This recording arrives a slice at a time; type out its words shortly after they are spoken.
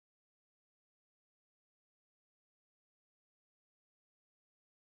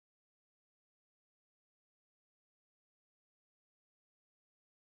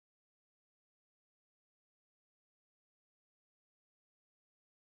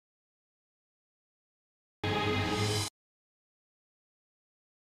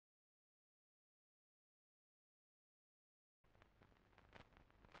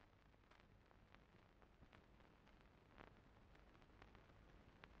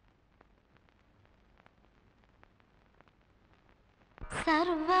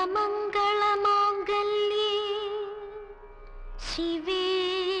सर्वमङ्गलमाङ्गल्ये शिवे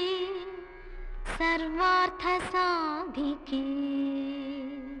सर्वार्थसाधिके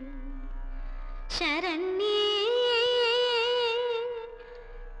शरण्ये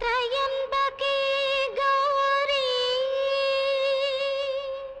त्र्यम्बके गौरी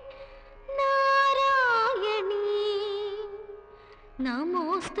नारायणी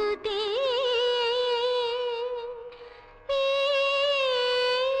नमोस्तुते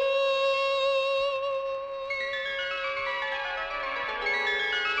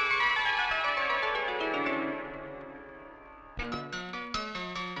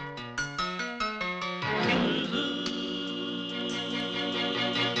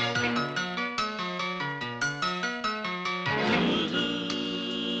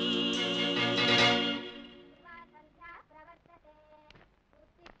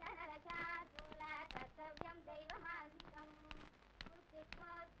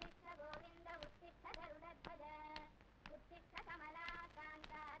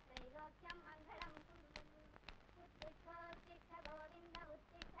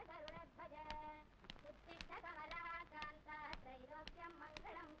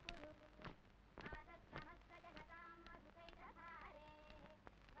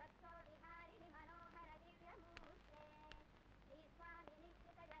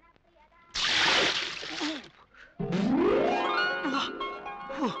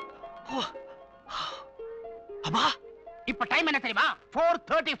இப்ப டைம் என்ன தெரியுமா?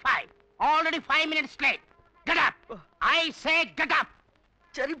 4:35. Already 5 minutes late. Get up. I say get up.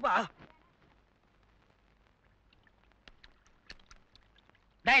 சரிப்பா.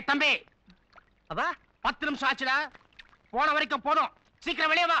 டேய் தம்பி. அப்பா 10 நிமிஷம் ஆச்சுடா. போன வரைக்கும் போதும்.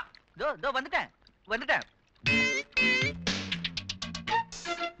 சீக்கிரம் வெளிய வா. தோ வந்துட்டேன்.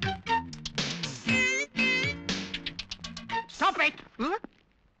 Stop it.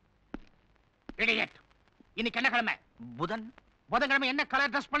 Idiot. இன்னைக்கு என்ன கிழமை? புதன்கிழமை என்ன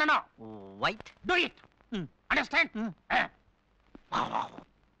கலர் ட்ரெஸ் பண்ணணும்? White. Do it. Understand?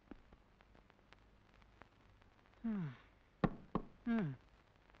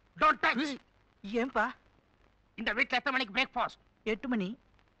 Don't touch. ஏன்பா? இந்த வீட்ல எத்தனை மணிக்கு பிரேக்ஃபாஸ்ட்? 8 மணி.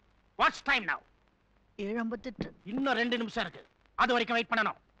 What's time now? 7:58. இன்னும் 2 நிமிஷம் இருக்கு. அது வரைக்கும் வெயிட்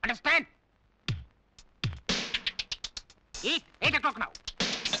பண்ணணும். Understand? Eat 8 o'clock now.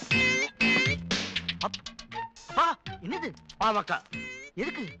 அப்பா என்னது? பாவக்கா.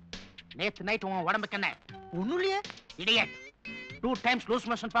 எதுக்கு? நேத்து நைட் உன் உடம்புக்கு என்ன? ஒண்ணும் இல்லையே. Idiot. 2 times loose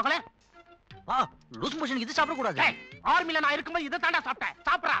motion போகல? பா லூஸ் மோஷன் இது சாப்பிட கூடாது. ஏய் ஆர்மில நான் இருக்கும்போது இத தாண்டா சாப்பிட்டேன்.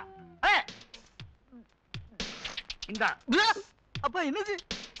 சாப்பிடா. இந்த அப்பா என்னது?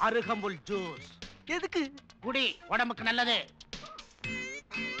 அருகம்புல் ஜூஸ். எதுக்கு? குடி, உடம்புக்கு நல்லது.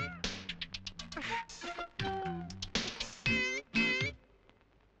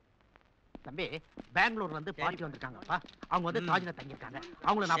 தம்பி பெங்களூர்ல இருந்து பார்ட்டி வந்திருக்காங்கப்பா. அவங்க வந்து தாஜ்ல தங்கி இருக்காங்க.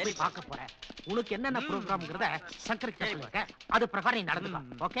 அவங்கள நான் போய் பார்க்க போறேன். உனக்கு என்னென்ன ப்ரோகிராம்ங்கறத சங்கர் கிட்ட சொல்லுங்க. அது பிரகாரம் நீ நடந்துக்கோ.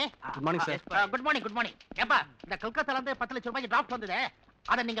 Okay? Good morning sir. Good morning, good morning. ஏப்பா இந்த கல்கத்தால இருந்து 10 லட்சம் ரூபாய் டிராஃப்ட் வந்ததே.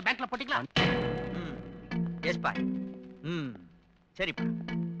 அத நீங்க பேங்க்ல போட்டுக்கலாம். எஸ் பா.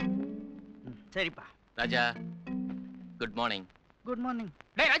 சரிப்பா. ராஜா குட் மார்னிங். Good morning.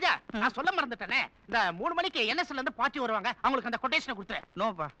 டேய் ராஜா, நான் சொல்ல மறந்துட்டேனே. இந்த 3 மணிக்கு என்எஸ்ல இருந்து பார்ட்டி வருவாங்க. அவங்களுக்கு அந்த கொட்டேஷனை கொடுத்துரு.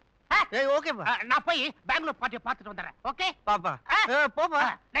 நோப்பா. ஏய் ஓகேப்பா. நான் போய் பெங்களூர் பார்ட்டியை பார்த்துட்டு வந்துறேன். ஓகே? பாப்பா. போப்பா.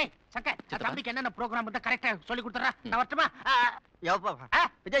 டேய் சக்கர், தம்பிக்கு என்னென்ன ப்ரோகிராம் வந்து கரெக்ட்டா சொல்லி கொடுத்துறா. நான் வரட்டுமா? யப்பா.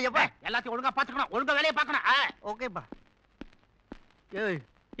 விஜய் யப்பா. எல்லாத்தையும் ஒழுங்கா பாத்துக்கணும். ஒழுங்கா வேலைய பார்க்கணும். ஓகேப்பா. ஏய்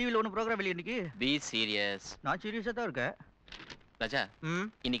டிவில ஒன்னு ப்ரோகிராம் இல்ல இன்னைக்கு. B serious. நான் சீரியஸா தான் இருக்கேன். ராஜா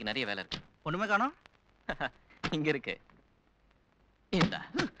இன்னைக்கு நிறைய வேலை இருக்கு. ஒண்ணுமே காணோம். இங்க இருக்கு. இந்த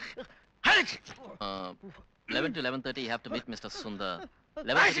 11 to 11:30 you have to meet Mr. Sundar.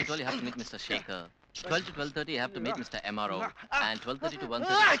 11 to 12 you have to meet Mr. Shekhar. 12 to 12:30 you have to meet Mr. MRO. And 12:30 to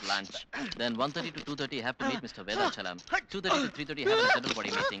 1:30 is lunch. Then 1:30 to 2:30 you have to meet Mr. Vedachalam. 2:30 to 3:30 you have a general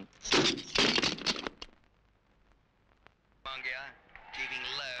body meeting. Keeping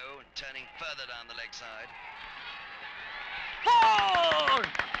low and turning further down the leg side.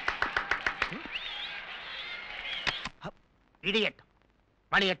 Idiot.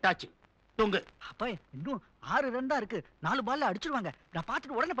 மணி 8 ஆச்சு. தூங்கு. அப்பா இன்னும் 6 run தான் இருக்கு. 4 பால்ல அடிச்சிடுவாங்க. நான்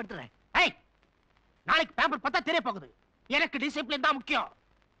பார்த்துட்டு உடனே படுத்துறேன். ஏய் நாளைக்கு பேப்பர் பார்த்தா தெரிய போகுது. எனக்கு டிசிப்ளின் தான் முக்கியம்.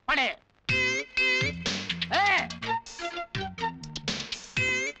 படு. ஏய்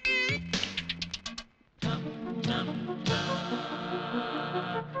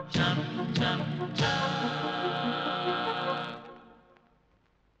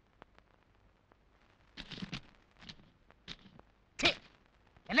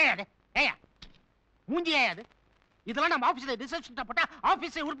என்னையா அது? ஏயா மூஞ்சியா அது? இதெல்லாம் நம்ம ஆபீஸ்ல ரிசப்ஷன் போட்டா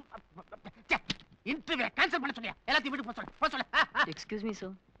ஆபீஸ் இன்டர்வியூ கேன்சல் பண்ண சொல்லியா எல்லாத்தையும் வீட்டு போக சொல்லு எக்ஸ்கியூஸ் மீ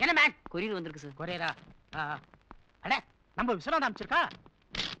சார், என்ன மேன் கொரியர் வந்திருக்கு சார். கொரியரா அட நம்ம விஸ்வநாதம் அமைச்சிருக்கா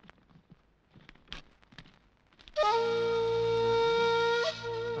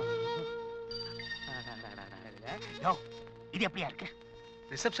இது எப்படியா இருக்கு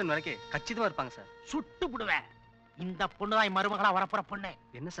ரிசப்ஷன் வரைக்கும் கச்சிதமா இருப்பாங்க சார். சுட்டு விடுவேன் இந்த பொண்ணுதான் மருமகளா வரப்போற பொண்ணு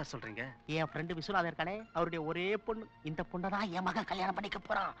என்ன சார் சொல்றீங்க? என் ஃப்ரெண்டு விஸ்வநாதன் இருக்கானே அவருடைய ஒரே பொண்ணு இந்த பொண்ணதான் என் மகன் கல்யாணம் பண்ணிக்க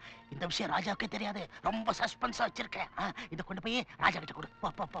போறான் இந்த விஷயம் ராஜாவுக்கே தெரியாது ரொம்ப சஸ்பென்ஸா வச்சிருக்கேன் இத கொண்டு போய் ராஜா கிட்ட கொடு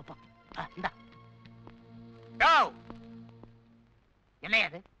போ இந்தா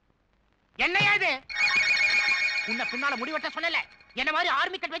என்னையாது என்னையாது உன்னை பின்னால முடிவெட்ட சொன்னல என்ன மாதிரி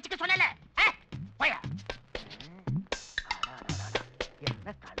ஆர்மி கட் வச்சுக்க சொன்னல போயா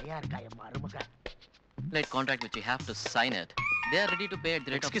என்ன கலையா இருக்கா என் மருமக Late contract which you have to sign it. They are ready to pay at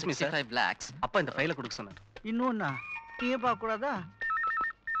the rate of 65 lakhs. அப்பா இந்த ஃபைலை கொடுக்க சொன்னார். இன்னொன்னா நீயே பார்க்க கூடாதா?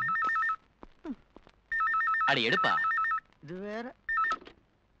 அடி எடுப்பா. இது வேற.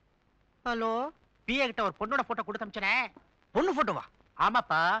 ஹலோ, பிஏ கிட்ட ஒரு பொண்ணோட போட்டோ கொடுத்து அனுப்பிச்சனே. பொண்ணு போட்டோவா?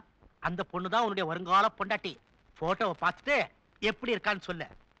 ஆமாப்பா, அந்த பொண்ணு தான் உன்னுடைய வருங்கால பொண்டாட்டி. போட்டோவை பார்த்துட்டு எப்படி இருக்கான்னு சொல்லு.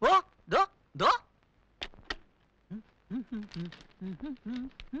 ஓ தோ தோ.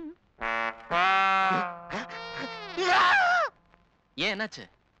 ஏன் என்னாச்சு?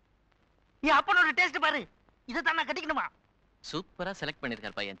 என் அப்பனோட டேஸ்ட் பாரு. இதை தான் நான் கட்டிக்கணுமா? சூப்பரா செலக்ட்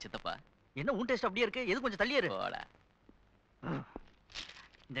பண்ணிருக்கார் பையன் சித்தப்பா. என்ன உன் டேஸ்ட் அப்படியே இருக்கு? எது கொஞ்சம் தள்ளியே இரு. போடா.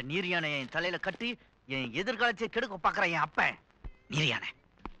 இந்த நீர் யானை என் தலையில கட்டி என் எதிர்காலத்தை கெடுக்க பாக்குறேன் என் அப்பன். நீர் யானை.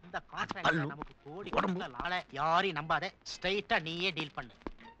 இந்த கான்ட்ராக்ட்ல நமக்கு கோடி கொடுக்கலால யாரையும் நம்பாத. ஸ்ட்ரைட்டா நீயே டீல் பண்ணு.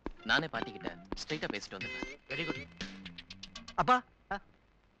 நானே பாட்டிக்கிட்ட ஸ்ட்ரைட்டா பேசிட்டு வந்துட்டேன். Very good. அப்பா,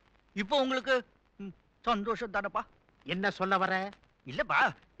 இப்போ உங்களுக்கு சந்தோஷம் தானப்பா? என்ன சொல்ல வர? இல்லப்பா,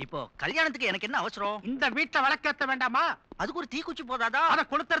 இப்போ கல்யாணத்துக்கு எனக்கு என்ன அவசரம்? இந்த வீட்டை விளக்கேத்த வேண்டாமா? அதுக்கு ஒரு தீக்குச்சி போதாதா? அத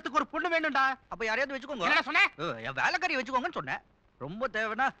கொளுத்துறதுக்கு ஒரு பொண்ணு வேணும்டா. அப்ப யாரையாவது வச்சுக்கோங்க. என்ன சொன்ன? என் வேலைக்காரி வச்சுக்கோங்கன்னு சொன்னேன். ரொம்ப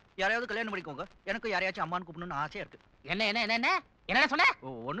தேவைன்னா யாரையாவது கல்யாணம் பண்ணிக்கோங்க. எனக்கு யாரையாச்சும் அம்மான்னு கூப்பிடணும்னு ஆசையா இருக்கு. என்ன என்ன என்ன என்ன என்ன சொன்ன?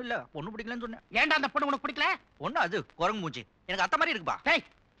 ஒண்ணும் இல்ல, பொண்ணு பிடிக்கலன்னு சொன்னேன். ஏன்டா அந்த பொண்ணு உனக்கு பிடிக்கல? ஒண்ணு அது குரங்கு மூஞ்சி. எனக்கு அத்த மாதிரி இருக்குப்பா. டேய்,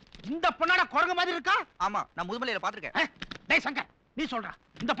 இந்த பொண்ணோட குரங்கு மாதிரி இருக்கா? ஆமா, நான் முதுமலையில பாத்துருக்கேன். டேய் சங்கர், நீ சொல்றா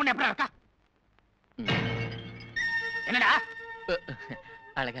இந்த பொண்ணு எப்படி இருக்கா? என்னடா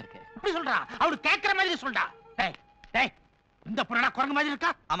அழகா இருக்கு. எப்படி சொல்றா? அவரு கேக்குற மாதிரி சொல்றா. டேய் டேய், இந்த பொண்ணோட குரங்கு மாதிரி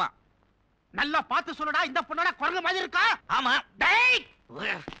இருக்கா? ஆமா. நல்லா பார்த்து சொல்லுடா, இந்த பொண்ணோட குரங்கு மாதிரி இருக்கா? ஆமா. டேய்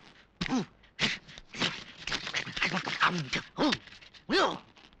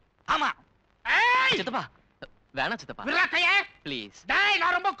ஆமா. ஏய் சித்தப்பா வேணா சித்தப்பா. விரா கையே. ப்ளீஸ். டேய்,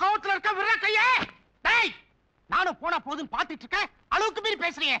 நான் ரொம்ப கோவத்துல இருக்கேன். விரா கையே. டேய், நானும் போனா போதுன்னு பாத்துட்டு இருக்கேன். அளவுக்கு மீறி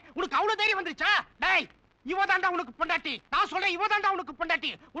பேசுறீங்க. உனக்கு அவ்வளவு தைரியம் வந்துருச்சா? டேய், இவதாண்டா உனக்கு பொண்டாட்டி. நான் சொல்றேன், இவதாண்டா உனக்கு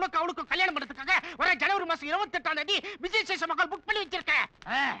பொண்டாட்டி. உனக்கு அவளுக்கு கல்யாணம் பண்றதுக்காக வர ஜனவரி மாசம் 28ஆம் தேதி விஜய் சேஷ மக்கள் புக் பண்ணி வச்சிருக்கேன்.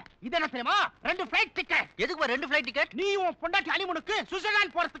 இது என்ன தெரியுமா? 2 ஃளைட் டிக்கெட். எதுக்கு 2 ஃளைட் டிக்கெட்? நீ உன் பொண்டாட்டி அலிமுனுக்கு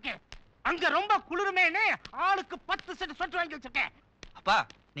சுவிட்சர்லாந்து போறதுக்கு. அங்க ரொம்ப குளிருமேன்னு ஆளுக்கு 10 செட் ஸ்வெட்டர் வாங்கி வச்சிருக்கேன். அப்பா,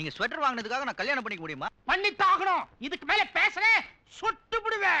 நீங்க ஸ்வெட்டர் வாங்குனதுக்காக நான் கல்யாணம் பண்ணிக்க முடியுமா? பண்ணித்தான் ஆகணும். இதுக்கு மேல பேசுறேன் சுட்டு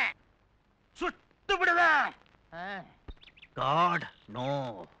விடுவேன். சுட்டு விடுவேன். God no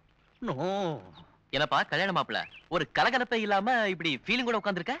no. என்னப்பா கல்யாணம் மாப்பிள ஒரு கலகலப்பே இல்லாம இப்படி ஃபீலிங் கூட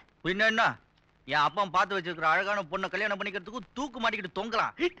உட்கார்ந்திருக்க? பின்ன என்ன, என் அப்பா பார்த்து வச்சிருக்கிற அழகான பொண்ணை கல்யாணம் பண்ணிக்கிறதுக்கு தூக்கு மாட்டிக்கிட்டு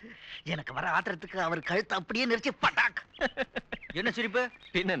தொங்கலாம். எனக்கு வர ஆத்திரத்துக்கு அவர் கழுத்தை அப்படியே நெரிச்சு பட்டாக். என்ன சிரிப்பு?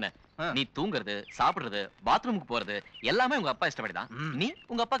 பின்ன என்ன, நீ தூங்குறது, சாப்பிடுறது, பாத்ரூமுக்கு போறது எல்லாமே உங்க அப்பா இஷ்டப்படிதான். நீ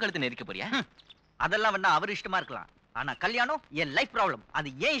உங்க அப்பா கழுத்தை நெரிக்க போறியா? அதெல்லாம் வேணா அவர் இஷ்டமா இருக்கலாம். ஆனா கல்யாணம் என் லைஃப் ப்ராப்ளம். அது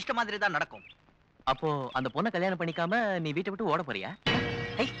ஏன் இஷ்ட மாதிரி தான் நடக்கும். அப்போ அந்த பொண்ணை கல்யாணம் பண்ணிக்காம நீ வீட்டை விட்டு ஓட போறியா?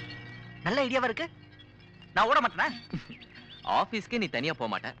 நல்ல ஐடியாவா இருக்கு. நான் ஓட மாட்டேனா? ஆபீஸ்க்கு நீ தனியா போக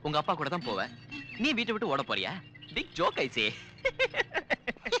மாட்ட, உங்க அப்பா கூட தான் போவ. நீ வீட்டை விட்டு ஓட போறியா? Big joke ஐசே.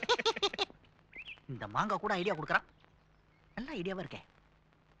 இந்த மாங்கா கூட ஐடியா கொடுக்கறான். நல்ல ஐடியாவா இருக்கே.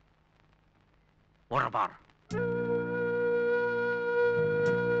 ஓடுற பார்.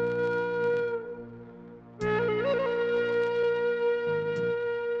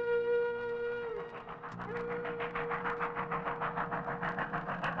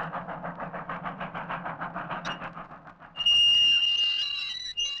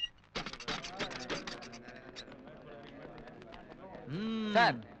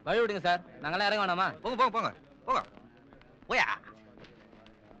 சார் வழி விடுங்க சார், நாங்களாம் இறங்க வேணாமா? போங்க போங்க போங்க போங்க போயா.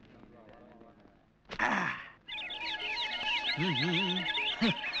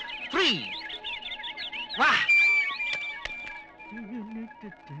 ஃப்ரீ வா.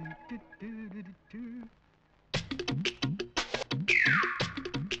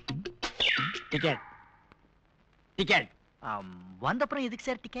 Ticket ticket. வந்தப்புறம் எதுக்கு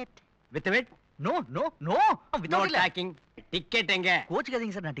sir ticket? With wet no no no no docking. Ticket எங்க?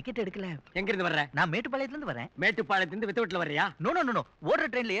 கோச்சுக்காதீங்க சார், நான் டிக்கெட் எடுக்கல. எங்க இருந்து வர்ற? நான் மேட்டுப்பாளையத்துல இருந்து வரேன். மேட்டுப்பாளையத்துல இருந்து வித்தவட்ல வர்றியா? நோ நோ நோ, ஓடுற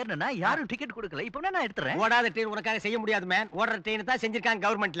ட்ரெயின்ல ஏறணும்னா யாரும் டிக்கெட் கொடுக்கல. இப்போ நான் எடுத்துறேன். ஓடாத ட்ரெயின் உனக்காக செய்ய முடியாது மேன். ஓடுற ட்ரெயின் தான் செஞ்சிருக்காங்க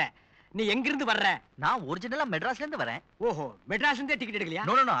கவர்மெண்ட்ல. நீ எங்க இருந்து வர்ற? நான் ஒரிஜினலா மெட்ராஸ்ல இருந்து வரேன். ஓஹோ, மெட்ராஸ்ல இருந்தே டிக்கெட் எடுக்கலையா?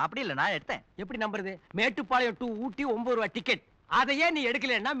 நோ நோ நோ, அப்படி இல்ல, நான் எடுத்தேன். எப்படி நம்புறது? மேட்டுப்பாளையம் டு ஊட்டி 9 ரூபாய் டிக்கெட். அதையே நீ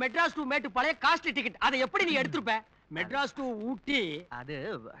எடுக்கலன்னா Madras to Mettupalayam costly ticket. அதை எப்படி நீ எடுத்துருப்ப? மெட்ராஸ் டு ஊட்டி அது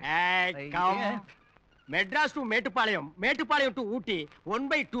மெட்ராஸ் டு மேட்டுப்பாளையம், மேட்டுப்பாளையம் டு ஊட்டி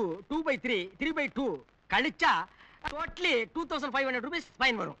 1/2, 2/3, 3/2 கழிச்சா டோட்டலி 2500 ரூபீஸ்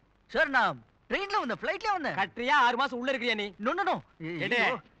ஃபைன் வரும். சார், நான் ட்ரெயின்ல வந்தேன், ஃளைட்ல வந்தேன். கட்ரியா 6 மாசம் உள்ள இருக்கறியா நீ? நோ நோ நோ,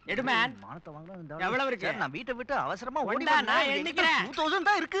 எடு மேன். மானத்தை வாங்குறேன். எவ்வளவு இருக்கு? சார், நான் வீட்டை விட்டு அவசரமா ஓடி ஒண்டா, நான் எண்ணிக்கிறேன். 2000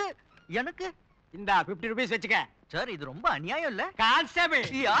 தான் இருக்கு எனக்கு. இந்த 50 ரூபீஸ் வெச்சுக்க. சார், இது ரொம்ப அநியாயம் இல்ல? கான்ஸ்டபிள்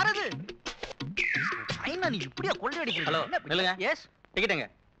யார் அது? சைனா, நீ இப்படியா கொள்ளை அடிக்கிறீங்க? ஹலோ, நில்லுங்க. எஸ். டிக்கெட் எங்க?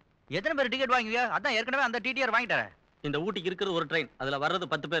 எத்தனை பேர் டிக்கெட் வாங்குவீங்க? அதான் ஏற்கனவே அந்த டிடிஆர் வாங்கிட்டாரே. இந்த ஊட்டிக்கு இருக்கிறது ஒரு ட்ரெயின், அதுல வர்றது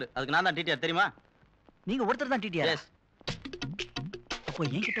 10 பேர். அதுக்கு நான் தான் டிடிஆர், தெரியுமா? நீங்க ஒருத்தர் தான் டிடிஆர்? எஸ். அப்போ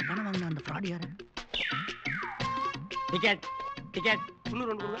என்கிட்ட பணம் வாங்கின அந்த ஃப்ராட் யாரு? டிக்கெட் டிக்கெட்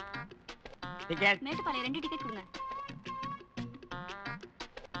உள்ளூர் ஒன்று கொடுங்க. டிக்கெட் மேட்டுப்பாளையம் 2 டிக்கெட் கொடுங்க.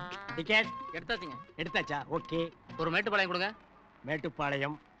 டிக்கெட் எடுத்தாச்சுங்க. எடுத்தாச்சா? ஓகே. ஒரு மேட்டுப்பாளையம் கொடுங்க.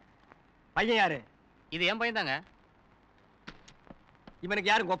 மேட்டுப்பாளையம். பையன் யாரு? இது என் பையன் தாங்க. இவனுக்கு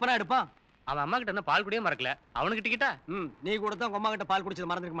யாரு கொப்பனா எடுப்பான்? அவன் அம்மா கிட்ட பால் குடியே மறக்கல. அவனுக்கு டிக்கெட்டா? நீ கூட தான் அம்மா கிட்ட பால் குடிச்சது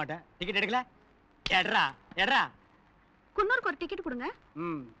மறந்துருக்க மாட்டேன். டிக்கெட் எடுக்கல? எட்ரா எட்ரா. குன்னூருக்கு ஒரு டிக்கெட் கொடுங்க.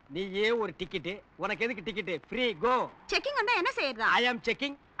 நீயே ஒரு டிக்கெட். உனக்கு எதுக்கு டிக்கெட்? ஃப்ரீ கோ. செக்கிங் வந்தா என்ன செய்யறதா? ஐ அம்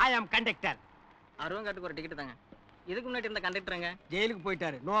செக்கிங், ஐ அம் கண்டக்டர். அருவங்காட்டுக்கு ஒரு டிக்கெட் தாங்க. இதுக்கு முன்னாடி இருந்த கண்டக்டருங்க ஜெயிலுக்கு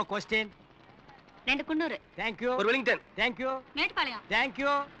போயிட்டாரு. No question. 2 Coonoor. Thank you. ஒரு Wellington. Thank you. Mettupalayam. Thank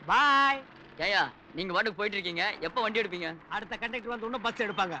you. By. ஏயா, நீங்க வாட்டுக்கு போயிட்டு இருக்கீங்க, எப்ப வண்டி எடுப்பீங்க? அடுத்த கண்டக்டர் வந்து இன்னும் பஸ்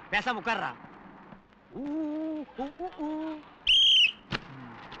எடுப்பாங்க. பேசாம உட்கார்றா.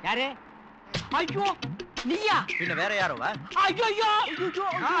 யாரு? ஐயோ, நீயா? பின்ன வேற யாரோவா? ஐயோ ஐயோ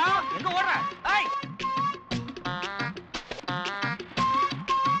எங்க ஓடுற? ஏய்,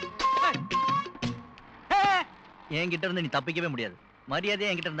 என்கிட்ட இருந்து நீ தப்பிக்கவே முடியாது. மரியாதையா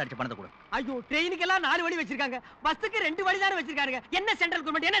என்கிட்ட இருந்து அடிச்ச பணத்தை கொடு. ஐயோ, ட்ரெயினுக்கெல்லாம் 4 வழி வச்சிருக்காங்க, பஸ்ஸுக்கு 2 வழி தானே வச்சிருக்காங்க. என்ன சென்ட்ரல்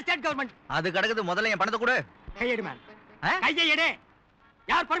கவர்மெண்ட், என்ன ஸ்டேட் கவர்மெண்ட்? அது கிடக்குது. முதல்ல என் பணத்தை கொடு. கையெடு மேன். கையை எடு.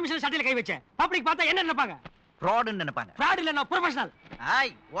 யார் பர்மிஷன் சட்டையில கை வச்ச? பப்ளிக் பார்த்தா என்ன நினைப்பாங்க? ஃப்ராட்னு நினைப்பாங்க. ஃப்ராட் இல்ல, நான் ப்ரொஃபஷனல்.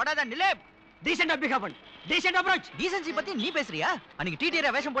 ஏய், ஓடாத, நில்லே. டீசன்ட் பிஹேவ் பண்ணு. Descent approach. டீசன்சி பத்தி நீ பேசுறியா? அன்னைக்கு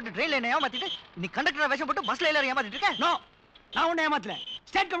டிடிஆர் வேஷம் போட்டு ட்ரெயின்ல என்ன ஏமாத்திட்டு, நீ கண்டக்டர் வேஷம் போட்டு பஸ்ல எல்லாரும் ஏமாத்திட்டு இருக்க? நோ, நான் உன்னை ஏமாத்தல.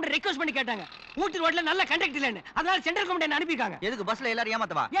 ஸ்டேட் கவர்மெண்ட் ரிக்வெஸ்ட் பண்ணி கேட்டாங்க. ஊட்டி ரோட்ல நல்ல கண்டக்டர் இல்லன்னு, அதனால சென்ட்ரல் கவர்மெண்ட் என்ன அனுப்பிட்டாங்க. எதுக்கு பஸ்ல எல்லாரும்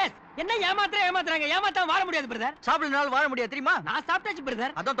ஏமாத்தவா? எஸ். என்ன ஏமாத்துறாங்க? ஏமாத்தாம வாழ முடியாது பிரதர். சாப்பிடனால வாழ முடியாது தெரியுமா? நான் சாப்பிட்டாச்சு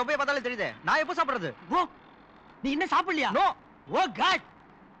பிரதர். அதான் தொப்பைய பார்த்தாலே தெரியுது. நான் எப்போ சாப்பிடுறது? ஓ, நீ என்ன சாப்பிடலையா? நோ. ஓ காட்,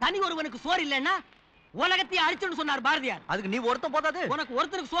 தனி ஒருவனுக்கு சோறு இல்லன்னா உலகத்தையே அழிச்சுன்னு சொன்னார் பாரதியார். அதுக்கு நீ ஒருத்தன் போதாது? உனக்கு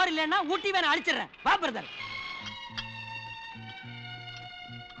ஒருத்தருக்கு சோறு இல்லன்னா ஊட்டி வேணா அழிச்சிடுறேன். வா பிரதர்.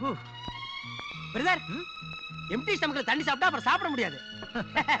 பிரதர், எம்டி ஸ்டமக்ல தண்ணி சாப்பிட்டா அப்புறம் சாப்பிட முடியாது.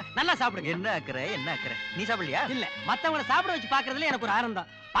 நல்லா சாப்பிடுங்க. என்ன அக்கறை, என்ன அக்கறை? நீ சாப்பிடலையா? இல்ல, மத்தவங்கள சாப்பிட வச்சு பாக்குறதுல எனக்கு ஒரு ஆனந்தம்.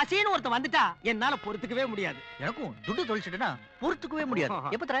 பசின்னு ஒருத்தன் வந்துட்டா என்னால பொறுத்துக்கவே முடியாது. எனக்கும் துட்டு தொலைச்சிட்டுனா பொறுத்துக்கவே முடியாது.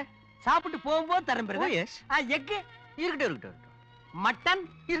 எப்ப தர? சாப்பிட்டு போகும்போது தரேன் பிரதர். எஸ். எக் இருக்கட்டும். மட்டன்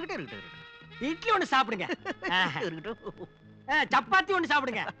இருக்கட்டும். இட்லி ஒண்ணு சாப்பிடுங்க. இருக்கட்டும். சப்பாத்தி ஒண்ணு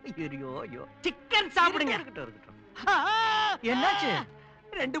சாப்பிடுங்க. ஐயோ. சிக்கன் சாப்பிடுங்க. இருக்கட்டும். என்னாச்சு?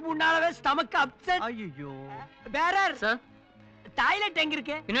 2-3 நாளாவே ஸ்டமக் அப்செட். ஐயோ. பேரர் சார், டாய்லெட் எங்க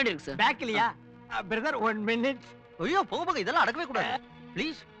இருக்கு? பின்னாடி இருக்கு சார். பேக்லயா? Brother 1 minute. ஐயோ, போக இதெல்லாம் அடக்கவே கூடாது.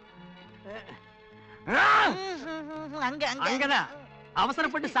 ப்ளீஸ். அங்கதான்.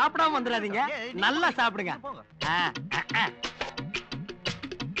 அவசரப்பட்டு சாப்பிடாம வந்துடாதீங்க. நல்லா சாப்பிடுங்க.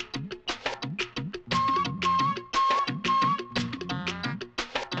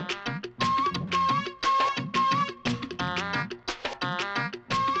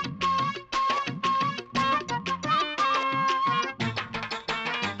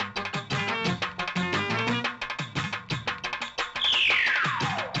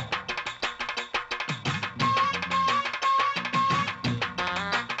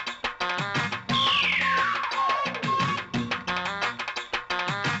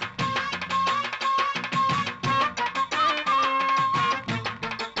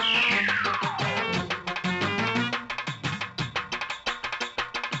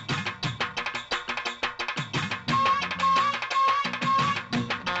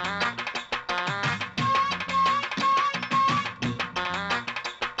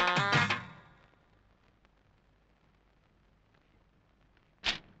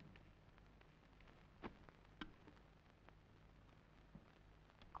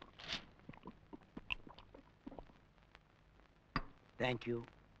 Thank you.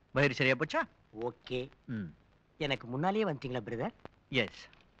 வயிறு சரியா போச்சா? ஓகே. ம். எனக்கு முன்னாலேயே வந்துட்டீங்களா பிரதர்? எஸ்.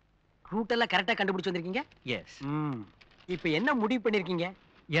 ரூட் எல்லாம் கரெக்டா கண்டுபிடிச்சு வந்திருக்கீங்க. எஸ். இப்போ என்ன முடிவு பண்ணிருக்கீங்க?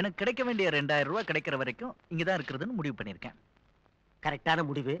 எனக்கு கிடைக்க வேண்டிய 2000 ரூபாய் கிடைக்கிற வரைக்கும் இங்க தான் இருக்கிறதுன்னு முடிவு பண்ணிருக்கேன். கரெக்டான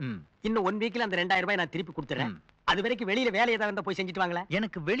முடிவு. இன்னும் 1 வீக்ல அந்த 2000 ரூபாய் நான் திருப்பி கொடுத்துறேன். அது வரைக்கும் வெளியில வேலை ஏதாவது இருந்தா போய் செஞ்சுட்டு வாங்களேன்.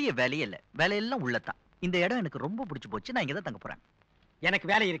 எனக்கு வெளிய வேலையே இல்ல, வேலையெல்லாம் உள்ளதான். இந்த இடம் எனக்கு ரொம்ப பிடிச்சு போச்சு, நான் இங்க தான் தங்க போறேன். எனக்கு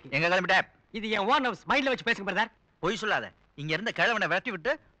வேலை இருக்கு. எங்க கிளம்பிட்ட? இது என் ஓன் ஹவுஸ், மைண்ட்ல வச்சு பேசுங்க பிரதர். போய் சொல்லாத. இங்க இருந்த கிழவனை விரட்டி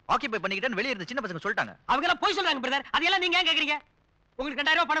விட்டு ஆக்கிபை பண்ணிக்கிட்டேன்னு வெளிய இருந்த சின்ன பசங்க சொல்லிட்டாங்க. அவங்க எல்லாம் போய் சொல்றாங்க பிரதர். அதெல்லாம் நீங்க ஏன் கேக்குறீங்க? உங்களுக்கு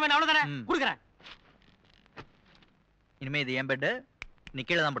 2000 ரூபாய் பணம் வேணும் அவ்வளவுதானே? கொடுக்குறேன். இனிமே இது என் பெட், நீ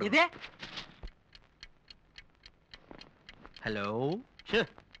கீழே தான் படுக்கணும். இது ஹலோ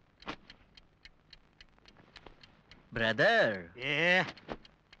பிரதர்.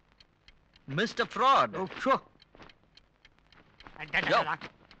 Mister fraud.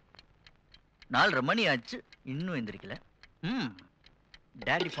 4:30 மணி ஆச்சு, இன்னும் எந்திரிக்கல.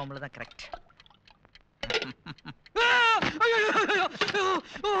 டேடி ஃபார்ம்ல தான் கரெக்ட்.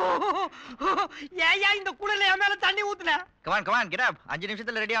 ஏயா இந்த குளிர்ல என் மேல தண்ணி ஊத்துல? Come on come on get up. 5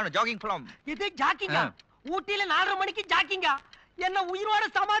 நிமிஷத்துல ரெடி ஆகணும். ஜாகிங் போலாம். இது ஜாக்கிங்கா? ஊட்டில 4:30 மணிக்கு ஜாக்கிங்கா? என்ன உயிரோட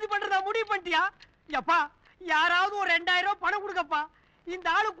சமாதி பண்றதா முடிவு பண்ணிட்டியா? எப்பா யாராவது ஒரு 2000 ரூபாய் பணம் கொடுங்கப்பா. இந்த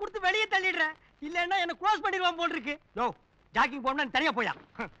ஆளு கொடுத்து வெளியே தள்ளிடுறேன், இல்லன்னா என்ன க்ளோஸ் பண்ணிடுவான் போல் இருக்கு. யோ ஜாக்கிங் போனா தனியா போயா?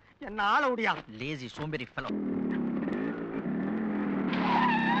 என்ன ஆள முடியா? லேசி சோம்பேறி ஃபெலோ.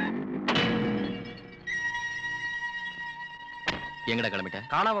 எங்கடா கிளம்பிட்ட?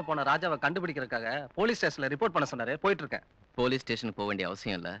 காணாம போன ராஜாவை கண்டுபிடிக்கிறதுக்காக போலீஸ் ஸ்டேஷன்ல ரிப்போர்ட் பண்ண சொன்னாரு, போயிட்டு இருக்கேன். போலீஸ் ஸ்டேஷனுக்கு போக வேண்டிய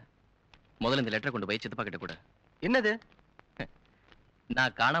அவசியம் இல்ல. முதல்ல இந்த லெட்டரை கொண்டு போய் சித்தப்பா கிட்ட கூட. என்னது?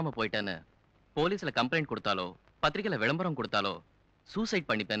 நான் காணாம போயிட்டேன்னு போலீஸ்ல கம்ப்ளைண்ட் கொடுத்தாலோ பத்திரிக்கையில விளம்பரம் கொடுத்தாலோ சூசைட்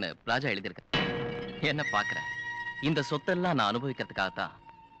பண்ணிப்பேன்னு ராஜா எழுதியிருக்க. என்ன பாக்குற? இந்த சொத்தெல்லாம் நான் அனுபவிக்கிறதுக்காகத்தான்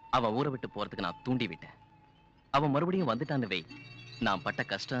அவன் ஊரை விட்டு போறதுக்கு நான் தூண்டி விட்டேன். அவன் மறுபடியும் வந்துட்டான்னு வை, நான் பட்ட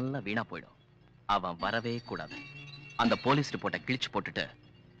கஷ்டம் எல்லாம் வீணா போயிடும். அவன் வரவே கூடாது. அந்த போலீஸ் ரிப்போர்ட்டை கிழிச்சு போட்டுட்டு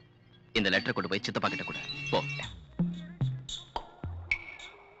இந்த லெட்டரை கொண்டு போய் சித்தப்பா கிட்ட கூட போ.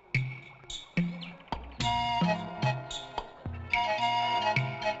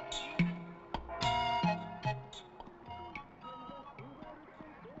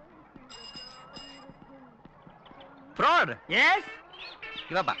 ஃப்ராட். எஸ்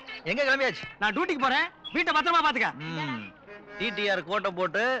இவாப்பா எங்க கிளம்பியாச்சு? நான் டியூட்டிக்கு போறேன், வீட்டை பத்திரமா பாத்துக்க. டிடிஆர் கோட்டை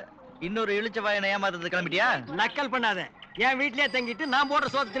போட்டு இன்னொரு இழுச்ச வாயனை ஏமாத்துறது கிளம்பிட்டியா? நக்கல் பண்ணாத. என் வீட்லயே தங்கிட்டு நான்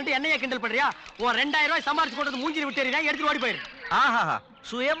போடுற சோத்து தின்னுட்டு என்னைய கிண்டல் பண்றியா? ஒரு 2000 ரூபாய் சம்பாரிச்சு கொண்டு மூஞ்சில விட்டு எடுத்துட்டு ஓடி போயிரு. ஆஹா,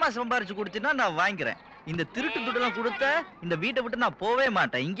 சுயமா சம்பாரிச்சு கொடுத்தீங்கன்னா நான் வாங்கிக்கிறேன். இந்த திருட்டு துட்டெல்லாம் கொடுத்த இந்த வீட்டை விட்டு நான் போவே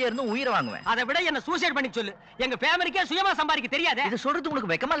மாட்டேன். இங்க இருந்து உயிரை வாங்குவேன். அதை விட என்ன சூசைட் பண்ணி சொல்லு. எங்க ஃபேமிலிக்கே சுயமா சம்பாதிக்க தெரியாதே. இது சொல்றது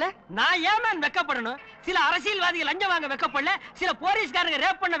உங்களுக்கு வெக்கமா இல்ல? நான் ஏன் மேன் வெக்கப்படணும்? சில அரசியல்வாதிகள் லஞ்சம் வாங்க வெக்கப்படல, சில போலீஸ்காரங்க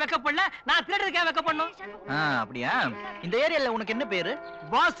ரேப் பண்ண வெக்கப்படல, நான் திருடுறதுக்கே வெக்கப்படணும். அப்படியா? இந்த ஏரியால உனக்கு என்ன பேரு?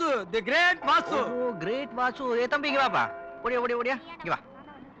 வாசு, தி கிரேட் வாசு. ஓ கிரேட் வாசு. ஏ தம்பி இங்க வாப்பா. ஓடியா ஓடியா ஓடியா இங்க வா.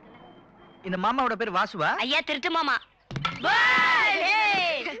 இந்த மாமாவோட பேர் வாசுவா? ஐயா திருட்டு மாமா.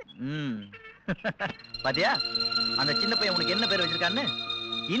 பாத்தியா அந்த சின்ன பையன் உனக்கு என்ன பேர் வச்சிருக்கான்னு?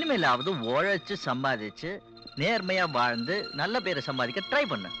 இனிமேலாவது உழைச்சு சம்பாதிச்சு நேர்மையா வாழ்ந்து நல்ல பேரை சம்பாதிக்க ட்ரை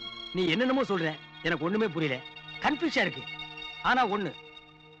பண்ணு. நீ என்னென்னமோ சொல்ற, எனக்கு ஒண்ணுமே புரியல. கன்ஃபியூஷா இருக்கு. ஆனா ஒண்ணு,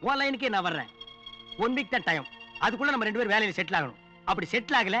 உன் லைனுக்கே நான் வர்றேன். 1 வீக் தான் டைம். அதுக்குள்ள நம்ம 2 பேரும் வேலையில செட்டில் ஆகணும். அப்படி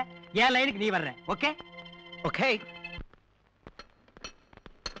செட்டில் ஆகல என் லைனுக்கு நீ வர்ற. Okay okay.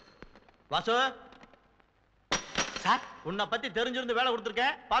 வாசு சார், உன்னை பத்தி தெரிஞ்சிருந்து வேலை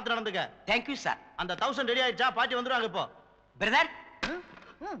கொடுத்துருக்கேன், பார்த்து நடந்துக்க. Thank you sir. அந்த 1000 ரெடி ஆயிடுச்சா? பாட்டி வந்துருவாங்க இப்போ. பிரதர்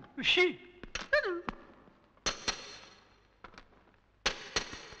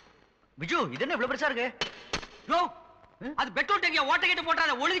விஜு இது என்ன இவ்வளவு பெருசா இருக்கு? யோ, அது பெட்ரோல் டேங்கிய ஓட்ட கேட்டு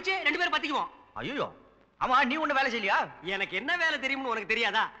போட்டாத ஒளிச்சு 2 பேரும் பத்திக்குவோம். ஐயோ ஆமா, நீ ஒண்ணு வேலை செய்யலையா? எனக்கு என்ன வேலை தெரியும்னு உனக்கு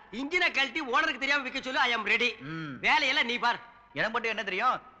தெரியாதா? இன்ஜினை கழட்டி ஓனருக்கு தெரியாம விற்க சொல்லு. ஐ அம் ரெடி. வேலையெல்லாம் நீ பார். எனக்கு மட்டும் என்ன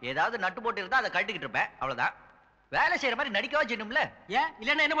தெரியும்? ஏதாவது நட்டு போட்டு இருந்தா அதை கழட்டிக்கிட்டு இருப்பேன், அவ்வளவுதான். வேலை செய்யற மாதிரி நடிக்கவா செய்யணும்ல? ஏன்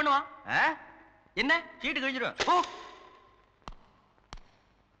இல்லன்னா என்ன பண்ணுவான்? என்ன சீட்டு கிழிஞ்சிடும். ஓ,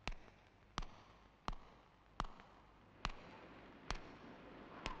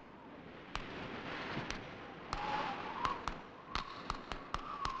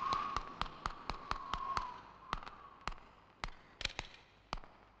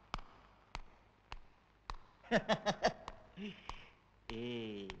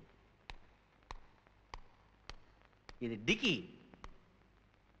 இது டிக்கி.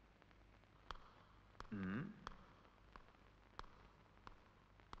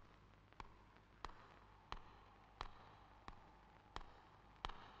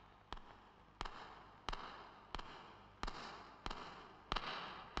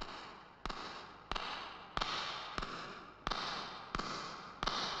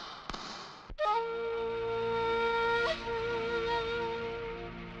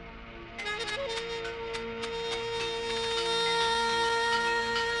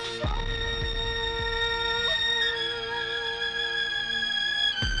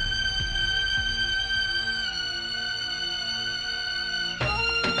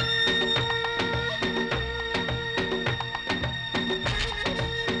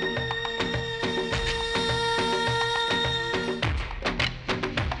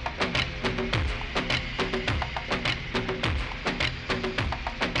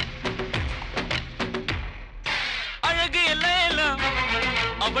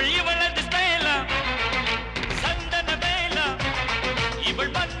 அவள் இவளது ஸ்டைலா சந்தன வேலா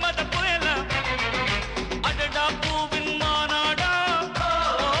இவள் மன்மத புயலா அடடா பூவின் மாநாடா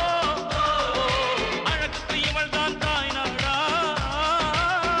அழகுக்கு இவள் தான் தாய் நாடா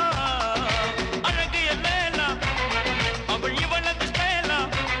அழகு எல்லேலா அவள் இவளது ஸ்டைலா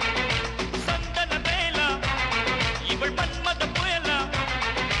சந்தன வேலா இவள் மன்மத புயலா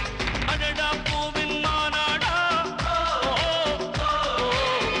அடடா பூவின் மாநாடா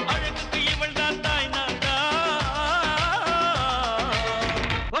அழகுக்கு இவள் தான் தாய் நாடா.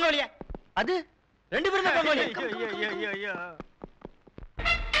 போனோலியா அது ரெண்டு பேரும் போனோலியா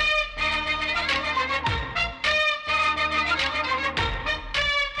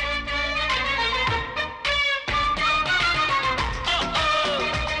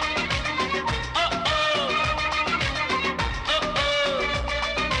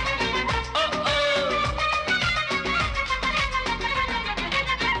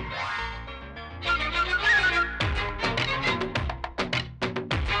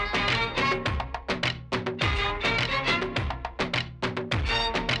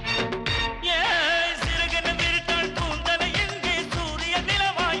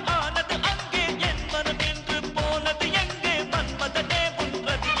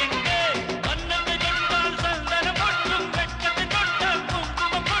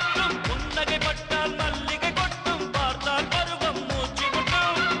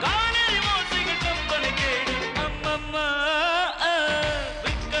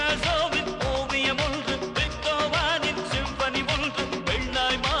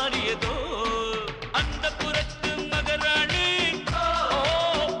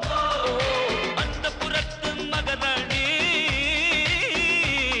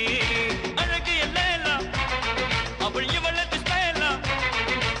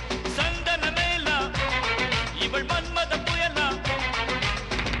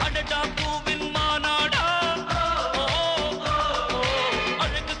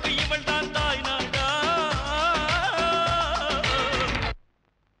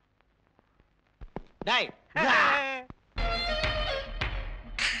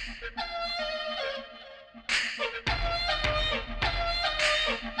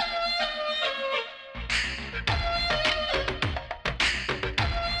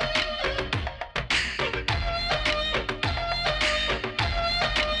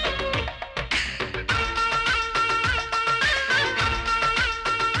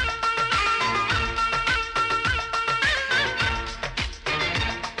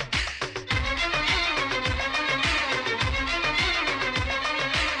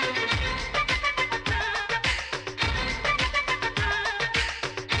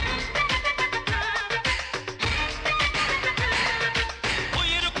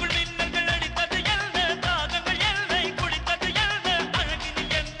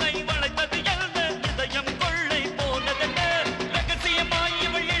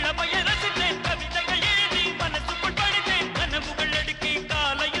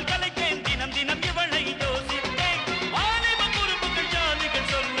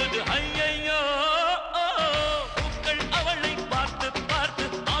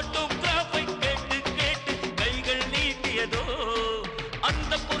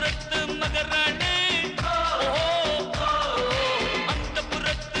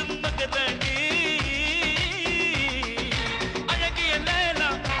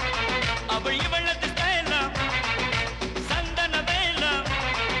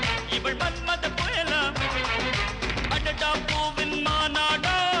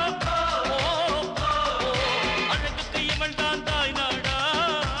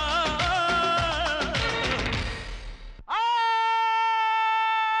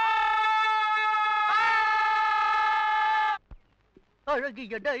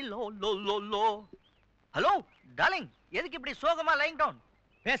ஹலோ டார்லிங், எதுக்கு இப்படி சோகமா லைங் டவுன்?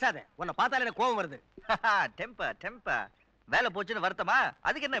 பேசாத, உன்னை பார்த்தாலே எனக்கு கோபம் வருது. டெம்பர் வேலை போச்சுன்னு வருத்தமா?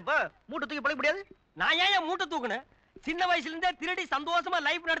 அதுக்கு என்ன இப்ப மூட்டை தூக்கி பழக முடியாது? நான் ஏன் மூட்டை தூக்குனேன்? சின்ன வயசுல இருந்தே திருடி சந்தோஷமா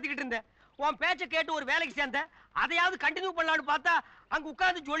லைஃப் நடத்திக்கிட்டு இருந்தேன். உன் பேச்ச கேட்டு ஒரு வேலைக்கு சேர்ந்தேன். அதையாவது கண்டினியூ பண்ணலாம்னு பார்த்தா அங்க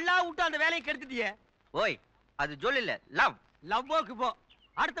உட்கார்ந்து ஜொல்லா விட்டு அந்த வேலையை கெடுத்துட்டியே. ஓய், அது ஜொல் இல்ல, லவ். லவ்வோக்கு போ.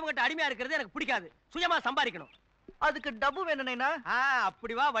 அடுத்தவங்கிட்ட அடிமையா இருக்கிறது எனக்கு பிடிக்காது. சுயமா சம்பாதிக்கணும். அதுக்கு டப்பு வேணும்னா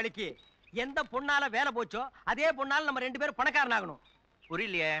அப்படி வா வலிக்கு. எந்த பொண்ணால வேலை போச்சோ அதே பொண்ணால நம்ம ரெண்டு பேரும் பணக்காரனாகணும்.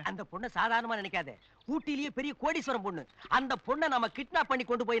 புரியலையே. அந்த பொண்ணை சாதாரணமா நினைக்காத. ஊட்டிலேயே பெரிய கோடீஸ்வரம் பொண்ணு. அந்த பொண்ணை நம்ம கிட்னாப் பண்ணி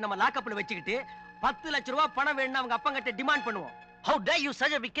கொண்டு போய் நம்ம லாக்கப்ல வச்சுக்கிட்டு 10 லட்சம் ரூபாய் பணம் வேணும்னு அவங்க அப்பா கிட்ட டிமாண்ட் பண்ணுவோம். How dare you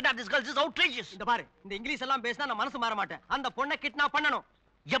such a wicked at this girl? This is outrageous. இந்த பாரு, இந்த இங்கிலீஷ் எல்லாம் பேசினா நான் மனசு மாற மாட்டேன். அந்த பொண்ணை கிட்னாப் பண்ணணும்.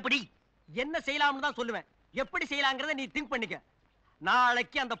 எப்படி? என்ன செய்யலாம்னு தான் சொல்லுவேன். எப்படி செய்யலாம்ங்கறத நீ திங்க் பண்ணிக்க.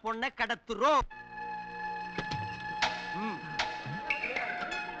 நாளைக்கு அந்த பொண்ணை கடத்துறோம்.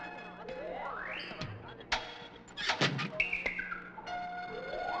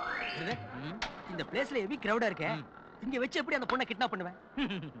 இந்த பிளேஸ்ல ஹெவி கிரவுடா இருக்கே. இங்க வச்சு எப்படி அந்த பொண்ணை கிட்னாப் பண்ணுவேன்?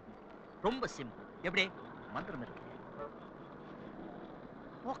 ரொம்ப சிம்பிள். எப்படி? மந்திரம் இருக்கு.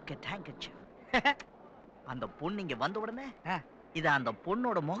 Okay thank you. அந்த பொண்ணு இங்க வந்த உடனே இத அந்த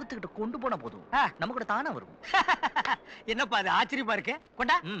பொண்ணோட முகத்துக்கிட்ட கொண்டு போன போதும் நம்ம கூட தானா வரும். என்னப்பா அது ஆச்சரியமா இருக்கு.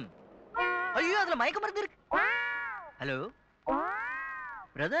 கொண்டா. ஐயோ அதுல மயக்க மருந்து இருக்கு. Hello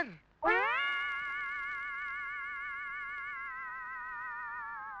brother.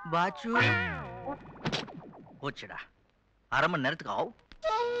 பாச்சு போச்சுடா. அரை மணி நேரத்துக்கு ஆகும்.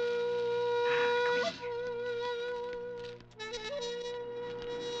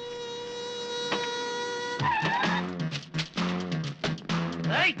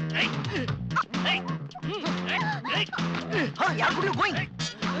 யார் கூட போய்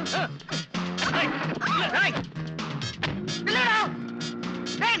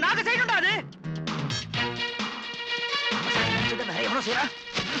நாங்க செய்யணும்டா அது. எவ்வளவு செய்யறா?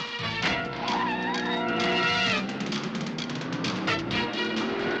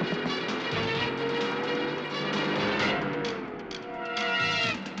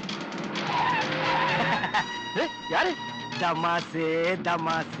 யாரு? தமாசே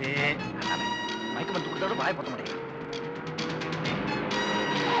தமாசே. மயக்க மருந்து கொடுத்தோட வாய போட்ட முடியும்.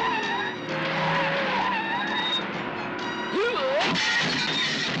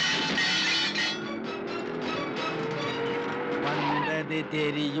 வந்தது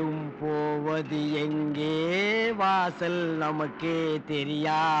தெரியும் போவது எங்கே, வாசல் நமக்கே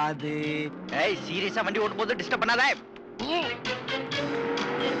தெரியாது. ஏய் சீரியஸா வண்டி ஓட்டும் போது டிஸ்டர்ப் பண்ணாத.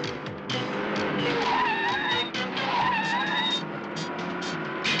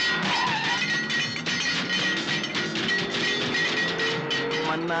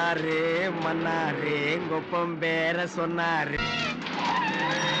 மன்னாரு மன்னாரு கொப்பம் பேர சொன்னாரு.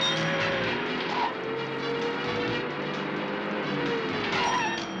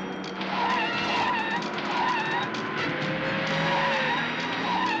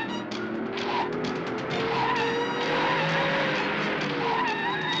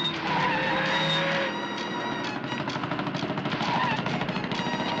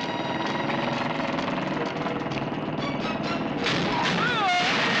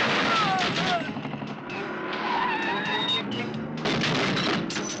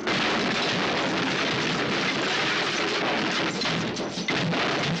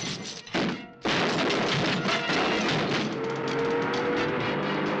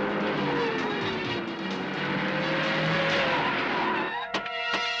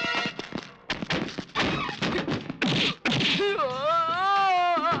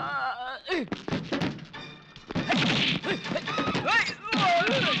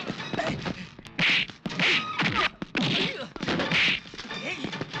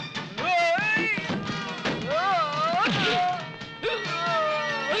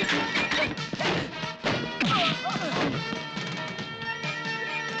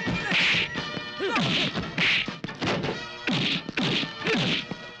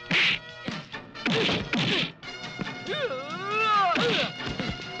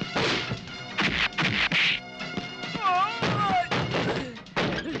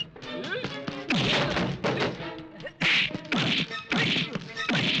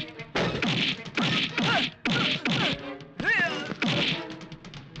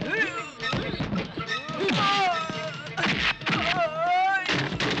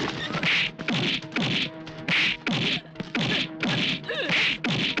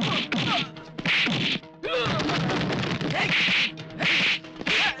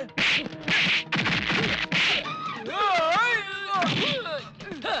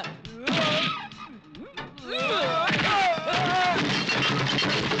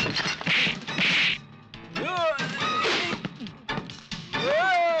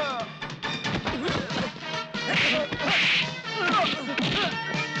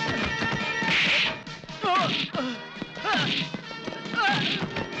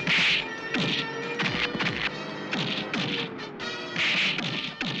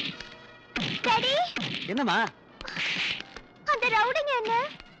 என்னம்மா அந்த ரவுடிங்க என்ன?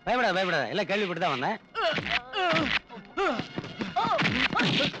 பயப்படாத பயப்படாத, எல்லாம் கேள்விப்பட்டு தான் வந்தேன்.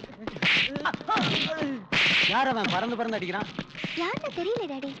 யார் அவன் பறந்து பறந்து அடிக்கிறான்? யாருன்னு தெரியல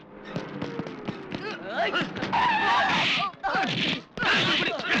டாடி.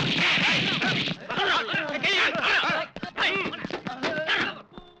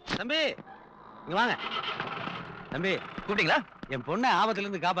 தம்பி இங்க வாங்க. தம்பி கூப்பிட்டீங்களா? என் பொண்ணை ஆபத்துல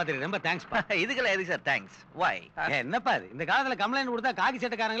இருந்து காப்பாத்துறீங்க, ரொம்ப தேங்க்ஸ். இதுக்கெல்லாம் எதுக்கு சார் தேங்க்ஸ்? வை? என்னப்பா இது, இந்த காலத்துல கம்ப்ளைண்ட் கொடுத்தா காக்கி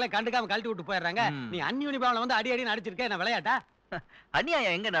சட்டக்காரங்களே கண்டுக்காம கழட்டி விட்டு போயிடுறாங்க. நீ அந்யூனிபாவல வந்து அடி அடி நடிச்சிருக்க, நான் விளையாட்டா?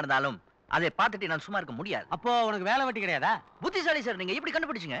 அநியாயம் எங்க நடந்தாலும் அதை பார்த்துட்டு நான் சும்மா இருக்க முடியாது. அப்போ உனக்கு வேலை வெட்டி கிடையாதா? புத்திசாலி சார், நீங்க எப்படி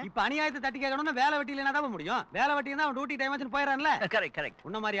கண்டுபிடிச்சீங்க? இப்ப அநியாயத்தை தட்டி கேட்கணும்னா வேலை வெட்டி இல்லைனா தான் முடியும். வேலை வெட்டி தான் டியூட்டி டைம் ஆச்சுன்னு போயிடறான்ல. கரெக்ட்.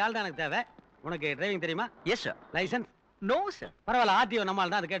 உன்ன மாதிரி ஆள் தான் எனக்கு தேவை. உனக்கு டிரைவிங் தெரியுமா? Yes sir. Licence? No sir. பரவாயில்ல, ஆர்டிஓ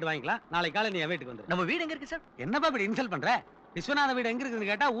நம்மால் தான், அதை கேட்டு வாங்கிக்கலாம். நாளைக்கு காலை நீ வீட்டுக்கு வந்து. நம்ம வீடு எங்க இருக்கு சார்? என்னப்பா இப்படி இன்சல்ட் பண்ற? விஸ்வநாத வீடு எங்க இருக்குன்னு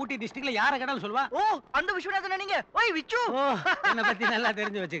கேட்டா ஊட்டி டிஸ்ட்ரிக்ட்ல யாரை கேட்டாலும் சொல்லுவா. ஓ, அந்த விஸ்வநாதனா நீங்க? ஓய் விச்சு. ஓ, என்ன பத்தி நல்லா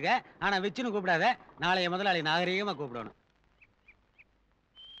தெரிஞ்சு வச்சுக்க. ஆனா விச்சுன்னு கூப்பிடாத. நாளைய முதலாளி நாகரீகமா கூப்பிடணும்.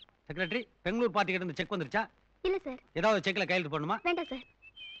 செக்ரட்டரி, பெங்களூர் பார்ட்டி கிட்ட இருந்து செக் வந்துருச்சா? இல்ல சார். ஏதாவது செக்ல கையெழுத்து போடணுமா? வேண்டாம் sir.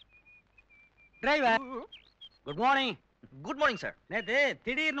 Driver, good morning. Good morning sir. நேத்து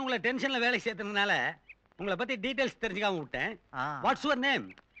திடீர்னு உங்களை டென்ஷன்ல வேலை சேர்த்ததுனால உங்களை பத்தி டீடைல்ஸ் தெரிஞ்சுக்காம விட்டேன். What's your name?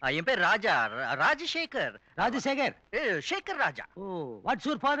 என் பேர் ராஜா, ராஜசேகர். ராஜசேகர்? சேகர் ராஜா. ஓ, வாட்ஸ்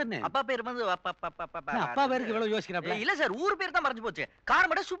யுவர் ஃபாதர் நேம்? அப்பா பேர் வந்து அப்பா பேருக்கு இவ்வளவு யோசிக்கிறப்ப? இல்ல சார், ஊர் பேர் தான் மறந்து போச்சு.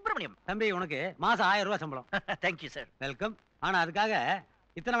 காரமட சுப்பிரமணியம். தம்பி, உனக்கு மாசம் 1000 ரூபாய் சம்பளம். Thank you sir. வெல்கம். ஆனா அதுக்காக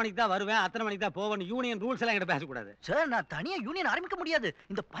இத்தனை மணிக்கு தான் வருவேன், அத்தனை மணிக்கு தான் போவேன், யூனியன் ரூல்ஸ் எல்லாம் என்கிட்ட பேசக்கூடாது. சார், நான் தனியா யூனியன் ஆரம்பிக்க முடியாது.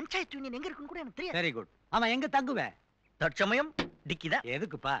 இந்த பஞ்சாயத்து யூனியன் எங்க இருக்குன்னு கூட எனக்கு தெரியாது. Very good. ஆமா, எங்க தங்குவேன்? தற்சமயம் டிக்கிதான்.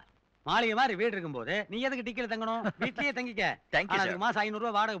 எதுக்குப்பா? மாளிகை மாதிரி வீடு இருக்கும்போது நீ எதுக்கு டிக்கில தங்கணும்? வீட்லயே தங்கிக்க. Thank you sir. அதுக்கு மாசம் 500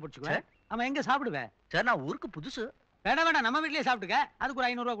 ரூபாய் வாடகை பிடிச்சுக்குவேன். ஆமா, எங்க சாப்பிடுவேன்? சார், நான் ஊருக்கு புதுசு. வேண்டாம், நம்ம வீட்லயே சாப்பிட்டுக்க. அதுக்கு ஒரு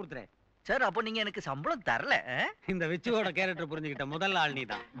 500 ரூபாய் கொடுத்துரு. சார், அப்போ நீங்க எனக்கு சம்பளம் தரல. இந்த விச்சுவோட கேரக்டர் புரிஞ்சுக்கிட்ட முதல் ஆள் நீ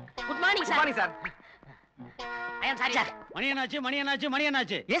தான். Good morning sir. Morning sir. I am sorry sir. மணி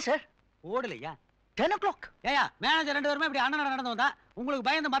என்னாச்சு? ஏன் சார் ஓடலையா? 10 o'clock. ஏயா, மேனேஜர் 2 பேருமே இப்படி அண்ணன் நடந்து வந்தா உங்களுக்கு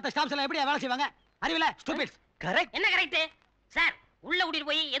பயந்து மத்த ஸ்டாஃப்ஸ் எல்லாம் எப்படி வேலை செய்வாங்க? அறிவில ஸ்டூபிட்ஸ். கரெக்ட். என்ன கரெக்ட் சார்? உள்ள கூட்டிட்டு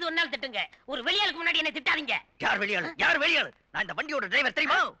போய் எது வேணாலும் திட்டுங்க. ஒரு வெளியாளுக்கு முன்னாடி என்ன திட்டாதீங்க. யார் வெளியாளு? நான் இந்த வண்டியோட டிரைவர்,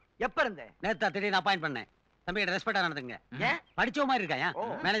 தெரியுமா? எப்ப இருந்தே? நேத்தா திடீர்னு அப்பாயிண்ட் பண்ணேன். தம்பி கிட்ட ரெஸ்பெக்டா நடந்துங்க. ஏன் படிச்சோ மாதிரி இருக்காயா?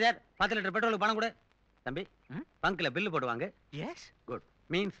 மேனேஜர், 10 லிட்டர் பெட்ரோலுக்கு பணம் கொடு. தம்பி, பங்க்ல பில் போடுவாங்க. S. Good.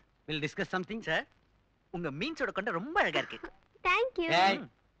 Means will discuss something. Sir, உங்க மீன்ஸோட கண்ட ரொம்ப அழகா இருக்கு. Thank you. ஏய்,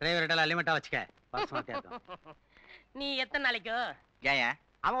 டிரைவர் கிட்ட லிமிட்டா வச்சுக்க. பாஸ் மாத்தியா இருக்கும். நீ எத்தனை நாளைக்கு? ஏன்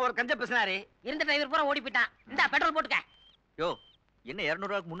அவன் ஒரு கஞ்ச பேசினாரு. இருந்த டிரைவர் பூரா ஓடி போயிட்டான். இந்த பெட்ரோல் போட்டுக்க. யோ, என்ன 200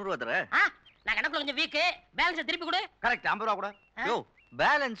 ரூபாய்க்கு 300 ரூபாய் தர? நான் கணக்குல கொஞ்சம் வீக். பேலன்ஸ் திருப்பி கொடு. கரெக்ட், 50 ரூபாய் கூட. யோ,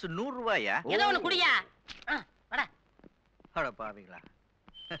 பேலன்ஸ் 100 ரூபாயா? ஏதோ ஒண்ணு குடியா. வாடா. அட பாவிங்களா.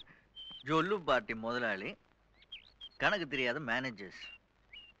 ஜொல்லு பார்ட்டி முதலாளி, கணக்கு தெரியாத மேனேஜர்ஸ்.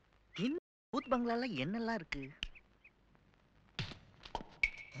 இந்த பூத் பங்களால என்னெல்லாம் இருக்கு?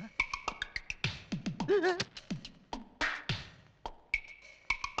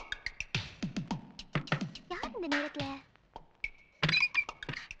 யார் இந்த நேரத்துல?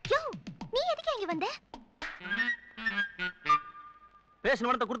 யோ, நீ எதுக்கு இங்க வந்த? பேசணும்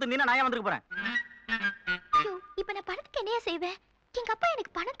பணத்தை கொடுத்து நீ நான் வந்துருக்கு போறேன். யோ, இப்ப நான் பணத்துக்கு என்னையா செய்வேன்? எங்க அப்பா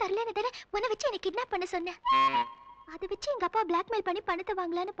எனக்கு பணம் தரலன்னு தானே உன்னை வச்சு என்ன கிட்னாப் பண்ண சொன்னேன். அதை வச்சு எங்க அப்பா பிளாக்மெயில் பண்ணி பணத்தை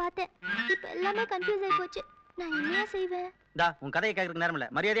வாங்கலான்னு பார்த்தேன். இப்ப எல்லாமே கன்ஃபியூஸ் ஆயி போச்சு. நான் என்னையா செய்வேன்? டா, உன் கதையை கேட்கறதுக்கு நேரம் இல்ல.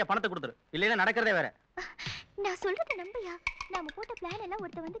 மரியாதையா பணத்தை கொடுத்துரு. இல்லைன்னா நடக்கிறதே வேற. நான் சொல்றத நம்பியா? நாம போட்ட பிளான் எல்லாம்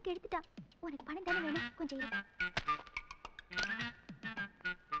ஒருத்த வந்து கெடுத்துட்டான். உனக்கு பணம் தானே வேணும்? கொஞ்சம் இரு.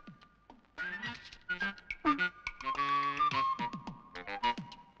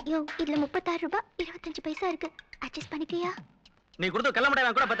 யோ, இதுல 36 ரூபாய் 25 பைசா இருக்கு. அட்ஜஸ்ட் பண்ணிக்கிறியா? நீ கொடுத்து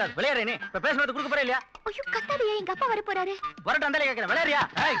கிளம்படா கூட பத்தாது. விளையாடுற நீ. இப்ப பேசுறது கொடுக்க போற இல்லையா? ஐயோ, கத்தாதீயா, எங்க அப்பா வர போறாரு. வரட்டும், அந்தலே கேக்குறேன். விளையாடுறியா?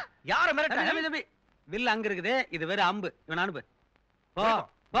 ஏய், யார மிரட்டற? தம்பி, வில் அங்க இருக்குது. இது வேற அம்பு. இவன் அனுப்பு. போ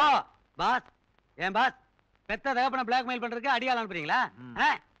போ. பாஸ், ஏன் பாஸ், பெத்த தகப்பன பிளாக்மெயில் பண்றதுக்கு அடியாள் அனுப்புறீங்களா?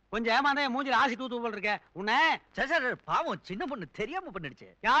 கொஞ்சம் ஏமாந்தா மூஞ்சில ஆசி தூத்து போல் இருக்க. உன்னை சார், பாவம் சின்ன பொண்ணு தெரியாம பண்ணிடுச்சு.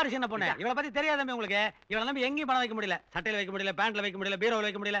 யாரு சின்ன பொண்ணு? இவளை பத்தி தெரியாத தம்பி உங்களுக்கு. இவளை நம்பி எங்கேயும் பணம் வைக்க முடியல. சட்டையில வைக்க முடியல, பேண்ட்ல வைக்க முடியல, பீரோல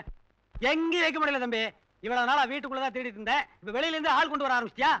வைக்க முடியல, எங்கேயும் வைக்க முடியல தம்பி. இவ்வளவு நாளா வீட்டுக்குள்ளதான் தேடிட்டு இருந்தேன். இப்ப வெளியில இருந்து ஆள் கொண்டு வர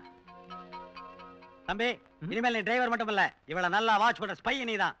ஆரம்பிச்சியா? தம்பி, இனிமேல் நீ டிரைவர் மட்டும் இல்ல, இவளை நல்லா வாட்ச் பண்ற ஸ்பை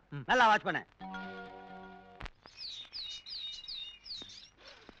நீ தான். நல்லா வாட்ச் பண்ண.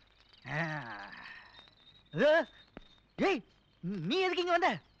 ஏய், நீ எதுக்கு இங்க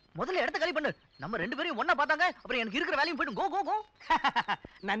வந்த? முதல்ல இடத்த காலி பண்ணு. நம்ம 2 பேரையும் ஒண்ணா பார்த்தாங்க, அப்புறம் எனக்கு இருக்கிற வேலையும் போய்டும். கோ கோ கோ.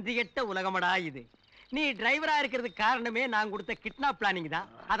 நந்தி கெட்ட உலகமடா இது. நீ டிரைவரா இருக்கிறதுக்கு காரணமே நான் கொடுத்த கிட்னாப் பிளானிங் தான்.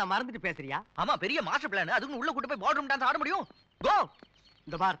 அத மறந்துட்டு பேசுறியா? ஆமா, பெரிய மாஸ்டர் பிளான். அதுக்கு உள்ள கூட்டி போய் பாத்ரூம் டான்ஸ் ஆட முடியும். கோ.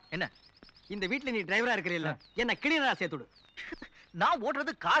 இந்த பார், என்ன இந்த வீட்ல நீ டிரைவரா இருக்கறீல்ல, என்ன கிளீனரா சேர்த்துடு. நான்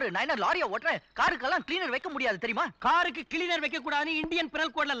ஓட்டுறது காரு, நான் என்ன லாரியா ஓட்டுறேன்? காருக்கெல்லாம் கிளீனர் வைக்க முடியாது தெரியுமா? காருக்கு கிளீனர் வைக்க கூடாதுன்னு இந்தியன்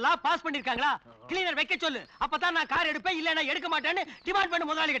பினல் கோட்ல லா பாஸ் பண்ணிருக்காங்களா? கிளீனர் வைக்க சொல்லு, அப்பதான் நான் கார் எடுப்பேன், இல்லனா எடுக்க மாட்டேன்னு டிமாண்ட் பண்ணு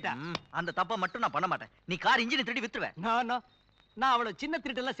முதலாளி கிட்ட. அந்த தப்ப மட்டும் நான் பண்ண மாட்டேன். நீ கார் இன்ஜினை திருடி வித்துருவேன். நான் அவ்வளவு சின்ன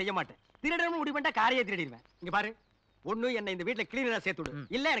திருட்டெல்லாம் செய்ய மாட்டேன். திருடணும் முடிவு பண்ணிட்டா காரையே திருடிடுவேன். இங்க பாரு, ஒண்ணு என்ன இந்த வீட்ல கிளீனரா சேர்த்துடு,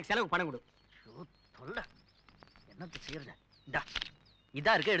 இல்ல எனக்கு செலவு பணம் கொடு. சொல்ல என்னது செய்யறது?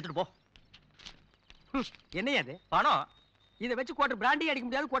 இதா இருக்கு, எடுத்துட்டு போ. என்னையா அது? பணம். இதை வச்சு குவார்டர் பிராண்டி அடிக்க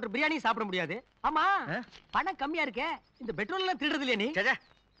முடியாது, குவார்டர் பிரியாணி சாப்பிட முடியாது. ஆமா, பணம் கம்மியா இருக்கே. இந்த பெட்ரோல் எல்லாம் திருடுறது இல்லையா நீ?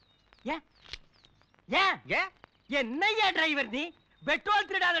 ஏன் ஏன் ஏன் என்னையா டிரைவர் நீ? பெட்ரோல்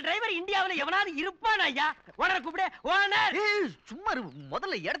திருடாத டிரைவர் இந்தியாவுல எவனாவது இருப்பானா ஐயா? ஓனரை கூப்பிடு. ஓனர் சும்மா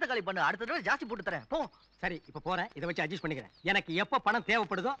முதல்ல இடத்த காலி பண்ணு, அடுத்த தடவை ஜாஸ்தி போட்டு தரேன் போ. சரி இப்ப போறேன், இதை வச்சு அட்ஜஸ்ட் பண்ணிக்கிறேன். எனக்கு எப்ப பணம்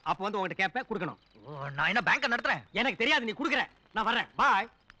தேவைப்படுதோ அப்ப வந்து உங்ககிட்ட கேட்பேன், கொடுக்கணும். நான் என்ன பேங்க் நடத்துறேன்? எனக்கு தெரியாது, நீ கொடுக்குற. நான் வர்றேன், பாய்.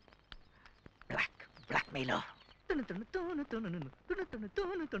 பிளாக்மெயிலர்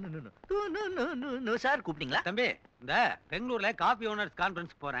சார் கூப்பிட்டீங்களா? தம்பி, இந்த பெங்களூர்ல காபி ஓனர்ஸ்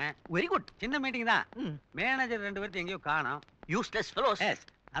கான்ஃபரன்ஸ் போறேன். Very good. சின்ன மீட்டிங் தான். மேனேஜர் 2 பேர்த்து எங்கேயோ காணோம். Useless fellows.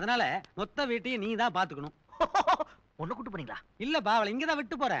 அதனால மொத்த வீட்டையும் நீ தான் பாத்துக்கணும். ஒண்ணு கூட்டு போறீங்களா? இல்லப்பா, அவளை இங்க தான்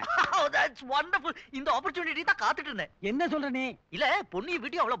விட்டு போறேன். That's wonderful. இந்த ஆப்பர்சூனிட்டி தான் காத்துட்டு இருந்தேன். என்ன சொல்ற நீ? இல்ல, பொண்ணு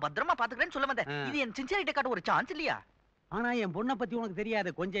வீட்டையும் அவ்வளவு பத்திரமா பாத்துக்கிறேன்னு சொல்ல வந்தேன். இது என் சின்சியரிட்டி காட்ட ஒரு சான்ஸ் இல்லையா? ஆனா என் பொண்ணை பத்தி உனக்கு தெரியாது.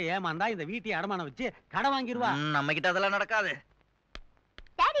 கொஞ்சம் ஏமாந்தா இந்த வீட்டை அடமானம் வச்சு கடை வாங்கிடுவா. நம்ம கிட்ட அதெல்லாம் நடக்காது.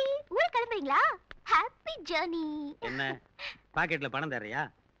 டாடி, ஊருக்கு கிளம்புறீங்களா? Happy journey. என்ன பாக்கெட்ல பணம் தர்றியா?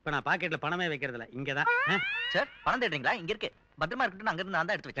 இப்ப நான் பாக்கெட்ல பணமே வைக்கிறது இல்ல, இங்கதான். சார், பணம் தேடுறீங்களா? இங்க இருக்கு, பத்திரமா இருக்கட்டும். அங்க இருந்து நான்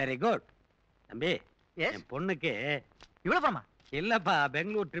தான் எடுத்து வச்சேன். Very good. தம்பி, என் பொண்ணுக்கு இவ்வளவு பணமா? இல்லப்பா,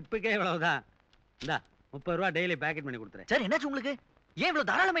 பெங்களூர் ட்ரிப்புக்கே இவ்வளவுதான். இந்தா 30 ரூபா டெய்லி பேக்கெட் பண்ணி கொடுத்துறேன். சார், என்னாச்சு உங்களுக்கு? ஏன் இவ்வளவு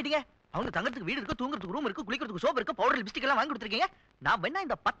தாராளமாயிட்டீங்க? அவங்க தங்கறதுக்கு வீடு இருக்கு, தூங்குறதுக்கு ரூம் இருக்கு, குளிக்கிறதுக்கு சோப் இருக்கு, பவுடர் லிப்ஸ்டிக் எல்லாம் வாங்கி கொடுத்துருக்கீங்க. நான் வேணா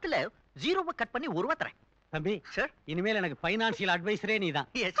இந்த 10ல 0 கட் பண்ணி 1 ரூபா தரேன். தம்பி சார், இனிமேல் எனக்கு ஃபைனான்சியல் அட்வைசரே நீதான்.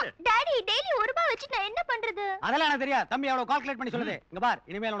 Yes sir. டாடி, டெய்லி 1 ரூபாய் வச்சு நான் என்ன பண்றது? அதெல்லாம் எனக்கு தெரியாது. தம்பி அவ்வளவு கால்குலேட் பண்ணி சொல்லுது. இங்க பார்,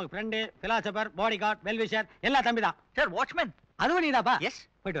 இனிமேல் உனக்கு friend, philosopher, body guard, well-wisher எல்லாம் தம்பி தான். சார், வாட்ச்மேன் அதுவும் நீதாப்பா. எஸ்.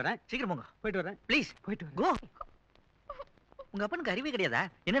 போயிட்டு வரேன். சீக்கிரம் போங்க. போயிட்டு வரேன். ப்ளீஸ் போயிட்டு வரேன். கோ. உங்க அப்பனுக்கு அறிவே கிடையாதா?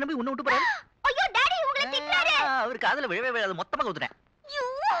 என்ன நம்பி உன்னை விட்டு போறாரு? ஐயோ டாடி, உங்களை திட்டுறாரு. அவர் காதுல விழவே விழாது, மொத்தமா ஊத்துறேன்.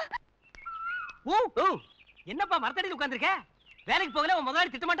 ஓ, என்னப்பா மரத்தடியில் உட்கார்ந்திருக்க? வேலைக்கு போகல, உன் முதலாளி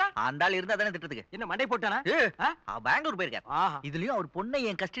திட்ட மாட்டான்? அந்த ஆள் இருந்தா தானே திட்டத்துக்கு. என்ன மண்டை போட்டானா? பெங்களூர் போயிருக்கார். இதுலயும் அவர் பொண்ணை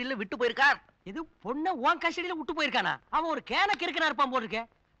என் கஸ்டடியில விட்டு போயிருக்கார். இது பொண்ணை உன் கஸ்டடியில விட்டு போயிருக்கானா? அவன் ஒரு கேனக்கு இருக்கனா இருப்பான் போல இருக்க.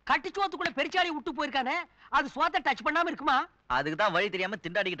 கட்டிச்சோத்துக்குள்ள பெருச்சாலி விட்டு போயிருக்கானே, அது சுவாத்த டச் பண்ணாம இருக்குமா? அதுக்கு தான் வழி தெரியாம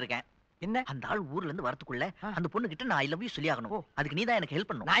திண்டாடிக்கிட்டு இருக்கேன். என்ன? அந்த ஆள் ஊர்ல இருந்து வரதுக்குள்ள அந்த பொண்ணு கிட்ட நான் ஐ லவ் யூ சொல்லி ஆகணும். அதுக்கு நீ தான் எனக்கு ஹெல்ப்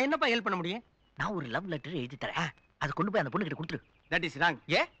பண்ணணும். நான் என்னப்பா ஹெல்ப் பண்ண முடியும்? நான் ஒரு லவ் லெட்டர் எழுதி தரேன். அது கொண்டு போய் அந்த பொண்ணு கிட்ட கொடுத்துரு. That is wrong.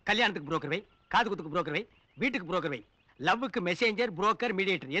 கல்யாணத்துக்கு புரோக்கர் வை, காது குத்துக்கு புரோக்கர் வை, வீட்டுக்கு புரோக்கர் வை. லவ்வுக்கு மெசேஞ்சர், புரோக்கர்,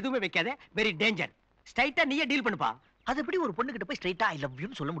 மீடியேட்டர் எதுவுமே வைக்காத. Very danger. ஸ்ட்ரைட்டா நீயே டீல் பண்ணுப்பா. அது எப்படி ஒரு பொண்ணு கிட்ட போய் ஸ்ட்ரைட்டா ஐ லவ்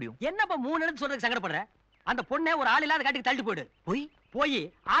யூன்னு சொல்ல முடியும்? என்னப்பா 3 எழுத்து சொல்றதுக்கு சங்கடப்படுற? அந்த பொண்ணை ஒரு ஆள் இல்லாத காட்டுக்கு தள்ளிட்டு போயிடு. போய்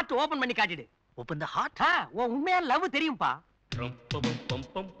ஹார்ட் ஓபன் பண்ணி காட்டிடு. Open the heart. உன் உண்மையான லவ் தெரியும்பா.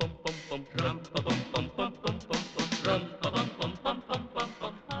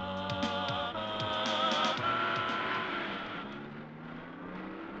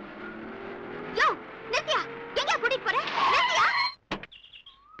 யோ, நித்யா, எங்க கூட்டிட்டு போற? நித்யா.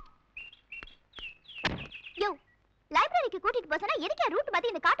 யோ, லைப்ரரிக்கு கூட்டிட்டு போறேன்னா எதுக்கு ரூட்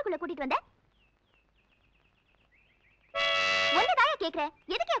மாத்தி இந்த காட்டுக்குள்ள கூட்டிட்டு வந்த? ஒண்ணுதாயா கேக்குறேன்,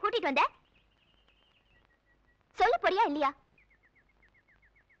 எதுக்கு கூட்டிட்டு வந்த? சொல்ல போறியா இல்லையா?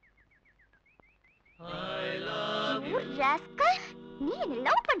 You rascal, நீ என்ன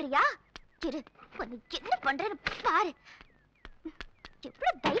லவ் பண்றியா? இரு, உன்னை என்ன பண்றேன்னு பாரு.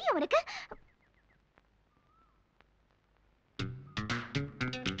 எவ்வளவு தைரியம் உனக்கு?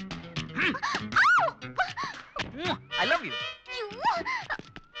 I love you.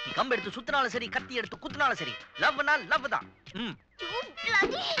 நீ கம்பு எடுத்து சுத்தினாலும் சரி, கத்தி எடுத்து குத்தினாலும் சரி, லவ்னா லவ் தான்.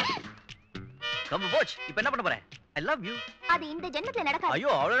 கம்பு போச்சு. இப்போ என்ன பண்ண போற? I love you. அது இந்த ஜென்மத்துல நடக்காது.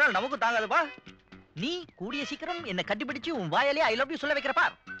 ஐயோ, அவ்வளவு நமக்கு தாங்காதுப்பா. நீ கூடிய சீக்கிரம் என்ன கட்டிப்பிடிச்சு உன் வாயாலே ஐ லவ் யூ சொல்ல வைக்கிறப்பா.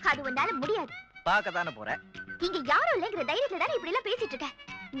 அது உன்னால முடியாது. பார்க்க தானே போற. இங்க யாரும் இல்லைங்கிற தைரியத்துல தானே இப்படி எல்லாம் பேசிட்டு இருக்க.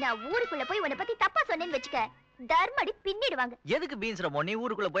 நான் ஊருக்குள்ள போய் உன்னை பத்தி தப்பா சொன்னேன்னு வச்சுக்க, தர்மடி பின்னிடுவாங்க. எதுக்கு பீன்ஸ் ரமோ? நீ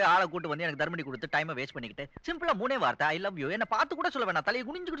ஊருக்குள்ள போய் ஆளை கூட்டு வந்து எனக்கு தர்மடி கொடுத்து டைமை வேஸ்ட் பண்ணிக்கிட்டு சிம்பிளா 3 வார்த்தை ஐ லவ் யூ என்ன பார்த்து கூட சொல்ல வேணாம், தலையை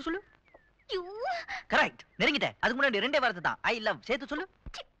குனிஞ்சுக்கிட்டு சொல்லு. கரெக்ட், நெருங்கிட்டேன். அதுக்கு முன்னாடி 2 வார்த்தை தான் ஐ லவ் சேர்த்து சொல்லு.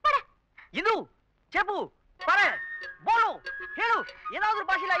 இந்து, செப்பு, பாரு, போலோ, ஹேலோ, ஏதாவது ஒரு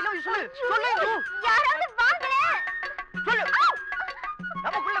பாஷையில ஐ லவ் யூ சொல்லு. சொல்லு இந்து. யாராவது வாங்கல. சொல்லு.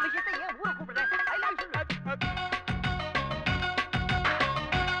 நமக்குள்ள விஷயத்தை ஏன் ஊரை கூப்பிடுற? ஐ லவ் யூ சொல்லு.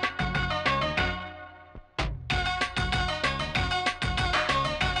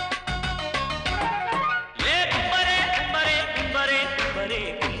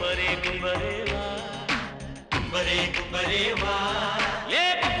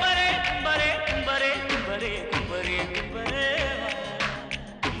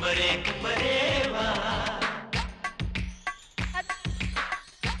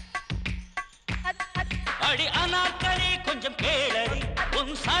 அடி அனார்களே கொஞ்சம் கேளடி,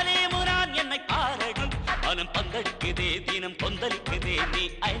 உன் சலேமுரான் என்னை பாரடி. மனம் பந்தடிக்குதே, தினம் கொந்தளிக்குதே, நீ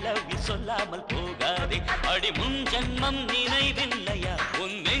ஐ லவ் யூ சொல்லாமல் போகாதே. அடி முன் ஜென்மம் நினைவில்லையா,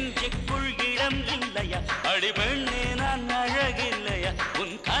 உன் நெஞ்சுக்குள் இடம் இல்லையா? அடி பெண்ணே நான் அழகில்லையா,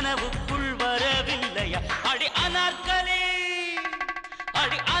 உன் கனவு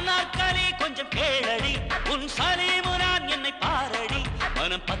கொஞ்சம் கேளடி உன் சலீமு நான் என்னை பாரடி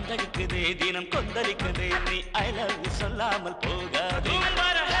மனம் பந்தளிக்குதே தினம் கொந்தளிக்குதே நீ ஐ லவ் யூ சொல்லாமல் போகாதே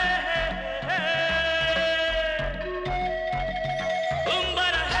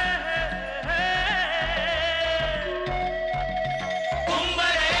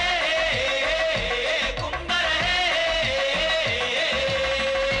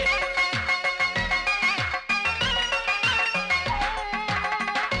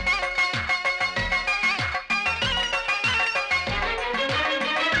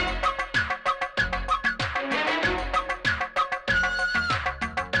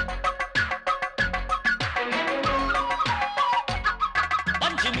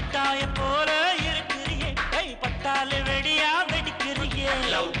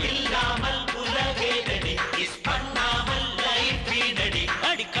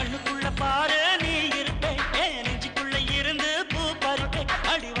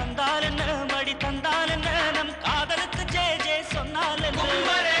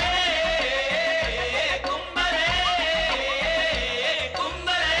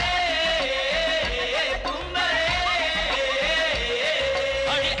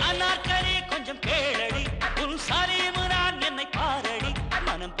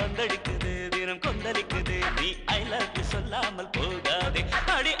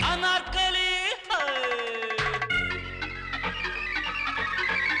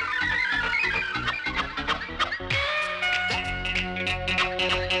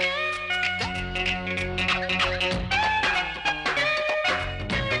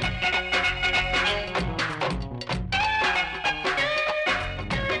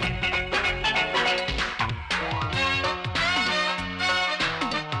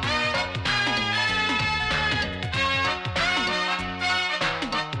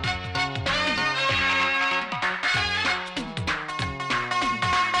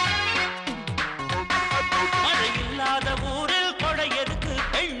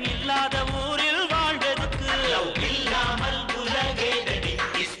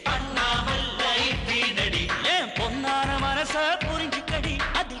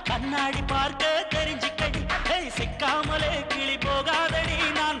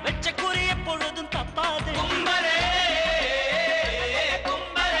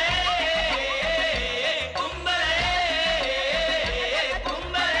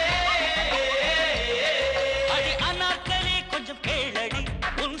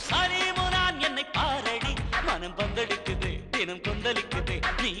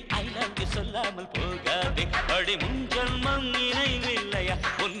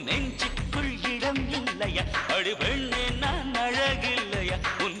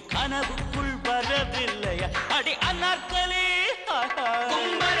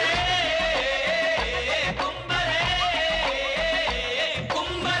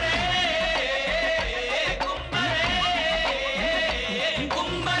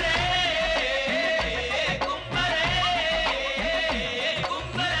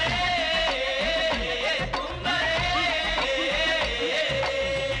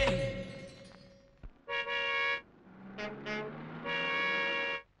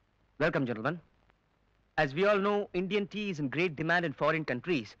Welcome, gentlemen. As we all know, Indian tea is in great demand in foreign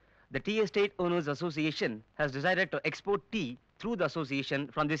countries. The Tea Estate Owners Association has decided to export tea through the association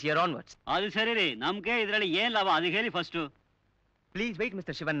from this year onwards. Please wait,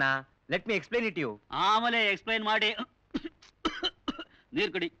 Mr. Shivanna. Let me explain it to you.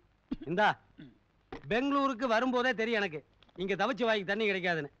 இந்தா பெங்களூருக்கு வரும்போதே தெரியும் எனக்கு இங்க தவச்சு வாய்க்கு தண்ணி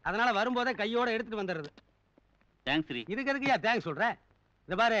கிடைக்காதுன்னு. அதனால வரும்போதே கையோட எடுத்துட்டு வந்துடுறது. தேங்க்ஸ் ரீ. இதுக்கு எதுக்குயா தேங்க்ஸ் சொல்ற?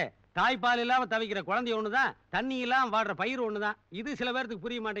 இந்த பாரு, தாய்ப்பால் இல்லாம தவிக்கிற குழந்தை ஒண்ணுதான், தண்ணி இல்லாம வாடுற பயிர் ஒண்ணுதான். இது சில பேருக்கு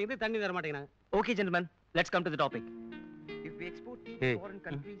புரிய மாட்டேங்குது, தண்ணி தர மாட்டேங்கிறாங்க. Okay, gentlemen, let's come to the topic. If we export tea to foreign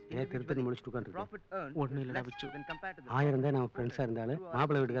countries, Tirupati முடிச்சிட்டு உட்கார்ந்து profit earned ஒண்ணு இல்லடா விச்சு. when compared to the ஆயிரம் தான் நம்ம ஃப்ரெண்ட்ஸா இருந்தாலும்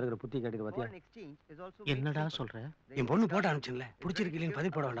மாப்பிள்ளை வீட்டுக்காரங்க புத்தி கேட்டுக்க பாத்தியா? foreign exchange is also என்னடா சொல்ற? என் பொண்ணு போட்டு அனுப்பிச்சுல, பிடிச்சிருக்கு இல்லைன்னு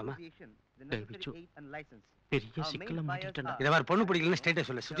பதில் போட வேண்டாமா? the necessary aid and license. பெரிய சிக்கல்ல மாட்டிட்டேன்டா. இத பாரு, பொண்ணு பிடிக்கலன்னு ஸ்ட்ரைட்டா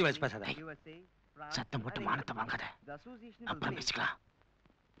சொல்லு, சுத்தி வச்சு பேசாத. சத்தம் போட்டு மானத்தை வாங்காத. அப்புறம் பேசிக்கலாம்.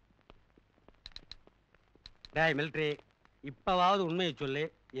 டேய் மிலிட்டரி, இப்பவாவது உண்மையை சொல்லு,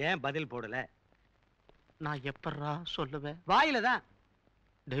 ஏன் பதில் போடல? நான் எப்பறா சொல்லுவேன்? வாயில தான்.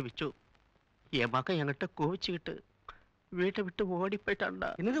 டேய் விச்சு, என் மகன் என்கிட்ட கோவிச்சுக்கிட்டு வீட்டை விட்டு ஓடி போயிட்டான்டா.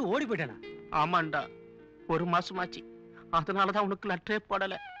 என்னது ஓடி போயிட்டானா? ஆமாண்டா, ஒரு மாசமாச்சு. அதனாலதான் உனக்கு லெட்டரே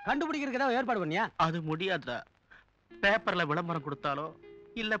போடல. கண்டுபிடிக்கிறதுக்கு ஏதாவது ஏற்பாடு பண்ணியா? அது முடியாதுடா. பேப்பர்ல விளம்பரம் கொடுத்தாலோ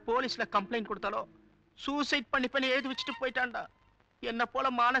இல்ல போலீஸ்ல கம்ப்ளைண்ட் கொடுத்தாலோ சூசைட் பண்ணி எழுதி வச்சுட்டு போயிட்டான்டா. என்ன போல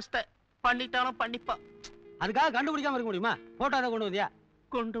மானஸ்த பண்ணிட்டாலும் பண்ணிப்பா. அதுக்காக கண்டுபிடிக்காம இருக்க முடியுமா? போட்டோ அதை கொண்டு வந்தியா?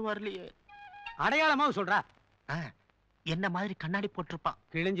 கொண்டு வரலையே. அடையாளமா சொல்றா. என்ன மாதிரி கண்ணாடி போட்டிருப்பான்.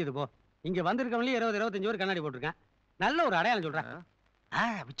 கிழிஞ்சது போ. இங்க வந்திருக்கவங்களே 20-25 பேர் கண்ணாடி போட்டிருக்கேன். நல்ல ஒரு அடையாளம் சொல்றேன்.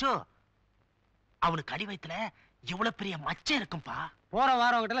 விச்சோ, அவனுக்கு அடி வயித்துல இவ்வளவு பெரிய மச்சம் இருக்கும்பா. போற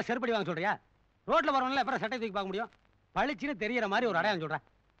வாரம் கிட்ட செருப்படி வாங்க சொல்றியா? ரோட்ல வரவங்கள எப்பறம் சட்டை தூக்கி பார்க்க முடியும்? பளிச்சுன்னு தெரியற மாதிரி ஒரு அடையாளம் சொல்றேன்.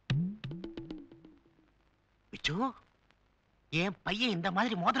 விச்சோ, என் பையன் இந்த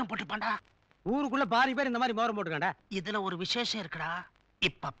மாதிரி மோதிரம் போட்டுப்பான்டா. ஊருக்குள்ள பாதி பேர் இந்த மாதிரி மோதிரம் போட்டுக்காண்டா. இதுல ஒரு விசேஷம் இருக்குடா.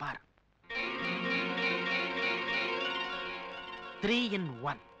 இப்ப பார். 3 in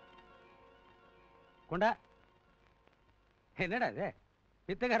 1. கொண்டா. என்னடா இது?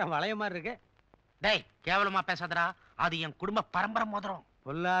 பித்தக்காரன் வளைய மாதிரி இருக்கு. டேய், கேவலமா பேசாதடா. அது என் குடும்ப பரம்பரை மோதிரம்.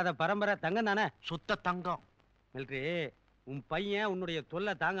 பொல்லாத பரம்பரை தங்கம் தானே? சுத்த தங்கம். மிலிட்ரி, உன் பையன் உன்னுடைய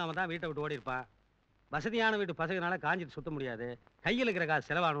தொல்லை தாங்காம தான் வீட்டை விட்டு ஓடி இருப்பான். வசதியான வீட்டு பசங்கனால காஞ்சிட்டு சுத்த முடியாது. கையில் இருக்கிற காசு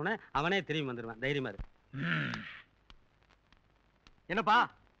செலவானோன்னு அவனே திரும்பி வந்துடுவான். தைரியமா இருக்கு. என்னப்பா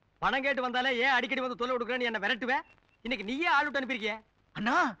பணம் கேட்டு வந்தாலே ஏன் அடிக்கடி வந்து தொல்லை கொடுக்குறேன்னு என்ன விரட்டுவேன்? இன்னைக்கு நீயே ஆள் விட்டு அனுப்பியிருக்கிய.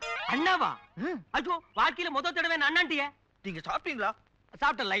 அண்ணா, அண்ணாவா? ஐயோ, வாழ்க்கையில முதல் தடவை அண்ணாண்டிய. நீங்க சாப்பிட்டீங்களா?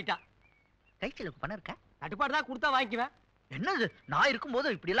 சாப்பிட்ட லைட்டா. கைச்சலுக்கு பணம் இருக்கா? தட்டுப்பாடு தான் கொடுத்தா வாங்கிக்குவேன். என்னது, நான் இருக்கும்போது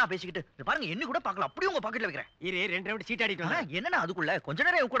இப்படி எல்லாம் பேசிக்கிட்டு பாருங்க, என்ன கூட பார்க்கலாம். அப்படியே உங்க பாக்கெட்ல வைக்கிறேன். இரு 2 ரவுண்ட் சீட் ஆடிட்டு வரேன். என்னன்னா அதுக்குள்ள கொஞ்ச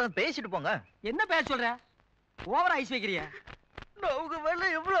நேரம் கூட பேசிட்டு போங்க. என்ன பேச சொல்ற? ஓவரா ஐஸ் வைக்கிறியா? நான் உங்க மேல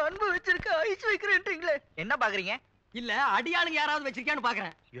எவ்வளவு அன்பு வச்சிருக்கேன், ஐஸ் வைக்கிறேன்றீங்களே. என்ன பாக்குறீங்க? இல்ல அடியாளுங்க யாராவது வச்சிருக்கியான்னு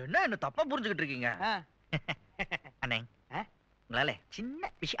பாக்குறேன். என்ன தப்பா புரிஞ்சுக்கிட்டு இருக்கீங்க? அண்ணே, உங்களால சின்ன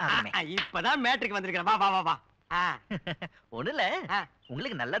விஷயம் இப்பதான் மேட்ருக்கு வந்திருக்கேன். வா வா வா வா. ஒண்ணுல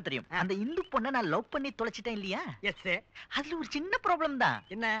உங்களுக்கு நல்லா தெரியும், அந்த இந்து பொண்ணை நான் லவ் பண்ணி தொலைச்சிட்டேன் இல்லையா? எஸ். அதுல ஒரு சின்ன ப்ராப்ளம் தான்.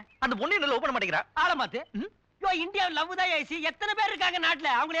 என்ன? அந்த பொண்ணு என்ன லவ் பண்ண மாட்டேங்கிறா. ஆளமாத்து. யோ, இந்தியா லவ் தான் ஐசி. எத்தனை பேர் இருக்காங்க நாட்டுல,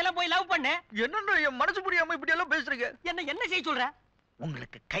 அவங்க எல்லாம் போய் லவ் பண்ணு. என்னன்னு என் மனசு புரியாம இப்படி எல்லாம் பேசுறீங்க? என்ன செய்ய சொல்ற?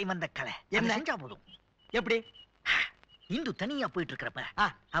 உங்களுக்கு கை வந்த கலை என்ன செஞ்சா போதும். எப்படி? இந்து தனியா போயிட்டு இருக்கிறப்ப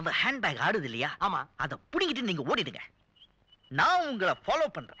அவ ஹேண்ட்பேக் ஆடுது இல்லையா? ஆமா. அத புடிங்கிட்டு நீங்க ஓடிடுங்க. நான் உங்களை ஃபாலோ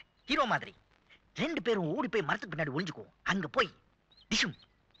பண்றேன் ஹீரோ மாதிரி. 2 பேரும் ஓடி போய் மரத்துக்கு பின்னாடி ஒளிஞ்சுக்குவோம். அங்க போய் டிஷும்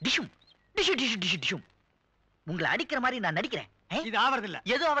டிஷும் டிஷு டிஷு டிஷு டிஷும் உங்களை அடிக்கிற மாதிரி நான் நடிக்கிறேன். இது ஆவறது இல்ல.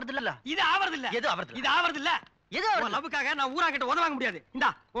 எது ஆவறது இல்ல? இது ஆவறது இல்ல. எது ஆவறது? இது ஆவறது இல்ல. எது ஆவறது? லவ்வுக்காக நான் ஊரா கிட்ட உதவ வாங்க முடியாது. இந்தா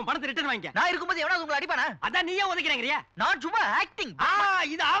உன் பணத்தை ரிட்டர்ன் வாங்கிக்க. நான் இருக்கும்போது எவனாவது உங்களை அடிப்பானா? அதான் நீயே உதைக்கிறேங்கறியா? நான் சும்மா ஆக்டிங்.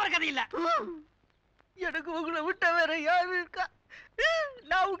 இது ஆவற கதை இல்ல. எனக்கு உங்களை விட்ட வேற யாரு இருக்கா?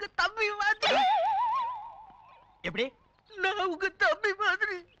 நான் உங்க தம்பி மாதிரி. எப்படி? நான் உங்க தம்பி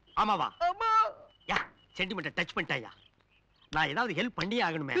மாதிரி. ஆமாவா? ஆமா. யா, சென்டிமெண்ட் டச் பண்ணிட்டாயா? நான் ஏதாவது ஹெல்ப் பண்ணியே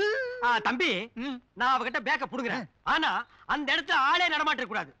ஆகணுமே. தம்பி, நான் அவகிட்ட பேக்க புடுங்குறேன். ஆனா அந்த இடத்துல ஆளே நடமாட்ட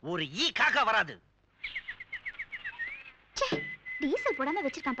கூடாது. ஒரு ஈ காக்கா வராது. டீசல் போடாம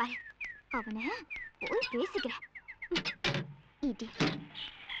வச்சிருக்கான் பாரு. அவனை போய் பேசிக்கிறேன். இடி.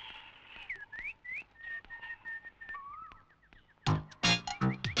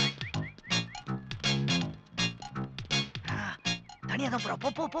 தனியா தான் போறா. போ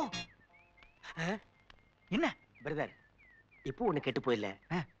போ போ. என்ன பிரதர், இப்போ ஒண்ணு கெட்டு போயில்ல.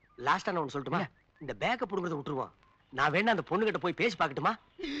 லாஸ்டா நான் ஒண்ணு சொல்லட்டுமா? இந்த பேக்க புடுங்கறத விட்டுருவோம். நான் வேணா அந்த பொண்ணு கிட்ட போய் பேசி பார்க்கட்டுமா?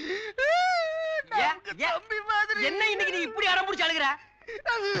 என்ன இன்னைக்கு நீ இப்படி அடம் புடிச்சு அழுகுற?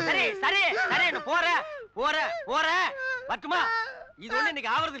 சரி சரி சரி, நான் போறேன் போறேன் போறேன். வரட்டுமா? இது ஒண்ணு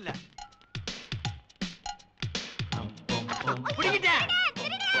இன்னைக்கு ஆவறது இல்ல. புடிங்கிட்டேன்.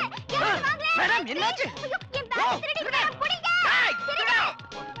 மேடம், என்னாச்சு? என் பேக் திருடிட்டா. புடிங்க.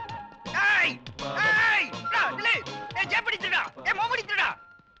 ஏய் ஏய், நில்லு. ஜெபடி திருடா. மோமடி திருடா.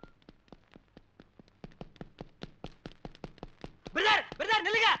 பிரதர் பிரதர்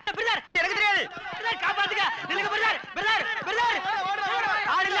நில்லுங்க. பிரதர், எனக்கு தெரியாது. பிரதர் காப்பாத்துங்க. நில்லுங்க பிரதர். பிரதர் பிரதர்,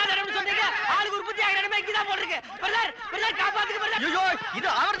 ஆள் இல்லாத இடம்னு சொன்னீங்க. ஆளுக்கு உற்பத்தி ஆகிற இடமே இங்கதான் போட்டுருக்கு. பிரதர் பிரதர் காப்பாத்துங்க பிரதர். ஐயோ, இது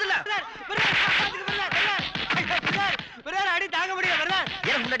ஆவறது இல்ல. பிரதர் பிரதர் காப்பாத்துங்க பிரதர். பிரதர் பிரதர், அடி தாங்க முடியல பிரதர்.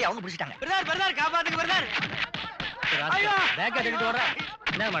 எனக்கு முன்னாடி அவங்க பிடிச்சிட்டாங்க. பிரதர் பிரதர் காப்பாத்துங்க பிரதர். ஐயோ, பேக் எடுத்துட்டு வரேன்.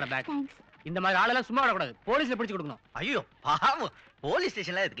 என்ன மேடம் பேக்? இந்த மாதிரி ஆளெல்லாம் சும்மா விடக்கூடாது. போலீஸ்ல பிடிச்சு கொடுக்கணும். ஐயோ பாவம், போலீஸ்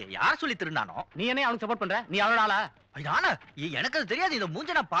ஸ்டேஷன்ல இருக்கு. யார் சொல்லி திருந்தானோ? நீ என்ன அவனுக்கு சப்போர்ட் பண்ற? நீ அவனோட ஆளா? நானா? எனக்கு அது தெரியாது. இந்த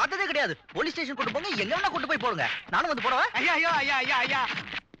மூஞ்ச நான் பார்த்ததே கிடையாது. போலீஸ் ஸ்டேஷன் கொண்டு போங்க, எங்க வேணா கொண்டு போய் போடுங்க. நானும் வந்து போடுவேன். ஐயா ஐயா ஐயா ஐயா ஐயா.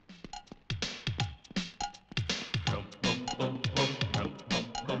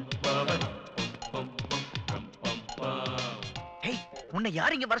 ஏய், உன்னை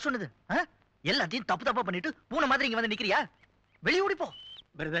யார் இங்க வர சொன்னது? எல்லாத்தையும் தப்பு தப்பா பண்ணிட்டு பூனை மாதிரி இங்க வந்து நிக்கிறியா? வெளிய ஓடி போ.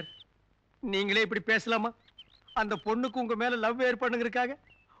 பிரதர், நீங்களே இப்படி பேசலாமா? அந்த பொண்ணுக்கு உங்க மேல லவ் ஏற்படுங்கிறதுக்காக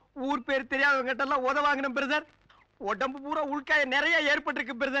ஊர் பேர் தெரியாதவங்க கிட்ட எல்லாம் உதவாங்கணும் பிரதர். உடம்பு பூரா உள்காய நிறைய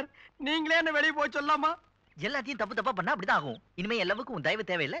ஏற்பட்டிருக்கு பிரதர். நீங்களே என்ன வெளியே போய் சொல்லாமா? எல்லாத்தையும் தப்பு தப்பா பண்ணா அப்படிதான் ஆகும். இனிமே எல்லாவுக்கும் உன் தயவு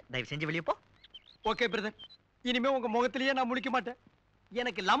தேவையில்லை. தயவு செஞ்சு வெளியே போ. ஓகே பிரதர், இனிமே உங்க முகத்திலேயே நான் முழிக்க மாட்டேன்.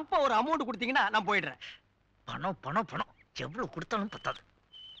 எனக்கு லம்பா ஒரு அமௌண்ட் கொடுத்தீங்கன்னா நான் போயிடுறேன். பணம் பணம் பணம் எவ்வளவு கொடுத்தாலும் பத்தாது.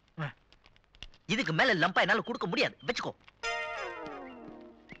 இதுக்கு மேல லம்பா என்னால கொடுக்க முடியாது. வச்சுக்கோ.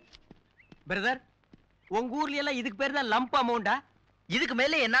 பிரதர் உங்க ஊர்ல எல்லாம் இதுக்கு பேர் தான் லம்ப் அமௌண்டா? இதுக்கு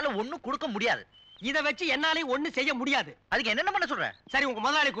மேல என்னால ஒண்ணும் கொடுக்க முடியாது. இத வச்சு என்னாலையும் ஒண்ணு செய்ய முடியாது. அதுக்கு என்னென்ன பண்ண சொல்ற? சரி உங்க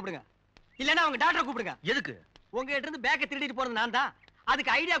முதலாளி கூப்பிடுங்க, இல்லன்னா அவங்க டாக்டரை கூப்பிடுங்க. எதுக்கு? உங்ககிட்ட இருந்து பேக்கை திருடிட்டு போனது நான் தான்.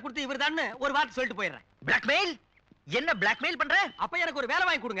 அதுக்கு ஐடியா கொடுத்து இவர்தான்னு ஒரு வார்த்தை சொல்லிட்டு போயிடுறேன். பிளாக்மெயில்? என்ன பிளாக்மெயில் பண்ற? அப்ப எனக்கு ஒரு வேலை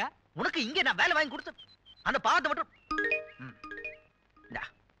வாங்கி கொடுங்க. உனக்கு இங்க நான் வேலை வாங்கி கொடுத்து அந்த பாவத்தை மட்டும்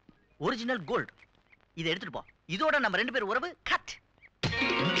ஒரிஜினல் கோல்ட் இதை எடுத்துட்டு போ. இதோட நம்ம 2 பேர் உறவு கட்.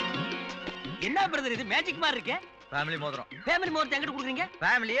 என்ன பிரதர் இது மேஜிக் மாதிரி இருக்கு? ஃபேமிலி மோதிரம். ஃபேமிலி மோதிரம் எங்கிட்டு கொடுக்குறீங்க?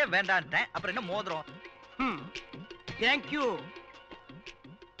 ஃபேமிலியே வேண்டான்ட்டேன், அப்புறம் என்ன மோதிரம்? Thank you.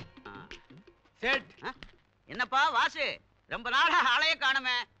 செட். என்னப்பா வாசு, ரொம்ப நாளா ஆளைய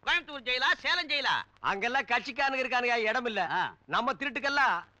காணுமே. கோயம்புத்தூர் ஜெயிலா சேலம் ஜெயிலா? அங்கெல்லாம் கட்சிக்காரங்க இருக்கானுங்க, இடம் இல்ல. நம்ம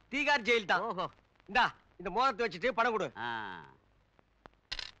திருட்டுக்கெல்லாம் தீகார் ஜெயில் தான். ஓஹோ. இந்தா இந்த மோதிரத்தை வச்சுட்டு பணம் கொடு.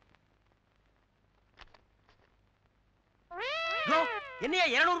 என்னையா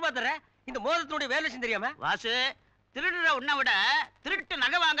 200 ரூபாய் தர? இந்த மோதிரத்தினுடைய வேலை தெரியாம? வாசு, திருடுற உன்னை விட திருட்டு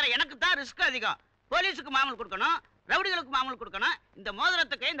நகை வாங்குற எனக்கு தான் ரிஸ்க் அதிகம். போலீஸுக்கு மாமூல் கொடுக்கணும், ரவுடிகளுக்கு மாமூல் கொடுக்கணும். இந்த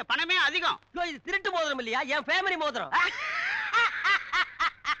மோதிரத்துக்கு இந்த பணமே அதிகம். இது திருட்டு மோதிரம் இல்லையா, என் ஃபேமிலி மோதிரம்.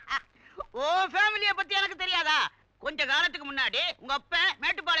 ஓ ஃபேமிலியை பத்தி எனக்கு தெரியாதா? கொஞ்ச காலத்துக்கு முன்னாடி உங்க அப்பா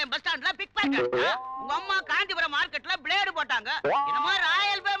மேட்டுப்பாளையம் பஸ் ஸ்டாண்ட்ல பிக் பாக்கெட், உங்க அம்மா காஞ்சிபுரம் மார்க்கெட்ல பிளேடு போட்டாங்க. என்னமோ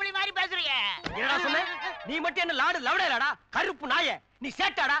ராயல் ஃபேமிலி மாதிரி பேசுறீங்க. என்னடா சொன்ன? நீ மட்டும் என்ன லாடு லவடேடா கருப்பு நாயே? நீ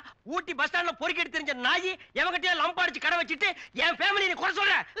சேட்டாடா? ஊட்டி பஸ் ஸ்டாண்ட்ல பொறுக்கிட்டு தெரிஞ்ச நாயி எவங்கிட்டயே லம்ப் அடிச்சு கடை வச்சிட்டு என் ஃபேமிலி நீ குறை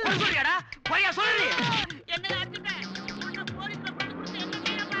சொல்ற? குறை சொல்றியாடா? குறையா சொல்றீ? என்ன அடிச்சிட்ட? உன்னை போலீஸ்ல கொண்டு கொடுத்து என்ன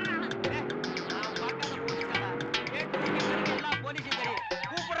செய்ய போறாங்க? நான் பார்க்காத போலீஸ்டா. எல்லா போலீஸும் தெரியும்.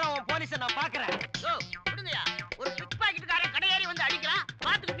 கூப்பிடுறவன் போலீஸை நான் பார்க்கறேன். ஓ விடுங்கயா, ஒரு பிக் பாக்கெட்டுக்காரன் கடையேறி வந்து அடிக்கிறான்,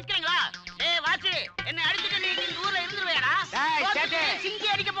 பாத்துட்டு நிக்கிறீங்களா? ஏய் வாசி, என்ன அடிச்சிட்டு நீ இந்த ஊர்ல இருந்துருவேடா? டேய் சேட்டே, சிங்கி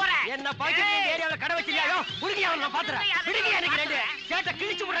அடிக்க போறேன். என்ன பாத்து இந்த ஏரியாவுல கடை வச்சிருக்கியா? புடிங்க அவன நான் பாத்துறேன். புடிங்க எனக்கு ரெண்டு. சேட்டை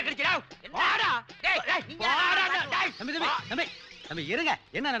கிழிச்சு புடுற கிழிச்சடா. வாடா. டேய் வாடா. டேய் தம்பி தம்பி தம்பி தம்பி இருங்க.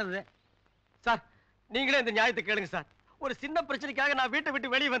 என்ன நடந்தது சார்? நீங்களே இந்த நியாயத்தை கேளுங்க சார். ஒரு சின்ன பிரச்சனைக்காக நான் வீட்டை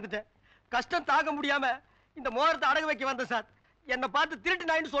விட்டு வெளியே வந்துட்டேன். கஷ்டம் தாங்க முடியாம இந்த மோதிரத்தை அடகு வைக்க வந்தேன் சார். என்ன பார்த்து திருட்டு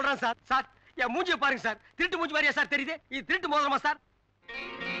நாயின்னு சொல்றேன் சார். சார் என் மூஞ்சியை பாருங்க சார். திருட்டு மூஞ்சி மாதிரியா சார் தெரியுது? இது திருட்டு மோதிரமா சார்?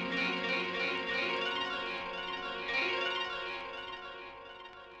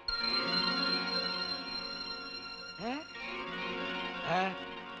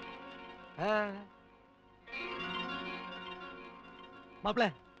 மாப்ள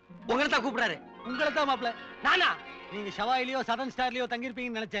உங்களை தான் கூப்பிடாரு. உங்களை தான் மாப்ள. நானா? நீங்க ஷவாயிலியோ சதன் ஸ்டார்லயோ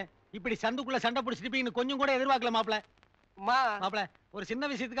தங்கிருப்பீங்கன்னு நினைச்சேன். இப்படி சந்துக்குள்ள சண்டை பிடிச்சிருப்பீங்கன்னு கொஞ்சம் கூட எதிர்பார்க்கல மாப்ள. மாப்ள ஒரு சின்ன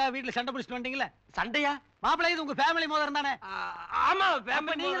விஷயத்துக்காக வீட்டுல சண்டை பிடிச்சிட்டு வந்தீங்கல்ல? சண்டையா? மாப்ள இது உங்க ஃபேமிலி மோதிரம் தானே? ஆமா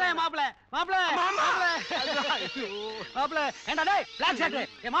ஃபேமிலி. நீங்க தான் மாப்ள. மாப்ள மாப்ள ஏண்டா டேய் பிளாக் ஷர்ட்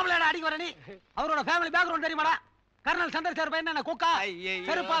என் மாப்ள அடிக்க வர நீ? அவரோட ஃபேமிலி பேக்ரவுண்ட் தெரியுமாடா? கர்னல் சந்தர் சார் பையன் என்ன குக்கா?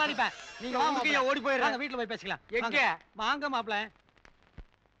 செருப்பால அடிப்பேன். நீங்க வாங்க ஓடி போயிடுறாங்க. வீட்டுல போய் பேசிக்கலாம். எங்க? வாங்க மாப்ள.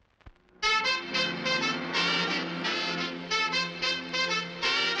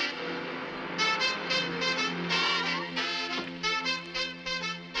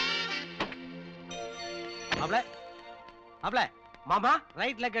 மாப்ள மாப்ள மாமா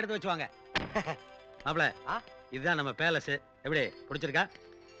ரைட் லெக் எடுத்து வச்சு வாங்க. மாப்ள இதுதான் நம்ம பேலஸ். எப்படி பிடிச்சிருக்கா?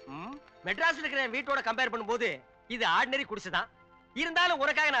 மெட்ராஸ்ல இருக்கிற வீட்டோட கம்பேர் பண்ணும்போது இது ஆர்டினரி குடிசைதான். இருந்தாலும்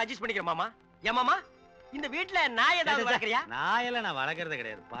உனக்காக நான் அட்ஜஸ்ட் பண்ணிக்கிறேன் மாமா. ஏன் மாமா இந்த வீட்ல நாய் ஏதாவது வளர்க்கறியா? நாயெல்லாம் நான் வளர்க்கறது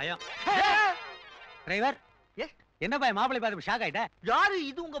கிடையாது. பயம். டிரைவர் என்ன பயம்? மாப்பிள்ளை பார்த்து ஷாக் ஆயிட்ட? யாரு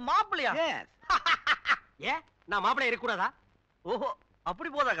இது? உங்க மாப்பிள்ளையா? ஏ நான் மாப்பிள்ளை இருக்கக்கூடாதா? ஓஹோ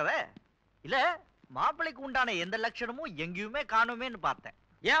அப்படி போதா கதை. இல்ல மாப்பிள்ளைக்கு உண்டான எந்த லட்சணமும் எங்கேயுமே காணுமேன்னு பார்த்தேன்.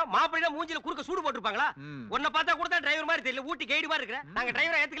 ஏன் மாப்பிள்ளை மூஞ்சில குறுக்க சூடு போட்டுருப்பாங்களா? உன்னை பார்த்தா கூட தான் டிரைவர் மாதிரி தெரியல, ஊட்டி கைடு மாதிரி இருக்கிற. நாங்க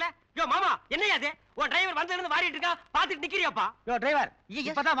டிரைவரா ஏத்துக்கல. யோ மாமா என்னையா அது? உன் டிரைவர் வந்ததுல இருந்து வாரிட்டு இருக்கா, பாத்துட்டு நிக்கிறியாப்பா? யோ டிரைவர்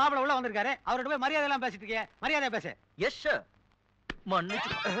இப்பதான் மாப்பிள்ளை உள்ள வந்திருக்காரு. அவர்கிட்ட போய் மரியாதை எல்லாம் பேசிட்டு இருக்கியே, மரியாதையா பேசு. Yes sir.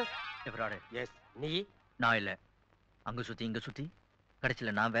 மன்னிச்சு. எவராடு? எஸ் நீ? நான் இல்ல. அங்க சுத்தி இங்க சுத்தி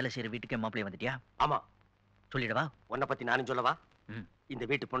கடைசியில நான் வேலை செய்யற வீட்டுக்கே மாப்பிள்ளை வந்துட்டியா? ஆமா. சொல்லிடவா? உன்னை பத்தி நானும் சொல்லவா? இந்த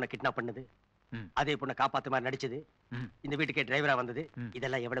வீட்டு பொண்ணை கிட்னாப் பண்ணது, அதே பொண்ணை காப்பாத்து மாதிரி நடிச்சது, இந்த வீட்டுக்கே டிரைவரா வந்தது,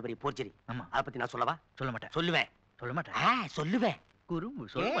 இதெல்லாம் எவ்வளவு பெரிய போர்ச்சரி. அத பத்தி நான் சொல்லவா? சொல்ல மாட்டேன். சொல்லுவேன். சொல்ல மாட்டேன். சொல்லுவேன். குறும்பு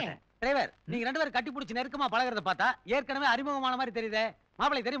சொல்ல மாட்டேன். டிரைவர் நீங்க 2 பேரும் கட்டி பிடிச்சி நெருக்கமா பழகிறத பார்த்தா ஏற்கனவே அறிமுகமான மாதிரி தெரியுதே.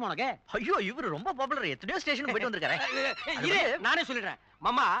 மாப்பிள்ளை தெரியுமா உனக்கு? ஐயோ இவரு ரொம்ப பாப்புலர். எத்தனையோ ஸ்டேஷனுக்கு போயிட்டு வந்திருக்காரு. நானே சொல்லிடுறேன்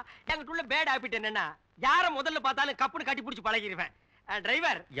மாமா. என்கிட்ட உள்ள பேட் ஹாபிட் என்னன்னா, யார முதல்ல பார்த்தாலும் கப்புன்னு கட்டி பிடிச்சி பழகிடுவேன்.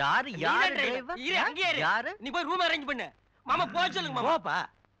 டிரைவர் யாரு? யாரு டிரைவர்? இரு அங்கேயே இரு. யாரு? நீ போய் ரூம் அரேஞ்ச் பண்ணு. மாமா போக சொல்லுங்க மாமா. போப்பா.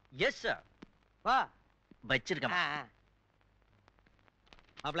 Yes sir. வா வச்சிருக்கேன்.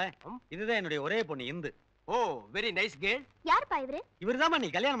 மாப்பிள்ளை இதுதான் என்னுடைய ஒரே பொண்ணு இந்து. ஓ வெரி நைஸ் கேர்ள். யாருப்பா இவரு? இவர்தான் நீ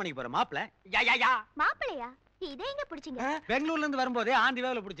கல்யாணம் பண்ணிக்க போற மாப்பிள்ளை. யா யா யா. மாப்பிள்ளையா? இதே எங்க பிடிச்சீங்க? பெங்களூர்ல இருந்து வரும்போதே ஆந்தி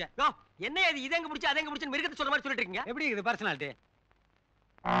வேவல பிடிச்சேன். யோ என்ன இது இத எங்க பிடிச்ச அத எங்க பிடிச்சன்னு மிருகத்தை சொல்ற மாதிரி சொல்லிட்டு இருக்கீங்க. எப்படி இருக்குது பர்சனாலிட்டி?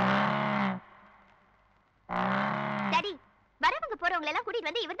 டாடி வரவங்க போறவங்க எல்லாம் கூட்டிட்டு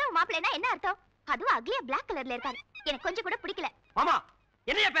வந்து இவர்தான் மாப்பிள்ளைனா என்ன அர்த்தம்? அதுவும் அக்லியா Black கலர்ல இருக்காரு. எனக்கு கொஞ்சம் கூட பிடிக்கல. மாமா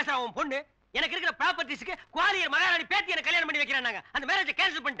என்னைய பேசுற உன் பொண்ணு? எனக்கு இருக்கிற ப்ராப்பர்ட்டிஸ்க்கு குவாலியர் மகாராணி பேத்தி என்ன கல்யாணம் பண்ணி வைக்கிறாங்க. அந்த மேரேஜை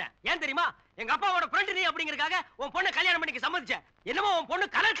கேன்சல் பண்ணிட்டேன். ஏன் தெரியுமா? எங்க அப்பாவோட ஃப்ரெண்ட் நீ அப்படிங்கறதுக்காக உன் பொண்ணை கல்யாணம் பண்ணிக்க சம்மதிச்சேன். என்னமோ உன் பொண்ணு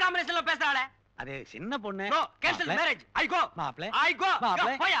கலர் காம்பினேஷன்ல பேசுறாளே. அது சின்ன பொண்ணு. No cancel marriage. ஐ கோ மாப்ள. ஐ கோ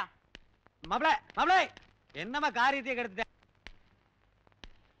போயா. மாப்ள என்னமா காரியத்தை கெடுத்துட்ட?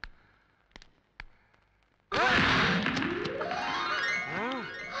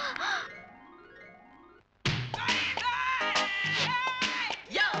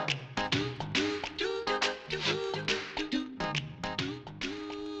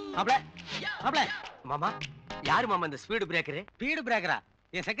 மாமா யாரு மாமா இந்த ஸ்பீடு பிரேக்கர்? ஸ்பீடு பிரேக்கரா?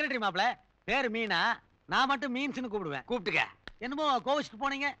 என் செக்ரட்டரி மாப்ள. பேரு மீனா. நான் மட்டும் மீன்ஸ்னு கூப்பிடுவேன். கூப்பிட்டுக்க. என்னமோ கோவிச்சுட்டு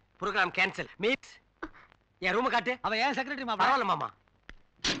போனீங்க. Program cancel. மீன்ஸ் என் ரூம் காட்டு. அவ ஏன் செக்ரட்டரி மாப்ள? பரவாயில்ல மாமா.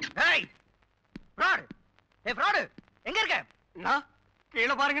 ஏய் ஃப்ராட். ஏய் ஃப்ராட் எங்க இருக்க? நான்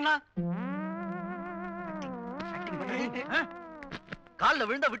கீழ பாருங்கண்ணா. கால்ல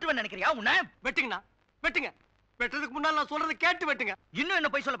விழுந்தா விட்டுவேன்னு நினைக்கிறியா? உன்னை வெட்டுங்கண்ணா வெட்டுங்க. வெட்டுறதுக்கு முன்னால நான் சொல்றதை கேட்டு வெட்டுங்க. இன்னும்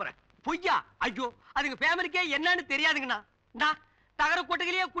என்ன போய் சொல்ல போற? பொய்யா? ஐயோ அதுங்க ஃபேமிலிக்கே என்னன்னு தெரியாதுங்கண்ணா. நான் தகர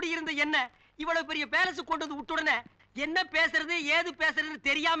கொட்டகையிலேயே குடியிருந்த என்ன இவ்வளவு பெரிய பேலஸ் கொண்டு வந்து விட்ட உடனே என்ன பேசுறது ஏது பேசுறதுன்னு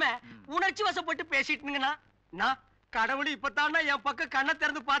தெரியாம உணர்ச்சி வசப்பட்டு பேசிட்டுங்கண்ணா. நான் கடவுள் இப்பதான் என் பக்கம் கண்ணை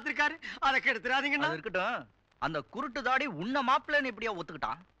திறந்து பார்த்திருக்காரு. அதை கெடுத்துறாதீங்கண்ணா. இருக்கட்டும். அந்த குருட்டு தாடி உன்ன மாப்பிள்ளைன்னு எப்படியா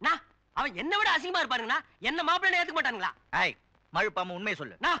ஒத்துக்கிட்டான்? அவன் என்ன விட அசிங்கமா இருப்பாருங்கண்ணா. என்ன மாப்பிள்ளைன்னு ஏத்துக்க மாட்டானுங்களா? ஏய் மழுப்பாம உண்மையை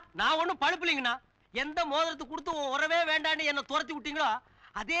சொல்லு. நான் ஒண்ணும் பழுப்புலிங்கண்ணா. எந்த மோதிரத்தை கொடுத்து உறவே வேண்டான்னு என்ன துரத்தி விட்டீங்களோ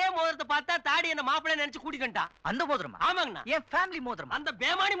அதே மோதிரத்தை பார்த்தா தாடி என்ன மாப்பிள்ளை நினைச்சு கூட்டிக்கிட்டா. அந்த மோதிரமா? ஆமாங்கண்ணா. என் ஃபேமிலி மோதிரம். அந்த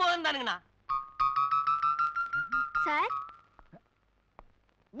பேமானி மோதிரம் தானுங்கண்ணா. Sir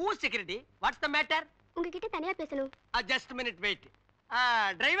who security what's the matter? உங்ககிட்ட தனியா பேசணும். Just minute wait.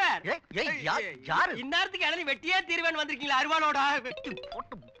 டிரைவர் யாரு இந்நேரத்துக்கு இளநீ வெட்டியே தீர்வேன் வந்திருக்கீங்களா அருவாளோட?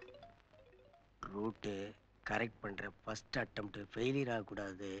 ரூட்டு கரெக்ட் பண்ற ஃபர்ஸ்ட் அட்டெம்ப்ட் ஃபெயிலியர்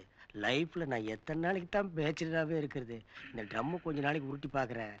ஆகக்கூடாது. லைஃப்ல நான் எத்தனை நாளைக்கு தான் பேச்சுலராகவே இருக்கிறது. இந்த ட்ரம்மு கொஞ்ச நாளைக்கு உருட்டி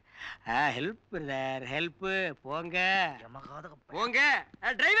பார்க்குறேன். Help brother help. போங்க போங்க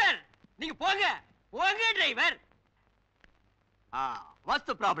டிரைவர். நீங்க போங்க போங்க டிரைவர். What's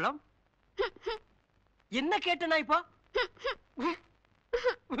the problem? என்ன கேட்டனா இப்போ?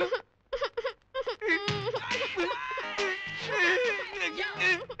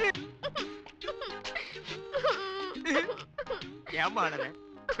 ஏமாடற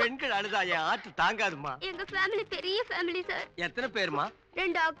பெண்கள் அழுதா என் ஆற்று தாங்காதுமா. எங்க ஃபேமிலி பெரிய ஃபேமிலி சார். எத்தனை பேருமா?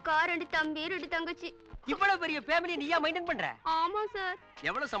 2 அக்கா 2 தம்பி 2 தங்கச்சி. இவ்வளவு பெரிய ஃபேமிலி நீயா மெயின்டைன் பண்ற? ஆமா சார்.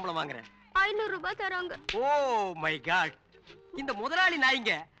 எவ்வளவு சம்பளம் வாங்குற? 500 ரூபாய் தராங்க. Oh my God. இந்த முதலாளி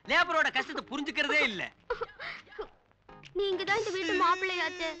நாய்ங்க லேபரோட கஷ்டத்தை புரிஞ்சுக்கிறதே இல்ல. நீங்க தான் இந்த வீட்டு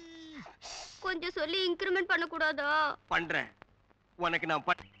மாப்பிள்ளையாச்சே. கொஞ்சம் சொல்லி இன்கிரிமென்ட் பண்ண கூடாதா? பண்றேன். உனக்கு நான்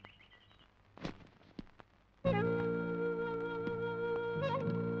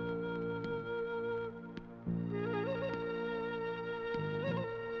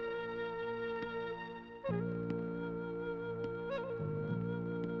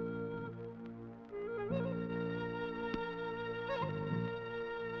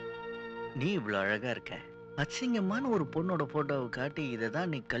நீ இவ்வளவு அழகா இருக்க. அசிங்கமான ஒரு பொண்ணோட போட்டோவை காட்டி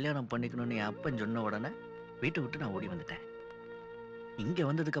இதைதான் நீ கல்யாணம் பண்ணிக்கணும்னு என் அப்பன் சொன்ன உடனே வீட்டை விட்டு நான் ஓடி வந்துட்டேன். இங்க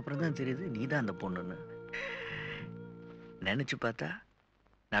வந்ததுக்கு அப்புறம் தான் தெரியுது நீ தான் அந்த பொண்ணுன்னு. நினைச்சு பார்த்தா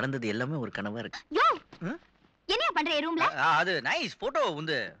நடந்தது எல்லாமே ஒரு கனவா இருக்கு. என்ன பண்ற ரூம்ல? அது நைஸ் போட்டோ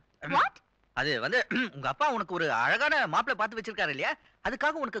வந்து அது வந்து உங்க அப்பா உனக்கு ஒரு அழகான மாப்பிள்ளை பார்த்து வச்சிருக்காரு இல்லையா,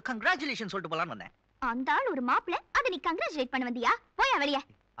 அதுக்காக உனக்கு கங்க்ராச்சுலேஷன் சொல்லிட்டு போலான்னு வந்தேன். அந்த ஆள் ஒரு மாப்பிள்ளை, அதை நீ கங்க்ராச்சுலேட் பண்ண வந்தியா? போயா வெளியே.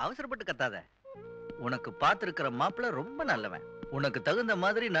 அவசரப்பட்டு கத்தாத. உனக்கு பார்த்திருக்கிற மாப்பிள்ளை ரொம்ப நல்லவன். உனக்கு தகுந்த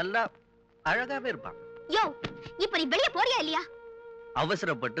மாதிரி நல்லா அழகாவே இருப்பான். யோ இப்ப நீ வெளியே போறியா இல்லையா?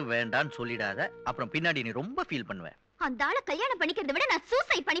 அவசரப்பட்டு வேண்டான்னு சொல்லிடாத, அப்புறம் பின்னாடி நீ ரொம்ப ஃபீல் பண்ணுவ. அந்த ஆளை கல்யாணம் பண்ணிக்கிறதை விட நான்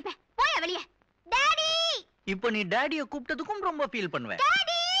சூசைட் பண்ணிப்பேன். போயா வெளியே. டாடி இப்போ நீ டாடியை கூப்பிட்டதுக்கும் ரொம்ப ஃபீல் பண்ணுவ.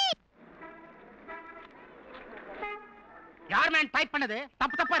 டாடி யார் மேன் டைப் பண்ணது?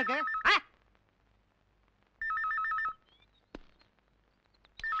 தப்பா இருக்கு.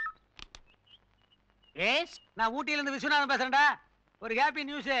 எஸ் நான் ஊட்டியில இருந்து விஸ்வநாதன் பேசுறேன்டா. ஒரு ஹாப்பி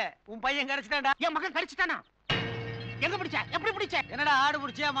நியூஸ். உன் பையன் கிடைச்சிட்டான்டா. என் மகன் கிடைச்சிட்டானா? எங்க பிடிச்ச? எப்படி பிடிச்ச? என்னடா ஆடு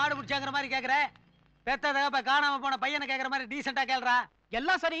பிடிச்சியா மாடு பிடிச்சாங்கிற மாதிரி கேக்குற? பெத்ததகப்ப காணாம போன பையனை கேக்குற மாதிரி டீசெண்டா கேள்றா.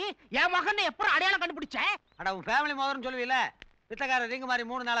 எல்லாம் சரி, என் மகன் எப்பறம் அடையாளம் கண்டுபிடிச்ச? அட உன் ஃபேமிலி மோதிரம் சொல்லுவீல, வித்தக்கார ரிங்கு மாதிரி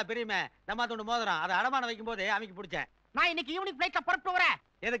 3 நாளா பெரியமே நம்ம துண்டு மோதிரம். அதை அடமான வைக்கும் போது அமைக்கு பிடிச்சேன். நான் இன்னைக்கு ஈவினிங் ஃபிளைட்ல புறப்பட்டு வரேன்.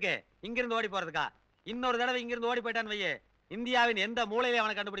 எதுக்கு? இங்க இருந்து ஓடி போறதுக்கா? இன்னொரு தடவை இங்க இருந்து ஓடி போயிட்டான்னு வையே, இந்தியாவின் எந்த மூலையில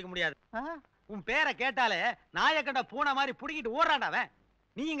அவனை கண்டுபிடிக்க முடியாது. உன் பேரை கேட்டாலே நாயை கண்ட பூனை மாதிரி புடிக்கிட்டு ஓடுறான்டா அவன்.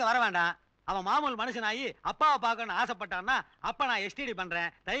 நீ இங்க வர வேண்டாம். அவன் மாமூல் மனுஷனாயி அப்பாவை பார்க்கணும்னு ஆசைப்பட்டான்னா அப்ப நான் எஸ்டிடி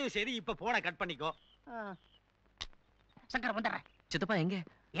பண்றேன். தயவு செய்து இப்ப போனை கட் பண்ணிக்கோ. சங்கர் வந்துடுறேன். சித்தப்பா எங்க?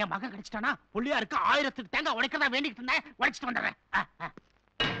 என் மகன் கிடைச்சிட்டானா புள்ளியா இருக்கு. 1000 தேங்காய் உடைக்கிறதா வேண்டிக்கிட்டு இருந்தேன். உடைச்சிட்டு வந்துடுறேன்.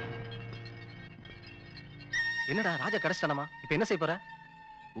 என்னடா ராஜா கிடைச்சிட்டானமா? இப்ப என்ன செய்ய போற?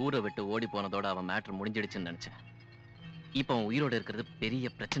 ஊரை விட்டு ஓடி போனதோட அவன் மேட்டர் முடிஞ்சிடுச்சுன்னு நினைச்சேன். இப்ப அவன் உயிரோட இருக்கிறது பெரிய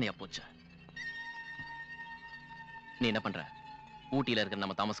பிரச்சனையா போச்சு. நீ என்ன பண்ற? ஊட்டியில இருக்கிற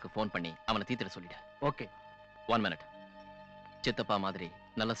நம்ம தாமஸ்க்கு போன் பண்ணி அவனை தீத்திட சொல்லிடு. ஓகே. 1 minute. சித்தப்பா மாதிரி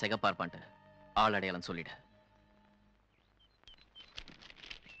நல்ல சிகப்பா இருப்பான்ட்டு ஆள் அடையாளம் சொல்லிடு.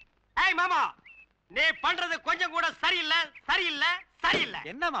 ஏய் மாமா, நீ பண்றது கொஞ்சம் கூட சரியில்லை, சரியில்லை, சரியில்லை.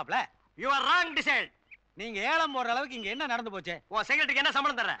 என்ன மாப்ள? You are wrong decide. நீங்க ஏலம் போடுற அளவுக்கு இங்க என்ன நடந்து போச்சு? உன் செக்ரட்டரிக்கு என்ன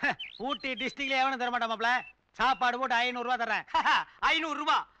சம்பளம் தர? ஊட்டி டிஸ்ட்ரிக்ட்ல எவனும் தர மாட்டான் மாப்ள. சாப்பாடு போட்டு 500 ரூபாய் தரேன். 500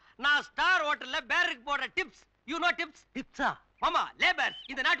 ரூபாய்? நான் ஸ்டார் ஹோட்டல்ல பேருக்கு போடுற டிப்ஸ். You know tips? டிப்ஸா? மாமா, லேபர்ஸ்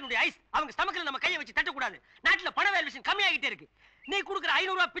இந்த நாட்டினுடைய ஐஸ். அவங்க ஸ்டமக்ல நம்ம கையை வச்சு தட்ட கூடாது. நாட்டுல பண வேல்யூஷன் கம்மியாகிட்டே இருக்கு. நீ குடுக்குற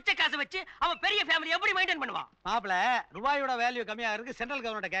 500 ரூபாய் பிச்சை காசை வச்சு அவன் பெரிய ஃபேமிலி எப்படி மெயின்டைன் பண்ணுவான்? மாப்ள, ரூபாயோட வேல்யூ கம்மியாகிறதுக்கு சென்ட்ரல்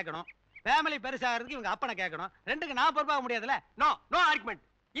கவர்மெண்ட் கேட்கணும். ஃபேமிலி பெருசாகிறதுக்கு இவங்க அப்பனை கேட்கணும். ரெண்டுக்கு நான் பொறுப்பாக முடியாதுல. No no argument.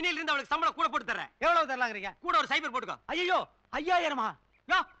 இன்னில இருந்து அவளுக்கு சம்பளம் கூட போட்டு தரேன். எவ்வளவு தரலாங்கிறீங்க? கூட ஒரு சைபர் போட்டுக்கோ. ஐயோ 5000மா?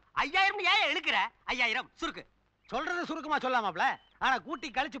 யோ 5000 ஏன் இழுக்கிற? 5000 சுருக்கு. சொல்றது சுருக்கமா சொல்லாமாப்ல. ஆனா கூட்டி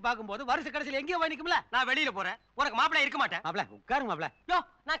கழிச்சு பாக்கும்போது வருஷ கடைசில எங்கேயோ போய் நிக்கும்ல. நான் வெளியில போறேன். உனக்கு மாப்பிள்ளை இருக்க மாட்டேன். மாப்ள உட்காருங்க மாப்ள. யோ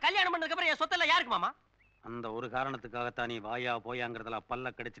நான் கல்யாணம் பண்ணதுக்கு அப்புறம் என் சொத்தெல்லாம் யாருக்கு மாமா? அந்த ஒரு காரணத்துக்காகத்தான் நீ வாயா போயாங்கிறதெல்லாம்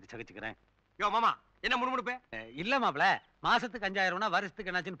பல்ல கடிச்சிட்டு சகிச்சுக்கிறேன். யோ மாமா, என்ன முணுமுணுப்பு? இல்ல மாப்ள, மாசத்துக்கு 5000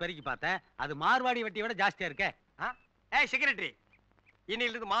 வருஷத்துக்கு என்னாச்சுன்னு பெருக்கி பார்த்தேன். அது மார்வாடி வட்டியை விட ஜாஸ்தியா இருக்கே. ஏய் செக்ரட்டரி,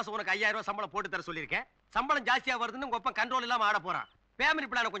 இன்னில இருந்து மாசம் உனக்கு 5000 ரூபாய் சம்பளம் போட்டு தர சொல்லியிருக்கேன். சம்பளம் ஜாஸ்தியா வருதுன்னு உங்க அப்பா கண்ட்ரோல் இல்லாம ஆட போறான். ஃபேமிலி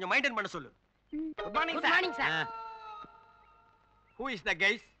பிளான கொஞ்சம் மெயின்டைன் பண்ண சொல்லு. Good morning sir. Who is the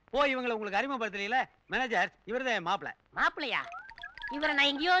guys? போய் இவங்களை உங்களுக்கு அறிமுகப்படுத்தல. மேனேஜர் இவர்தான் மாப்ள. மாப்பிளையா? இவரை நான்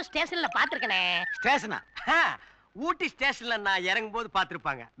எங்கேயோ ஸ்டேஷன்ல பாத்துருக்கனே. ஸ்டேஷனா? ஊட்டி ஸ்டேஷன்ல நான் இறங்கும் போது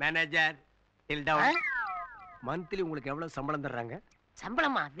பாத்துருப்பாங்க. மேனேஜர் டில் டவுன். மந்த்லி உங்களுக்கு எவ்வளவு சம்பளம் தர்றாங்க?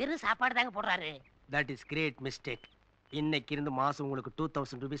 சம்பளமா? வெறும் சாப்பாடு தாங்க போடுறாரு. That is great mistake. இன்னைக்கு இருந்து மாசம் உங்களுக்கு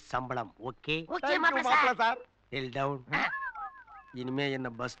 2000 rupees சம்பளம். ஓகே? ஓகே மாப்பிள சார். டில் டவுன். இனிமே என்ன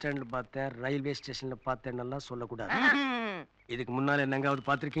பஸ் ஸ்டாண்ட்ல பார்த்தேன், ரயில்வே ஸ்டேஷன்ல பார்த்தேன்னெல்லாம் சொல்லக்கூடாது. இதுக்கு முன்னால என்னங்காவது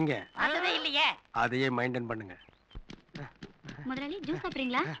பாத்திருக்கீங்க? பார்த்ததே இல்லையே. அதையே மெயின்டைன் பண்ணுங்க. முதலாளி ஜூஸ்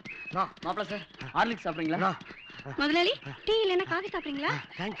சாப்பிடுறீங்களா? மாப்ள சார் ஹார்லிக்ஸ் சாப்பிடுறீங்களா? முதலாளி டீ இல்லைன்னா காஃபி சாப்பிடுறீங்களா?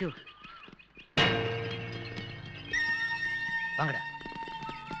 Thank you. வாங்கடா.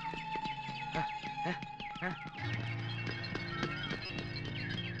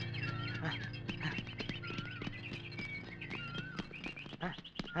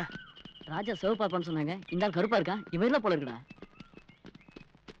 ராஜா சிவப்பா இருப்பான்னு சொன்னாங்க. இந்த ஆள் கருப்பா இருக்கா? இவன் இல்ல போல இருக்குடா.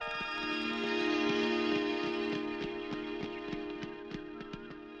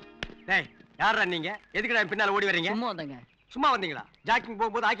 டேய் யாரா நீங்க? எதுக்குடா பின்னால ஓடி வரீங்க? சும்மா வந்தாங்க. சும்மா வந்தீங்களா? ஜாக்கிங்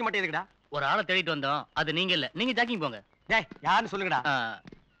போகும்போது ஆக்கி மாட்டே எதுக்குடா? ஒரு ஆளை தேடிட்டு வந்தோம். அது நீங்க இல்ல. நீங்க ஜாக்கிங் போங்க. டேய் யாருன்னு சொல்லுங்கடா.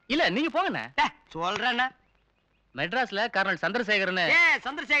 இல்ல நீங்க போங்கண்ணே. டேய் சொல்றேன்னா. மெட்ராஸ்ல கர்னல் சந்திரசேகர்னு.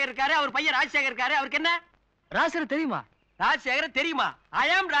 சந்திரசேகர் இருக்காரு. அவர் பையன் ராஜசேகர் இருக்காரு. அவருக்கு என்ன? ராஜசேகர் தெரியுமா? ராஜசேகர் தெரியுமா? ஐ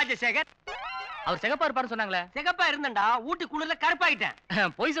ஆம் ராஜசேகர். அவர் சிகப்பா இருப்பாருன்னு சொன்னாங்களே. சிகப்பா இருந்தேன்டா. ஊட்டி குளிர்ல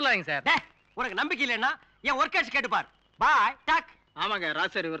கருப்பாயிட்டேன். போய் சொல்லாதீங்க சார். டேய் உனக்கு நம்பிக்கை இல்லைன்னா என் ஒர்க்கர்ஸ் கேட்டு பார். பாய் டாக். ஆமாங்க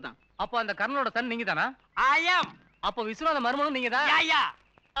ராஜசேகர் இவர்தான். அப்போ அந்த கர்னலோட சன் நீங்க தானா? ஐ ஆம். அப்போ விஸ்வநாத மர்மனும் நீங்க தான்? யா யா.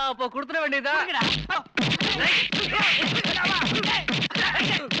 அப்போ கொடுத்துட வேண்டியதா?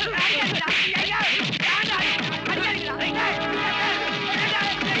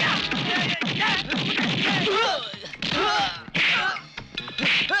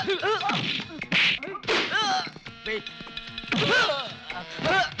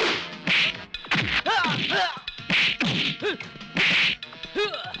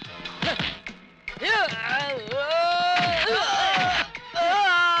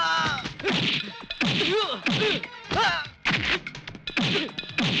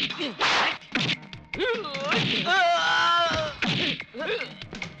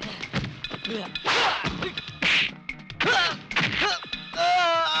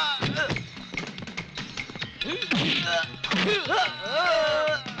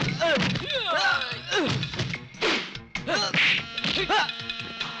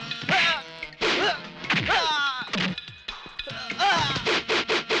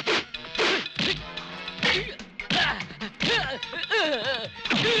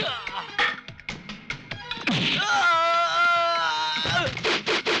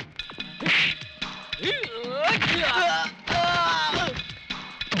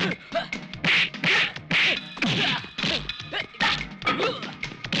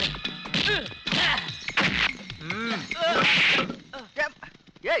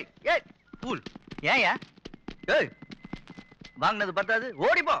 வாங்கினது பத்தாது,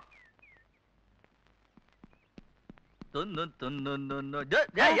 ஓடிப்போ.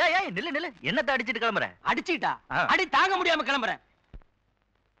 நில்லு நில்லு, என்னத்த அடிச்சிட்டு கிளம்புற? அடிச்சிட்டா அடி தாங்க முடியாம கிளம்புறேன்.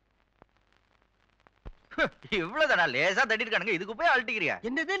 இவ்வளவுதானா? லேசா தட்டிருக்கானுங்க, இதுக்கு போய் அழட்டிக்கிறியா?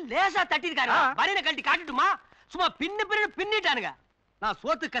 என்னது லேசா தட்டிருக்காரு? வரையில கழட்டி காட்டுட்டுமா? சும்மா பின்னிட்டானுங்க. நான்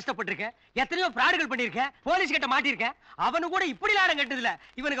சோத்து கஷ்டப்பட்டிருக்கேன், எத்தனையோ பிராடுகள் பண்ணிருக்கேன், போலீஸ் கிட்ட மாட்டிருக்கேன். அவனு கூட இப்படி லாடம் கட்டுதுல,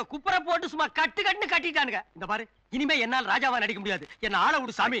 இவனுக்கு குப்புற போட்டு சும்மா கட்டுன்னு கட்டிட்டானுங்க. இந்த பாரு, இனிமே என்னால் ராஜாவா நடிக்க முடியாது. என்ன ஆள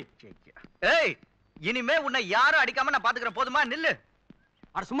விடு சாமி. ஏய், இனிமே உன்னை யாரும் அடிக்காம நான் பாத்துக்கிறேன், போதுமா? நில்லு.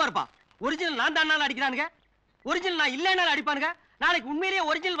 அட சும்மா இருப்பா. ஒரிஜினல் நான் தான் அடிக்கிறானுங்க, ஒரிஜினல் நான் இல்லைனாலும் அடிப்பானுங்க. நாளைக்கு உண்மையிலேயே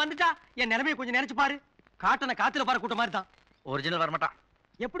ஒரிஜினல் வந்துட்டா என் நிலைமையை கொஞ்சம் நினைச்சு பாரு. காட்டன காத்துல பாரு கூட்ட மாதிரி தான். ஒரிஜினல் வரமாட்டான்.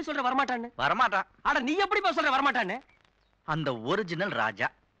 எப்படி சொல்ற வரமாட்டான்னு? வரமாட்டான். அட நீ எப்படி சொல்ற வரமாட்டான்னு? அந்த ஒரிஜினல் ராஜா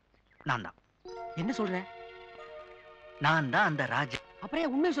நான் தான். என்ன சொல்ற? நான் தான் அந்த ராஜா.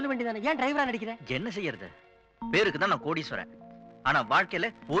 அப்புறம் உண்மையை சொல்ல வேண்டியதானே? ஏன் டிரைவரா நடிக்கிற? என்ன செய்யறது? பேருக்கு தான் நான் கோடீஸ்வரன், ஆனா வாழ்க்கையில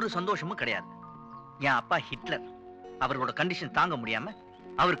ஒரு சந்தோஷமும் கிடையாது. என் அப்பா ஹிட்லர். அவரோட கண்டிஷன் தாங்க முடியாம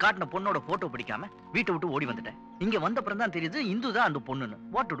அவர் காட்டின பொண்ணோட போட்டோ பிடிக்காம வீட்டை விட்டு ஓடி வந்துட்டேன். இங்க வந்த அப்புறம் தான் தெரியுது இந்து தான் அந்த பொண்ணுன்னு.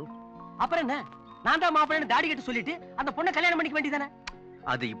 What to to? அப்புறம் என்ன? நான் தான் மாப்பிள்ளைன்னு தாடி கட்டி சொல்லிட்டு அந்த பொண்ணை கல்யாணம் பண்ணிக்க வேண்டியதானே?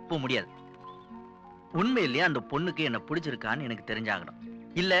 அது இப்போ முடியாது. உண்மையிலேயே அந்த பொண்ணுக்கு என்ன பிடிச்சிருக்கான்னு எனக்கு தெரிஞ்சாகணும்.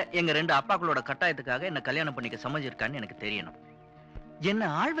 இல்ல எங்க ரெண்டு அப்பாக்களோட கட்டாயத்துக்காக என்ன கல்யாணம் பண்ணிக்க சம்மதிச்சிருக்கான்னு எனக்கு தெரியணும். என்ன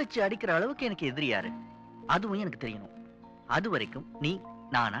ஆள் வச்சு அடிக்கிற அளவுக்கு எனக்கு எதிரி யாரு அதுவும் எனக்கு தெரியணும். அது வரைக்கும் நீ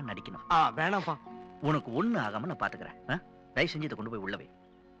நானா நடிக்கணும். வேணாம்ப்பா. உனக்கு ஒண்ணு ஆகாம நான் பாத்துக்கிறேன். தயவு செஞ்சு இதை கொண்டு போய் உள்ளவே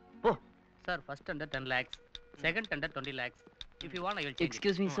போ. Sir, first tender 10 lakhs, second tender 20 lakhs. If you want, I will change.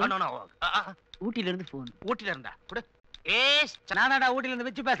 Excuse me, sir. No. ஊட்டில இருந்து போன். ஊட்டில இருந்தா குடு. நானாடா ஊட்டில இருந்து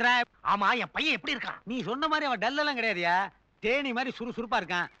வச்சு பேசுறேன். ஆமா, என் பையன் எப்படி இருக்கான்? நீ சொன்ன மாதிரி அவன் டல்லெல்லாம் கிடையாதுயா. தேனி மாதிரி சுறுசுறுப்பா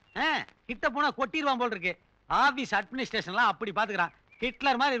இருக்கான். கிட்ட போனா கொட்டிடுவான் போல் இருக்கு. ஆபீஸ் அட்மினிஸ்ட்ரேஷன்லாம் அப்படி பாத்துக்கிறான்.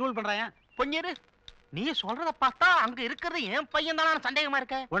 ஹிட்லர் மாதிரி ரூல் பண்றான். கொஞ்சம் நீ சொல்றத பார்த்தா அங்க இருக்கிறது என் பையன் தானே சந்தேகமா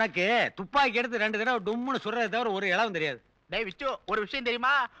இருக்க. உனக்கு துப்பாக்கி எடுத்து 2 தடவை டும்முன்னு சுடுறதை தவிர ஒரு இளவும் தெரியாது. டேய் விச்சு, ஒரு விஷயம்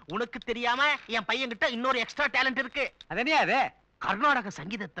தெரியுமா? உனக்கு தெரியாம என் பையன் கிட்ட இன்னொரு எக்ஸ்ட்ரா டேலண்ட் இருக்கு. அதனே அது கர்நாடக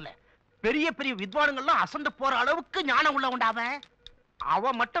சங்கீதத்துல பெரிய பெரிய வித்வான்கள்லாம் அசந்து போற அளவுக்கு ஞானம் உள்ள உண்டாவன்.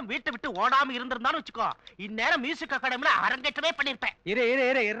 அவன் மட்டும் வீட்டை விட்டு ஓடாம இருந்திருந்தான்னு வச்சுக்கோ, இந்நேரம் மியூசிக் அகாடமில அரங்கேற்றமே பண்ணிருப்பேன்.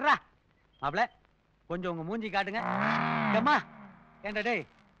 இருறா மாப்ள, கொஞ்சம் உங்க மூஞ்சி காட்டுங்க. ஏம்மா ஏண்டா டேய்,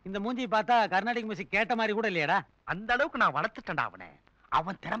 இந்த மூஞ்சி பார்த்தா கர்நாடிக் மியூசிக் கேட்ட மாதிரி கூட இல்லையாடா? அந்த அளவுக்கு நான் வளர்த்துட்டேன்டா அவனை.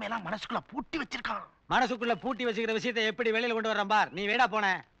 அவன் திறமையெல்லாம் மனசுக்குள்ள பூட்டி வச்சிருக்கான். மனசுக்குள்ள பூட்டி வச்சுக்கிற விஷயத்தை எப்படி வெளியில கொண்டு வர்றான் பார். நீ வேடா போன.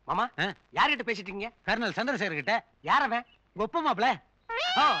 மாமா, யார்கிட்ட பேசிட்டு இருக்கீங்க? கர்னல் சந்திரசேகர் கிட்ட. யாரவன்? ஒப்ப மாப்ள.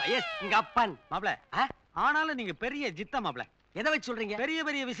 எஸ், இங்க அப்பன் மாப்ள. ஆனாலும் நீங்க பெரிய ஜித்த மாப்ள. எதை வச்சு சொல்றீங்க? பெரிய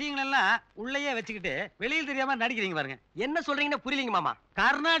பெரிய விஷயங்கள் எல்லாம் உள்ளேயே வச்சுக்கிட்டு வெளியில் தெரியாம நடிக்கிறீங்க பாருங்க. என்ன சொல்றீங்கன்னு புரியலீங்க மாமா.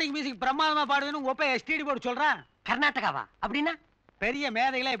 கர்நாடிக் மியூசிக் பிரமாதமா பாடுவேன்னு ஒப்ப எஸ்டிடி போர்டு சொல்றான். கர்நாடகாவா? அப்படின்னா பெரிய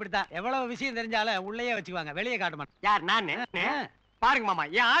மேதைகளே இப்படித்தான். எவ்வளவு விஷயம் தெரிஞ்சாலும் உள்ளேயே வச்சுக்குவாங்க, வெளியே காட்ட மாட்டாங்க. யார்? நானு? பாருங்க மாமா,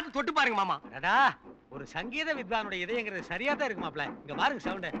 என் ஆத்து தொட்டு பாருங்க மாமா. அடடா, ஒரு சங்கீத வித்வானுடைய இதயங்கிறது சரியா தான் இருக்கு மாப்ள. இங்க பாருங்க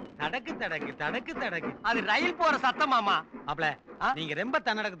சவுண்ட். தடக்கு தடக்கு தடக்கு தடக்கு. அது ரயில் போற சத்தம் மாமா. மாப்ள, நீங்க ரொம்ப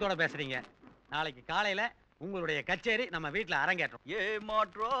தன்னடக்கத்தோட பேசுறீங்க. நாளைக்கு காலையில உங்களுடைய கச்சேரி நம்ம வீட்டுல அரங்கேற்றோம்.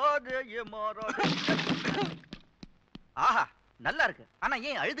 ஆஹா, நல்லா இருக்கு. ஆனா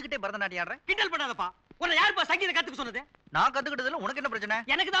ஏன் அழுதுகிட்டே பரதநாட்டியம் ஆடுற? கிண்டல் பண்ணாதப்பா. உன்னை யாருப்பா சங்கீதம் கத்துக்க சொன்னது? நான் கத்துக்கிட்டதுல உனக்கு என்ன பிரச்சனை?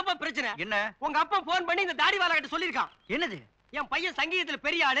 எனக்கு தான்ப்பா பிரச்சனை. என்ன? உங்க அப்பா போன் பண்ணி இந்த தாடிவாலா கிட்ட சொல்லிருக்கான். என்னது? என் பையன் சங்கீதத்துல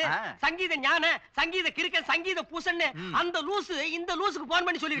பெரிய ஆளு, சங்கீத ஞான, சங்கீத கிறுக்கன், சங்கீத பூசன்னு அந்த லூசு இந்த லூசுக்கு போன்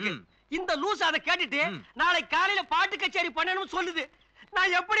பண்ணி சொல்லிருக்கு. இந்த லூசு அதை கேட்டுட்டு நாளை காலையில பாட்டு கச்சேரி பண்ணணும்னு சொல்லுது.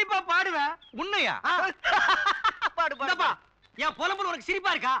 நான் எப்படிப்பா பாடுவேன்? உண்மையா? பாடுப்பா. என் புலம்புல உனக்கு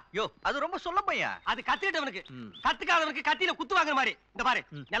சிரிப்பா இருக்கா? யோ, அது ரொம்ப சொல்ல பையா. அது கத்துக்கிட்டவனுக்கு. கத்துக்காதவனுக்கு கத்தியில குத்து வாங்குற மாதிரி. இந்த பாரு,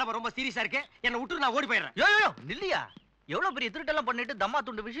 நிலைமை ரொம்ப சீரியஸா இருக்கு. என்ன விட்டு நான் ஓடி போயிடுறேன். யோ நில்லியா. எவ்வளவு பெரிய திருட்டெல்லாம் பண்ணிட்டு தம்மா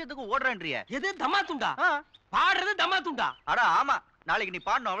துண்டு விஷயத்துக்கு ஓடுறேன்றிய. எது தம்மா துண்டா? பாடுறது தம்மா துண்டா? அட ஆமா, நாளைக்கு நீ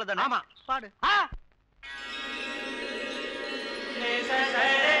பாடணும் அவ்வளவுதானே. ஆமா பாடு.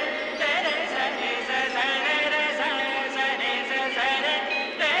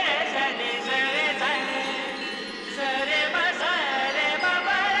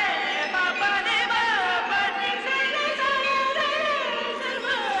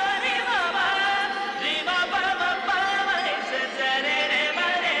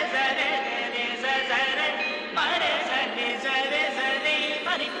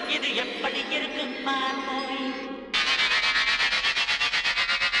 இது எப்படி இருக்கு மாமோய்?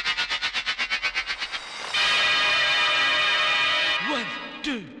 One,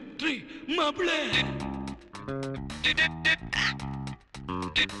 two, three, மாப்பிள்ளை.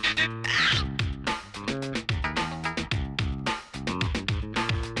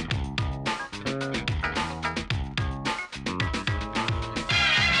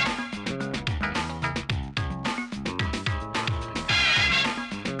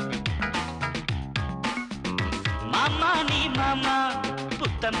 மாமா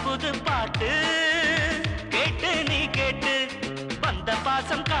புத்தம் புது பாட்டு கேட்டு நீ கேட்டு வந்த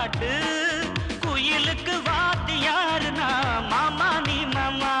பாசம் காட்டு குயிலுக்கு வாத்தி யாருனா மாமா நீ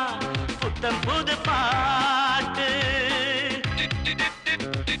மாமா புத்தம் புது பாட்டு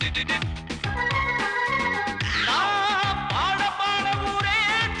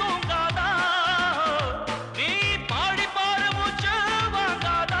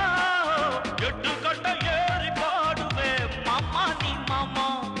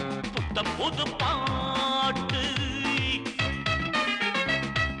புது பாட்டு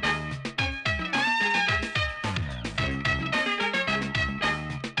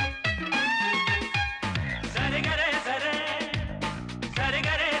சரிகரே சரே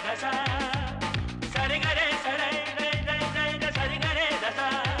சரிகரே தசா சரிகரே சரே சரிகரே தசா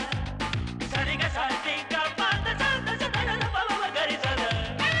சரிக சாத்தி காப்பாத்த சாந்த சதன பவ கரி சத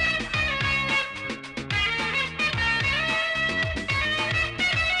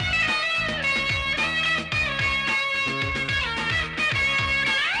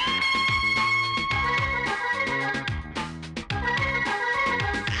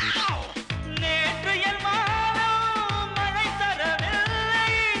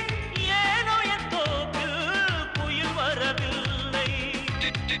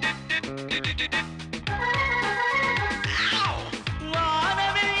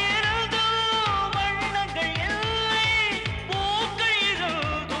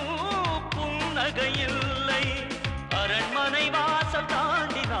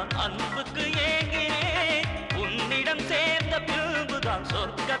அன்புக்கு ஏங்கினேன் உன்னிடம் சேர்ந்த பின்புதான்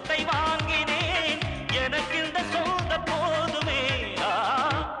சொர்க்கத்தை வாங்கினேன் எனக்கு இந்த சொந்த போதுமே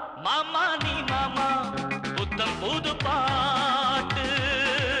மாமா நீ மாமா புத்தம் புது பாட்டு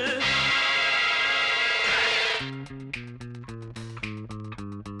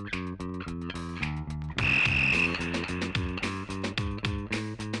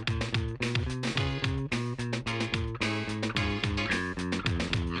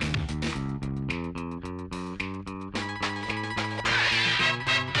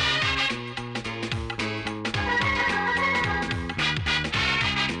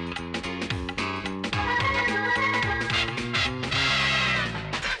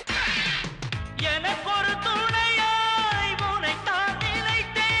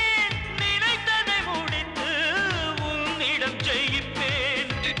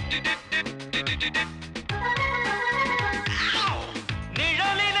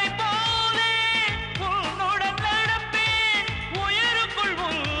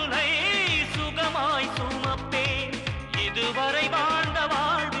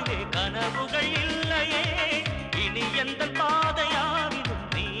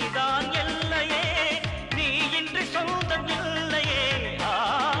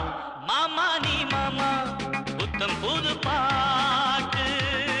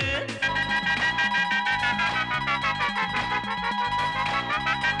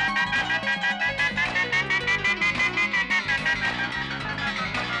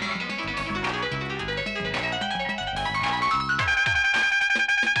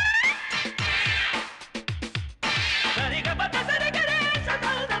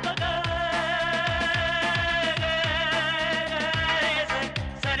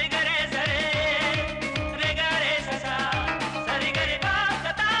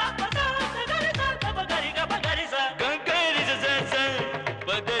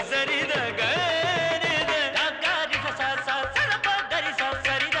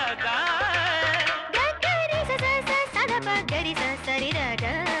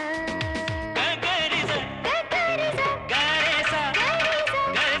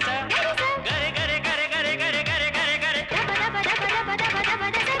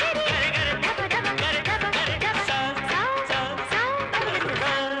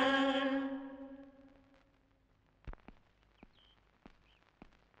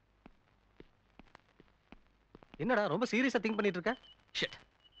என்னடா ரொம்ப சீரியஸா திங்க் பண்ணிட்டு இருக்க? ஷிட்.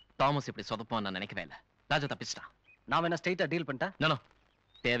 தாமஸ் இப்படி சொதப்பான்னு நான் நினைக்கவே இல்ல. ராஜா தப்பிச்சிட்டான். நான் வேணா ஸ்ட்ரைட்டா டீல் பண்ணிட்டேன். நோ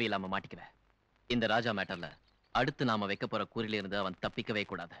தேவையில்லாம மாட்டிக்குவேன். இந்த ராஜா மேட்டர்ல அடுத்து நாம வைக்க போற குறியில இருந்து அவன் தப்பிக்கவே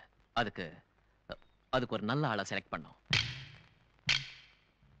கூடாது. அதுக்கு ஒரு நல்ல ஆளை செலக்ட் பண்ணோம்.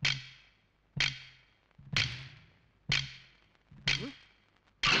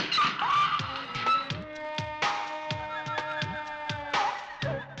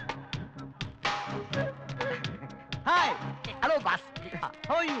 Hi. Hello, boss.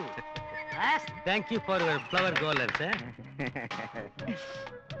 How are you? Yes. Thank you for your flower goalers.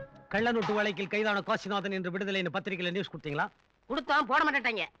 கள்ளநோட்டு வழக்கில் கைதான காசிநாதன் என்று விடுதலை பத்திரிகையில நியூஸ் கொடுத்தீங்களா? கொடுத்தோம், போட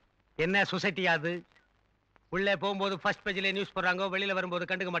மாட்டேட்டாங்க. என்ன சொசைட்டி அது? உள்ளே போகும்போது ஃபர்ஸ்ட் பேஜ்ல நியூஸ் போடுறாங்க, வெளியில வரும்போது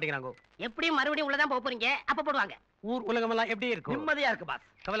கண்டுக்க மாட்டேங்கிறாங்க. எப்படியும் மறுபடியும் உள்ளதான் போக போறீங்க, அப்ப போடுவாங்க. ஊர் உலகம் எல்லாம் எப்படி இருக்கும்? நிம்மதியா இருக்கு பாஸ்.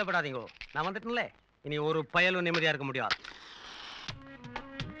 கவலைப்படாதீங்க, நான் வந்துட்டேன்ல, இனி ஒரு பயலும் நிம்மதியா இருக்க முடியாது.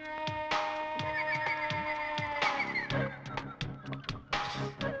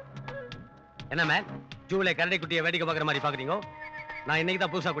 என்ன மேன், ஜூலை கரடி குட்டியை வேடிக்கை பார்க்குற மாதிரி பாக்குறீங்க? நான் இன்னைக்கு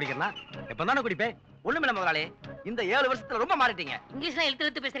தான் புதுசா குடிக்கிறேன்னா, எப்பதானே குடிப்பேன். ஒண்ணுமில்ல முதலாளி, இந்த 7 வருஷத்துல ரொம்ப மாறிட்டீங்க. இங்கிலீஷ்ல இழுத்து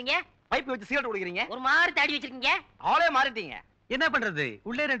இழுத்து பேசுறீங்க, பைப் வச்சு சிகரெட் குடிக்கிறீங்க, ஒரு மாதிரி தாடி வச்சிருக்கீங்க, ஆளே மாறிட்டீங்க. என்ன பண்றது,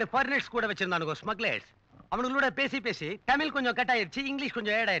 உள்ளே 2 ஃபாரினர்ஸ் கூட வச்சிருந்தானுங்க, ஸ்மக்லர்ஸ். அவங்களோட பேசி பேசி தமிழ் கொஞ்சம் கட் ஆயிருச்சு, இங்கிலீஷ்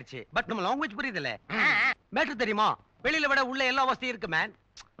கொஞ்சம் ஏட் ஆயிருச்சு. பட் நம்ம லாங்குவேஜ் புரியுதுல்ல. மேட்டர் தெரியுமா, வெளியில விட உள்ள எல்லா வசதியும் இருக்கு மேன்.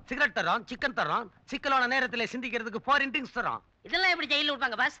 சிகரெட் தரோம், சிக்கன் தரோம், சிக்கலான நேரத்துல சிந்திக்கிறதுக்கு ஃபாரின் ட்ரிங்க்ஸ் தரோம். இதெல்லாம் எப்படி ஜெயில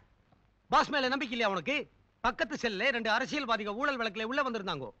விடுவாங்க பாஸ்? பாஸ் மேல நம்பிக்கை இல்லையா உனக்கு? பக்கத்து செல்ல 2 அரசியல்வாதிகள் ஊழல் வழக்குல உள்ள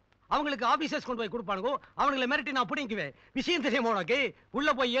வந்திருந்தாங்க. அவங்களுக்கு ஆபீசர்ஸ் கொண்டு போய் கொடுப்பானுங்க, அவங்களை மிரட்டி நான் பிடிக்குவேன். விஷயம் தெரியுமா உனக்கு? உள்ள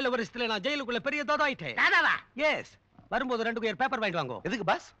போய் 7 வருஷத்துல நான் ஜெயிலுக்குள்ள பெரிய தாதாயிட்டேன். தாதாவா? எஸ். வரும்போது 2 பேர் பேப்பர் வாங்கிட்டு வாங்க. எதுக்கு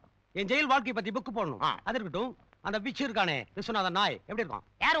பாஸ்? என் ஜெயில் வாழ்க்கை பத்தி புக் போடணும். அது இருக்கட்டும், அந்த பிச்சு இருக்கானே விஸ்வநாதன் நாய் எப்படி இருக்கான்?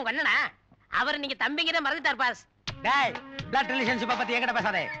 யார் உங்க அண்ணனா? அவர் நீங்க தம்பிங்கிற மறந்துட்டார் பாஸ். டேய், பிளட் ரிலேஷன்ஷிப் பத்தி என்கிட்ட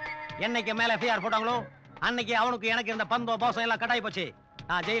பேசாதே. என்னைக்கு மேல எஃப்ஐஆர் போட்டாங்களோ அன்னைக்கு அவனுக்கு எனக்கு இருந்த பந்தோ பாசம் எல்லாம் கட்டாயி போச்சு.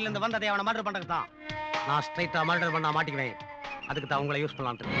 நான் ஜெயில இருந்து வந்ததை அவனை மர்டர் பண்றதுக்கு தான். நான் ஸ்ட்ரைட்டா மர்டர் பண்ண மாட்டேங்குவேன். அதுக்கு தான் உங்களை யூஸ்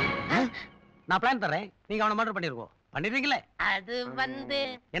பண்ணலாம்னு நான் பிளான் தரேன். நீங்க அவனை மர்டர் பண்ணிருக்கோம். பண்ணிடுவீங்களே? அது வந்து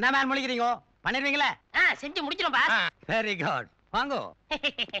என்ன மேன் முழிக்கிறீங்க? பண்ணிடுவீங்களே? செஞ்சு முடிச்சிடும் பாஸ். வெரி குட், வாங்க.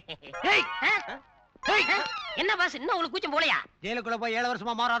 என்ன பாஸ், இன்னும் உங்களுக்கு கூச்சம் போலையா? ஜெயிலுக்குள்ள போய் 7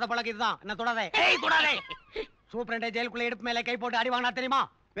 வருஷமா மாறாத பழக்கம் இதுதான். என்ன தொடாதே. தொடாதே. சூப்பரண்டே ஜெயிலுக்குள்ள இடுப்பு மேல கை போட்டு அடி வாங்கினா தெரியுமா?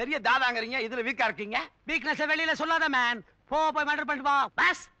 பெரிய தாதாங்கறீங்க, இதுல வீக்கா இருக்கீங்க. வீக்னஸ் வெளியில சொல்லாத மேன். போய் மர்டர் பண்ணிட்டு வா.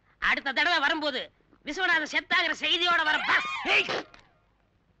 பாஸ், அடுத்த தடவை வரும்போது விஸ்வநாதன் செத்தாங்கிற செய்தியோட வர பாஸ்.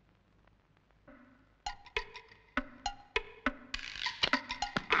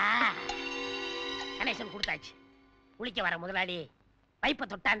 கனெக்ஷன் கொடுத்தாச்சு. குளிக்க வர முதலாளி பைப்பை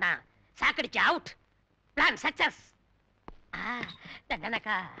தொட்டாண்டா, சாக்கடிச்சு அவுட். Plan success.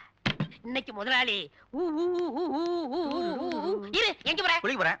 தண்டனக்கா இன்னைக்கு முதலாளி இரு. எங்க போற?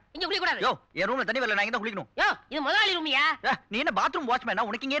 குளிக்க போறேன். இங்க குளிக்க கூடாது. யோ, என் ரூம்ல தண்ணி வரல, நான் இங்க தான் குளிக்கணும். யோ, இது முதலாளி ரூமியா? நீ என்ன பாத்ரூம் வாட்ச்மேனா?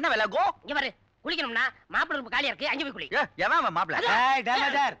 உனக்கு இங்க என்ன வேலை? கோ. இங்க பாரு, குளிக்கணும்னா மாப்பிள்ளை ரூம் காலியா இருக்கு, அங்க போய் குளி. எவன் மாப்பிள்ளை? ஏய்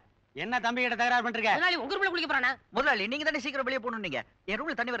டேமேஜர், என்ன தம்பி கிட்ட தகராறு பண்றீங்க? முதலாளி உங்க ரூம்ல குளிக்க போறானா? முதலாளி நீங்க தானே சீக்கிரம் வெளிய போணும். நீங்க என்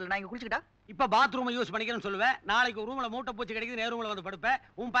ரூம்ல தண்ணி வரல, நான் இங்க குளிச்சிட்டா? இப்ப பாத்ரூம் யூஸ் பண்ணிக்கிறேன்னு சொல்லுவேன். நாளைக்கு ரூம்ல மூட்டை பூச்சி கிடைக்குது, நேர் ரூம்ல வந்து படுப்பேன்.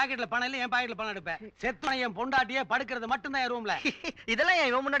 உன் பாக்கெட்ல பணம் இல்ல, என் பாக்கெட்ல பணம் எடுப்பேன். செத்தன என் பொண்டாட்டியே படுக்கிறது மட்டும் தான் என் ரூம்ல. இதெல்லாம்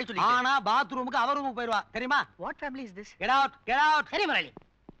ஏன் இவன் முன்னாடி சொல்லி? ஆனா பாத்ரூமுக்கு அவர் ரூமுக்கு போயிடுவா தெரியுமா? What family is this? Get out, get out. சரி முதலாளி.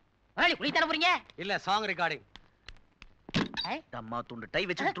 முதலாளி குளி தர போறீங்க? இல்ல, சாங் ரெக்கார்டிங். அம்மா துண்டு டை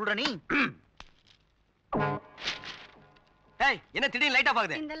வச்சு துள்ற நீ. ஏய், என்ன திடீர்னு லைட்டா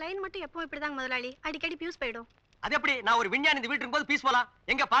பாக்குது? இந்த லைன் மட்டும் எப்பவும் இப்படிதாங்க முதலாளி, அடிக்கடி பியூஸ் போயிடும். அது எப்படி? நான் ஒரு விஞ்ஞானி இந்த வீட்டுக்கு போது பீஸ் போலாம்.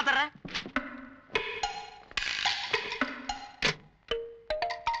 எங்க பாத்துறேன்.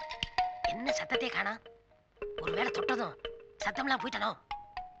 என்ன சத்தத்தை காணா? ஒருவேளை தொட்டதும் சத்தம்லாம் போயிட்டானோ?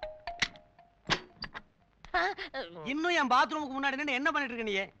 இன்னும் என் பாத்ரூமுக்கு முன்னாடி நின்னு என்ன பண்ணிட்டு இருக்க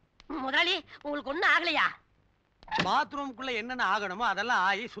நீ? முதலாளி உங்களுக்கு ஒண்ணும் ஆகலையா? பாத்ரூமுக்குள்ள என்னென்ன ஆகணுமோ அதெல்லாம்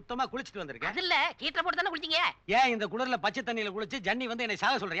ஆகி சுத்தமா குளிச்சிட்டு வந்திருக்கேன். அது இல்ல, ஹீட்டர் போட்டு தானே குளிச்சீங்க. ஏன் இந்த குளிர்ல பச்சை தண்ணியில குளிச்சு ஜன்னி வந்து என்னை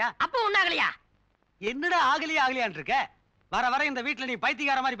சாக சொல்றியா? அப்போ ஒண்ணும் ஆகலையா? என்னடா ஆகலியான்னு இருக்க? வர வர இந்த வீட்டுல நீ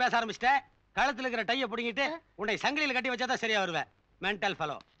பைத்தியக்கார மாதிரி பேச ஆரம்பிச்சிட்ட. கழுத்துல இருக்கிற டைய புடிங்கிட்டு உன்னை சங்கிலியில கட்டி வச்சாதான் சரியா வருவேன். Mental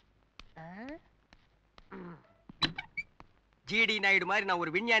fellow. ஜிடி நாயுடு மாதிரி நான்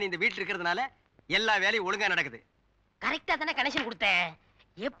ஒரு விஞ்ஞானி இந்த வீட்டுல இருக்கிறதுனால எல்லா வேலையும் ஒழுங்கா நடக்குது. கரெக்டா தானே கனெக்ஷன் கொடுத்தேன்.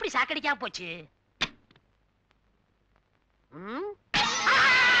 எப்படி சாக்கடிக்காம போச்சு?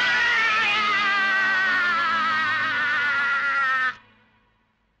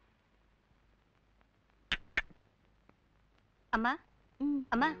 அம்மா,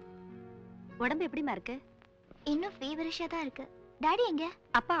 அம்மா, உடம்பு எப்படிமா இருக்கு? இன்னும் ஃபீவரிஷா தான் இருக்கு. டாடி எங்க?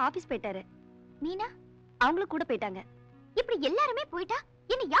 அப்பா ஆபீஸ் போயிட்டாரு. மீனா அவங்களும் கூட போயிட்டாங்க. இப்படி எல்லாருமே போயிட்டா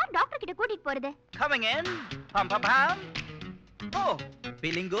என்ன யார் டாக்டர் கிட்ட கூட்டிட்டு போறது? Coming in. Pam pam pam. Oh,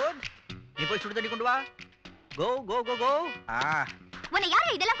 feeling good? நீ போய் சுடு தண்ணி கொண்டு வா. Go go go go. உன்னை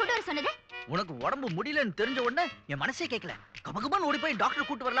யாரு இதெல்லாம் கொண்டு வர சொன்னது? உனக்கு உடம்பு முடியலன்னு தெரிஞ்ச உடனே என் மனசே கேட்கல. கபகபன்னு ஓடி போய் டாக்டர்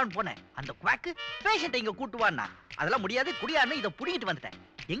கூட்டு வரலாம்னு போனேன். அந்த குவாக்கு பேஷண்ட்டை இங்க கூட்டு வான்னா அதெல்லாம் முடியாது, குடியான்னு இதை புடிங்கிட்டு வந்துட்டேன்.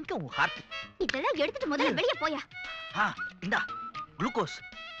 எங்க உன் ஹார்ட்? இதெல்லாம் எடுத்துட்டு முதல்ல வெளிய போயா. இந்தா குளுக்கோஸ்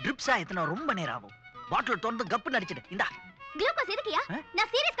ட்ரிப்ஸா எத்தனை ரொம்ப நேரம் ஆகும். பாட்டில் திறந்து கப்புன்னு அடிச்சிடு. இந்தா குளுக்கோஸ் எதுக்குயா? நான்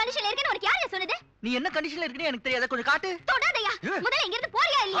சீரியஸ் கண்டிஷன்ல இருக்கேன்னு உனக்கு யாரு சொன்னது? நீ என்ன கண்டிஷன்ல இருக்கனே எனக்கு தெரியாத, கொஞ்சம் காட்டு. தொடாதயா. முதல்ல இங்க இருந்து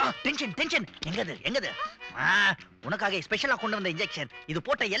போறியா இல்லையா? Tension tension. எங்கது உனக்காக ஸ்பெஷலா கொண்டு வந்த இன்ஜெக்ஷன். இது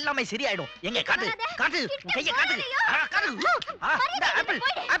போட்ட எல்லாமே சரியாயிடும். எங்க காட்டு காட்டு, உன் கையை காட்டு. காட்டு. இந்த ஆப்பிள்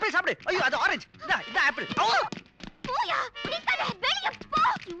ஆப்பிள் சாப்பிடு. ஐயோ அது ஆரஞ்சு. இந்த ஆப்பிள். போயா நிக்காத வெளிய போ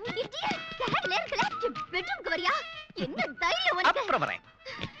யூ இடியட் கேட்ல இருக்கல பெட்ரூம்க்கு வரியா என்ன தைரியம் உனக்கு அப்புறம் வரேன்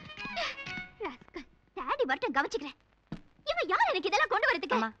ராஸ்கல் டாடி வரட்டும் கவனிச்சுக்கிறேன் இவன் யார் எனக்கு இதெல்லாம் கொண்டு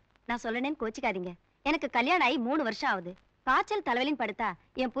வரதுக்கு அம்மா நான் சொல்லனேன்னு கோச்சிக்காதீங்க எனக்கு கல்யாணம் ஆகி 3 வருஷம் ஆகுது காய்ச்சல் தலைவலின்னு படுத்தா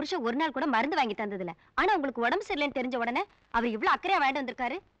என் புருஷன் ஒரு நாள் கூட மருந்து வாங்கி தந்ததில்ல ஆனா உங்களுக்கு உடம்பு சரியில்லைன்னு தெரிஞ்ச உடனே அவர் இவ்வளவு அக்கறையா வாங்கிட்டு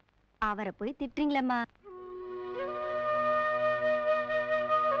வந்திருக்காரு அவரை போய் திட்டுறீங்களம்மா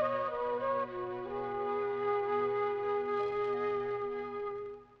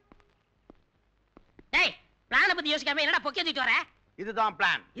டேய் பிளான பத்தி யோசிக்காம என்னடா பொக்கே தூக்கிட்டு வர இதுதான்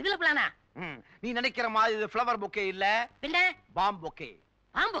பிளான் இதுல பிளானா நீ நினைக்கிற மாதிரி இது ஃப்ளவர் பொக்கே இல்ல பின்ன பாம் பொக்கே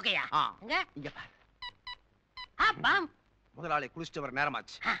பாம் பொக்கேயா எங்க இங்க பாரு பாம் முதலாளி குளிச்சிட்டு வர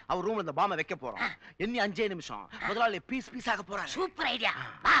நேரமாச்சு அவர் ரூம்ல இந்த பாம்பை வைக்க போறோம் இன்னி 5 நிமிஷம் முதலாளி பீஸ் பீஸ் ஆக போறாரு சூப்பர் ஐடியா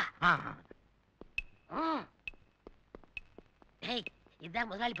வா டேய் இதான்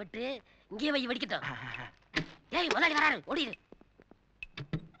முதலாளி பட்டு இங்கே வை வெடிக்கட்டும் டேய் முதலாளி வராரு ஓடிடு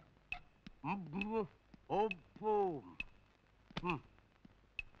ஓப்போ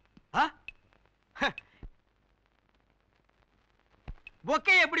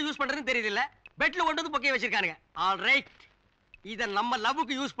பொக்கே எப்படி யூஸ் பண்றதுன்னு தெரியல பெட்ல கொண்டு வந்து பொக்கே வச்சிருக்கானுங்க ஆல் ரைட் இத நம்ம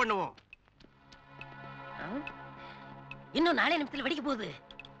லவ்வுக்கு யூஸ் பண்ணுவோம் இன்னும் 4 நிமிஷத்துல வெடிக்க போகுது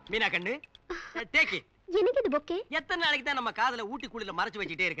மீனா கண்ணு டேக் இட் எனக்கு இது பொக்கே எத்தனை நாளைக்கு தான் நம்ம காதுல ஊட்டி குளில மறைச்சு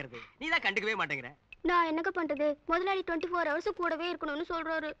வச்சிட்டே இருக்கிறது நீ தான் கண்டுக்கவே மாட்டேங்கிற நான் என்னங்க பண்றது முதலாளி 24 ஹவர்ஸ் கூடவே இருக்கணும்னு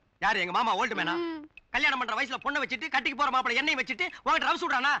சொல்றாரு யாரு எங்க மாமா ஓல்ட் மேனா கல்யாணம் பண்ற வயசுல பொண்ணை வச்சிட்டு கட்டிக்கு போற மாப்பிளை எண்ணெய் வச்சிட்டு உன்கிட்ட ரவ்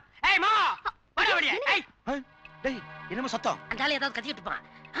சுடுறானா ஏய் மாமா வடியா வடியா ஏய் டேய் என்னமோ சத்தம் அந்த ஆளு ஏதாவது கத்திட்டு இருப்பான்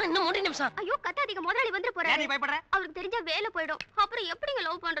இன்னும் 3 நிமிஷம் ஐயோ கத்தாதீங்க முதலாளி வந்து போறாரு நீ பயப்படுற அவருக்கு தெரிஞ்சா வேலை போய்டும் அப்புறம் எப்படிங்க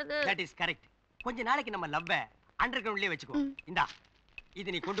லவ் பண்றது தட் இஸ் கரெக்ட் கொஞ்ச நாளைக்கு நம்ம லவ்வ அண்டர் கிரவுண்ட்லயே வெச்சுக்கோ இந்தா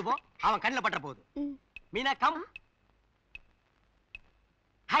இது நீ கொண்டு போ அவன் கண்ணுல பட்டற போகுது Meena come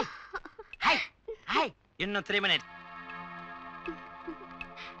high high high இன்னும் 3 minutes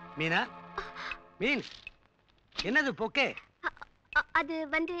மீனா மீன் என்னது பொக்கே அது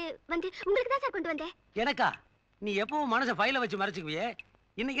வந்து உங்களுக்கு தான் சார் கொண்டு வந்தேன் எனக்கா நீ எப்பவும் மனச ஃபைல வச்சு மறைச்சுக்குவியே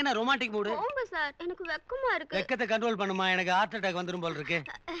இன்னைக்கு என்ன ரொமான்டிக் மூடு போங்க சார் எனக்கு வெக்கமா இருக்கு வெக்கத்தை கண்ட்ரோல் பண்ணுமா எனக்கு ஹார்ட் அட்டாக் வந்துரும் போல இருக்கு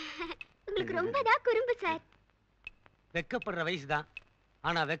உங்களுக்கு ரொம்ப தான் குறும்பு சார் வெக்கப்படுற வயசு தான்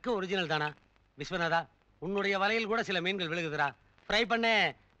ஆனா வெக்க ஒரிஜினல் தானா விஸ்வநாதா உன்னுடைய வலையில் கூட சில மீன்கள் விழுகுதுடா ஃப்ரை பண்ணே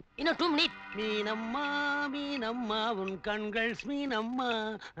இன்னும் 2 மினிட் மீனம்மா மீனம்மா உன் கண்கள் மீனம்மா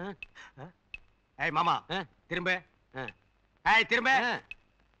ஏய் மாமா திரும்ப ஏய் திரும்ப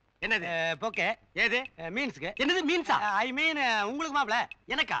என்னது போக்கே ஏது மீன்ஸ்க்கு என்னது மீன்ஸா ஐ மீன் உங்களுக்கு மாப்ள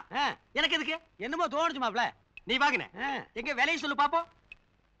எனக்கா எனக்கு எதுக்கு என்னமோ தோணுச்சு மாப்ள நீ வாங்குன எங்க விலையை சொல்லு பாப்போம்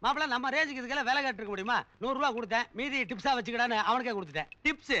மாப்ள நம்ம ரேஞ்சுக்கு இதுக்கெல்லாம் விலை கட்டிருக்க முடியுமா 100 ரூபாய் கொடுத்தேன் மீதி டிப்ஸா வச்சுக்கிடான்னு அவனுக்கே கொடுத்துட்டேன்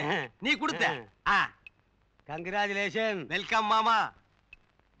டிப்ஸ் நீ கொடுத்த கங்க்ராச்சுலேஷன் வெல்கம் மாமா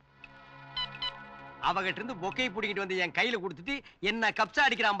அவகிட்ட இருந்து பொக்கை பிடிக்கிட்டு வந்து என் கையில கொடுத்துட்டு என்ன கப்சா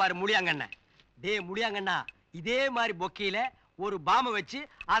அடிக்கிறான் பாரு முழியாங்கண்ண டே முழியாங்கண்ணா இதே மாதிரி பொக்கையில ஒரு பாம வச்சு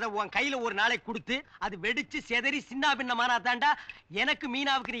அத உன் கையில ஒரு நாளைக்கு கொடுத்து அது வெடிச்சு செதறி சின்ன பின்னமானா தாண்டா எனக்கு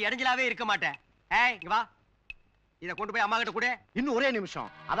மீனாவுக்கு நீ இடைஞ்சலாவே இருக்க மாட்டேன் ஏய் இங்க வா இத கொண்டு போய் அம்மா கிட்ட கொடு இன்னும் ஒரே நிமிஷம்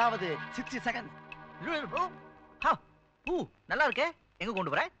அதாவது 60 செகண்ட் பூ நல்லா இருக்கே எங்க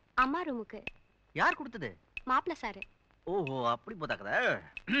கொண்டு போற அம்மா ரூமுக்கு யார் கொடுத்தது மாப்ள சார் ஓஹோ அப்படி போதாக்கத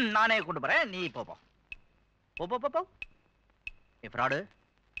நானே கொண்டு போறேன் நீ போ போ ஃப்ராடு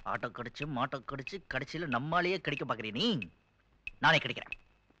ஆட்டோ கடிச்சு மாட்டோ கடிச்சு கடைசியில நம்மாலேயே கடிக்க பாக்குறீ நீ நானே கிடைக்கிறேன்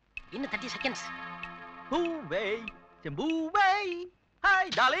இன்னும் 30 செகண்ட்ஸ் பூவே பூவே ஹாய்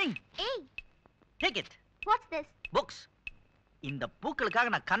டார்லிங் ஏய் take it watts this books இந்த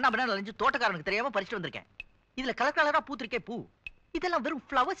பூக்களுக்காக நான் கண்ணாபண்ணா அலைஞ்சு தோட்டக்காரனுக்கு தெரியாம பறிச்சுட்டு வந்திருக்கேன் இதுல கலர் கலரா பூத்திருக்கே பூ இதெல்லாம் வெறும்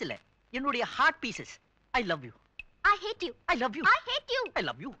ஃப்ளவர்ஸ் இல்ல என்னுடைய heart pieces I love you I hate you. I love you. I hate you. I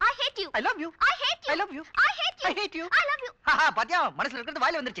love you. I hate you. I love you. I hate you. I love you. I hate you. I hate you. I love you. haha பாத்தியா மனசுல இருக்கிறது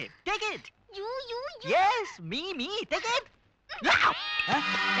வாயில வந்துருச்சு take it You. yes me take it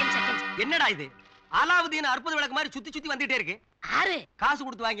 10 seconds என்னடா இது அலாவுதீன் அற்புத விளக்கு மாதிரி சுத்தி சுத்தி வந்துட்டே இருக்கு 6 காசு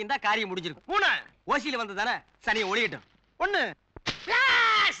கொடுத்து வாங்கி இருந்தா காரியம் முடிஞ்சிருக்கும் 3 ஓசியில வந்ததானே சனியை ஒளியட்டும் 1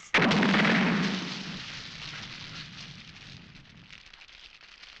 ஃபிளாஷ்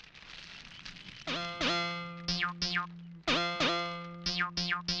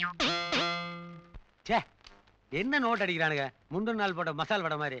ச்சே என்ன நோட் அடிக்கிறானுங்க முந்தின நாள் போட்ட மசால்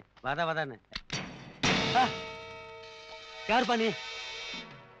வடை மாதிரி வதான்னு யார் பண்ணி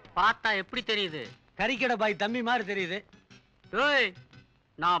பார்த்தா எப்படி தெரியுது கறிக்கடை பாய் தம்பி மாதிரி தெரியுது ஏய்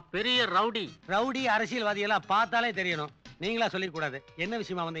நான் பெரிய ரவுடி ரவுடி அரசியல்வாதி எல்லாம் பார்த்தாலே தெரியணும் நீங்களா சொல்லிக்க கூடாது என்ன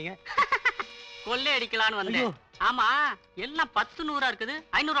விஷயமா வந்தீங்க கொள்ளை அடிக்கலான்னு வந்தேன் ஆமா எல்லாம் 10 100 இருக்குது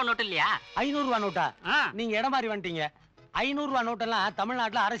 500 ரூபாய் நோட்டு இல்லையா 500 ரூபாய் நோட்டா நீங்க இடம் மாறி வந்துட்டீங்க 500 ரூபாய் நோட்டெல்லாம்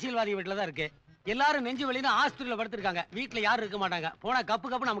தமிழ்நாட்டுல அரசியல்வாதி வீட்டுல தான் இருக்கு எல்லாரும் நெஞ்சு வலின்னு ஆஸ்பத்திரியில படுத்திருக்காங்க. வீட்டுல யாரும் இருக்க மாட்டாங்க. போனா கப்பு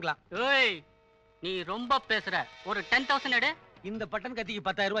கப்பு நமக்கலாம். ஏய் நீ ரொம்ப பேசுற. ஒரு 10,000 எடு. இந்த பட்டன் கத்திக்கு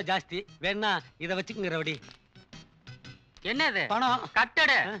 10,000 ரூபாய் ஜாஸ்தி. வேணா இத வச்சுக்குங்க ரவடி. என்னது? பணம்.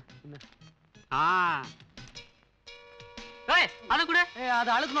 கட்டடு. ஏய் அது கூட. அது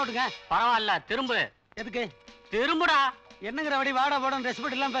அழுக்கு நோட்டுங்க. பரவாயில்ல திரும்பு. எதுக்கு? திரும்புடா. என்னங்க ரவடி வாடா போடணும்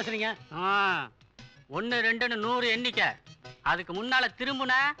ரெஸ்பெக்ட் இல்லாம பேசுறீங்க? 1 2 100 எண்ணிக்கை. அதுக்கு முன்னால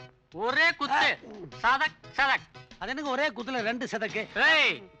திரும்புன ஒரே குத்து. சதக் சதக். அது என்னங்க ஒரே குத்துல 2 சதக்கு?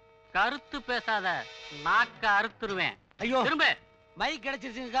 ஏய் கருத்து பேசாத. நாக்க அறுத்துருவேன். ஐயோ திரும்ப. மைக்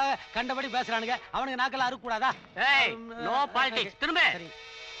கிடைச்சிருச்சுக்காக கண்டபடி பேசுறானுங்க. அவனுக்கு நாக்கெல்லாம் அறுக்க கூடாதா? ஏய் நோ பாலிடிக்ஸ். திரும்ப.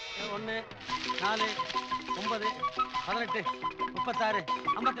 1 4 9 18 36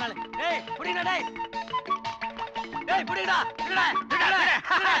 54. ஏய் புடிடா டேய். ஏய் புடிடா.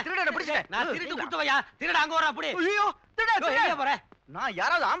 திருடா பிடிச்சே. நான் திருட்டு கூட்டுவையா? திருடா அங்க வரா புடி. ஐயோ திருடா எங்க போற? நான்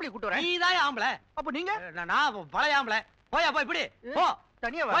யாராவது ஆம்பளை கூட்டு வரேன். நீதான் ஆம்பளை. அப்ப நீங்க? நான் பழைய ஆம்பளை. போயா போய் பிடி. போ.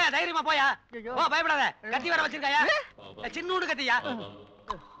 தனியா வா. போயா தைரியமா போயா. போ பயப்படாத. கத்தி வர வச்சிருக்காயா? சின்னூடு கத்தியா?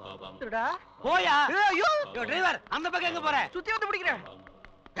 திருடா போயா. ஐயோ டிரைவர் அந்த பக்கம் எங்க போற? சுத்தி வந்து பிடிக்கிறேன்.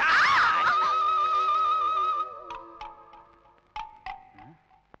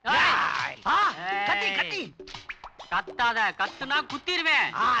 கத்தி கத்தி. கத்தாத. கத்துனா குத்திடுவேன்.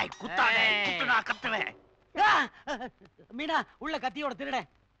 குத்தாத. குத்துனா கத்துவேன். மீனா உள்ள கத்தியோட திருட.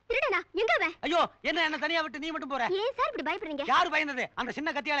 திருடனா? எங்க அவன்? ஐயோ என்ன தனியா விட்டு நீ மட்டும் போற? ஏன் சார் இப்படி பயப்படுறீங்க? யாரு பயந்தது? அந்த சின்ன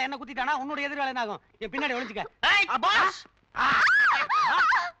கத்தியால என்ன குத்திட்டானா உன்னோட எதிர்காலம் என்ன ஆகும்? என் பின்னாடி ஒளிஞ்சுக்க. ஏய் பாஸ்.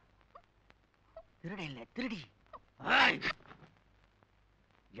 திருட இல்ல திருடி.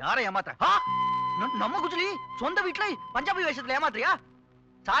 யாரை ஏமாத்த? நம்ம குஜலி சொந்த வீட்ல பஞ்சாபி வேஷத்துல ஏமாத்துறியா?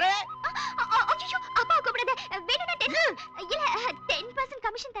 சாரே ஐயோ அப்பா கூப்பிடுதே. வேணும்னா 10%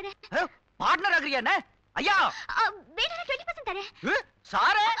 கமிஷன் தரேன். பார்ட்னர் ஆகறியா என்ன? ஐயா வேணும்னா 20% தரேன்.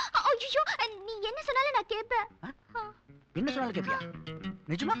 சாரே ஐயோ நீ என்ன சொன்னாலும் நான் கேட்பேன். என்ன சொன்னாலும் கேப்பியா?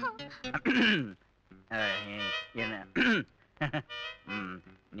 நிஜமா?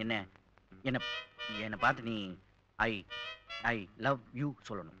 என்ன என்ன என்ன பார்த்து நீ ஐ லவ் யூ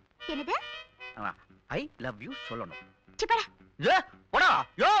சொல்லணும். என்னது? ஐ லவ் யூ சொல்லணும். சிப்படா. போடா.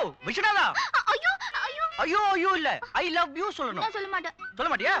 யோ விஷ்ணுநாதா. ஐயோ ஐயோ ஐயோ ஐயோ இல்ல ஐ லவ் யூ சொல்லணும். நான் சொல்ல மாட்டேன். சொல்ல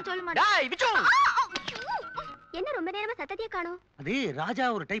மாட்டியா? சொல்ல மாட்டேன். டேய் விச்சு. என்ன ரொம்ப நேரமா சத்தத்தையே காணோம்? அது ராஜா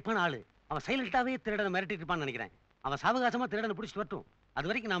ஒரு டைப்பான ஆளு. அவன் சைலண்டாவே திருடனை மிரட்டிட்டு இருப்பான்னு நினைக்கிறேன். அவன் சாவகாசமா திருடனை பிடிச்சிட்டு வரட்டும். அது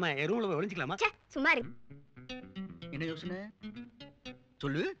வரைக்கும் நாம ரூம்ல ஒளிஞ்சிக்கலாமா? சும்மா இரு. என்ன யோசனை?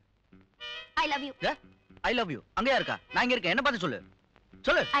 சொல்லு. I love you. I love you. அங்கயா இருக்கா? நான் இங்க இருக்கேன். என்ன பார்த்து சொல்லு.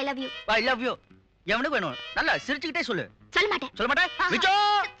 சொல்லு. I love you. I love you. எவனுக்கு வேணும்? நல்லா சிரிச்சுக்கிட்டே சொல்லு. சொல்ல மாட்டேன். சொல்ல மாட்டேன். விச்சோ.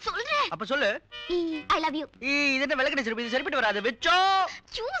 சொல்றேன். அப்ப சொல்லு. I love you. இது என்ன விளக்கணை சிரிப்பு? இது சரிப்பட்டு வராது. விச்சோ.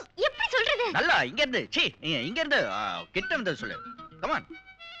 எப்படி சொல்றது? நல்லா இங்க இருந்து இங்க இருந்து கிட்ட இருந்து சொல்லு. Come on.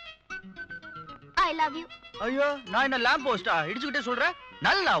 I love you. ஐயோ நான் என்ன லாம்ப் போஸ்டா இடிச்சுக்கிட்டே சொல்றேன்.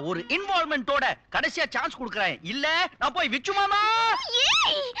 நல்லா ஒரு இன்வால்வ்மென்ட்டோட கடைசியா சான்ஸ் கொடுக்கறேன். இல்ல நான் போய் விச்சு மாமா.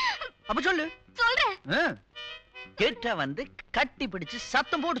 அப்ப சொல்லு. சொல்றேன். கேட்ட வந்து கட்டி பிடிச்சு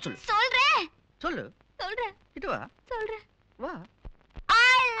சத்தம் போட்டு சொல்லு. சொல்றேன். சொல்லு. சொல்றேன். கிட்ட வா. சொல்றேன். வா.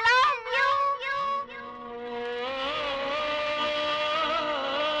 I love you.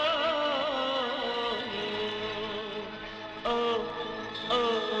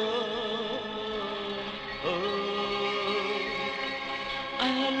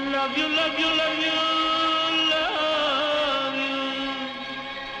 Love you, love you, love you, love you.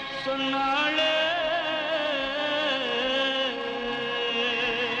 சொன்னாளே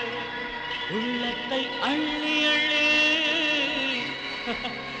உள்ளத்தை அள்ளி அள்ளி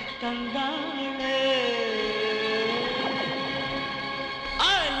தந்தாளே.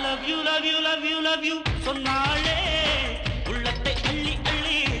 I love you, love you, love you, love you. சொன்னாளே உள்ளத்தை அள்ளி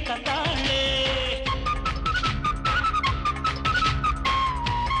அள்ளி தந்தாளே.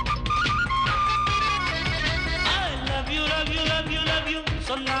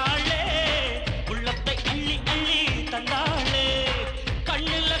 சொன்னாளே உள்ளத்தை அள்ளி அள்ளி தந்தாளே.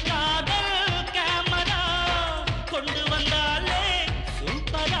 கண்ணுல காதல் கேமரா கொண்டு வந்தாளே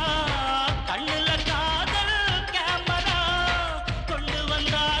சூப்பரா. கண்ணுல காதல் கேமரா கொண்டு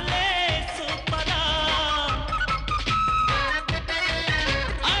வந்தாளே சூப்பரா.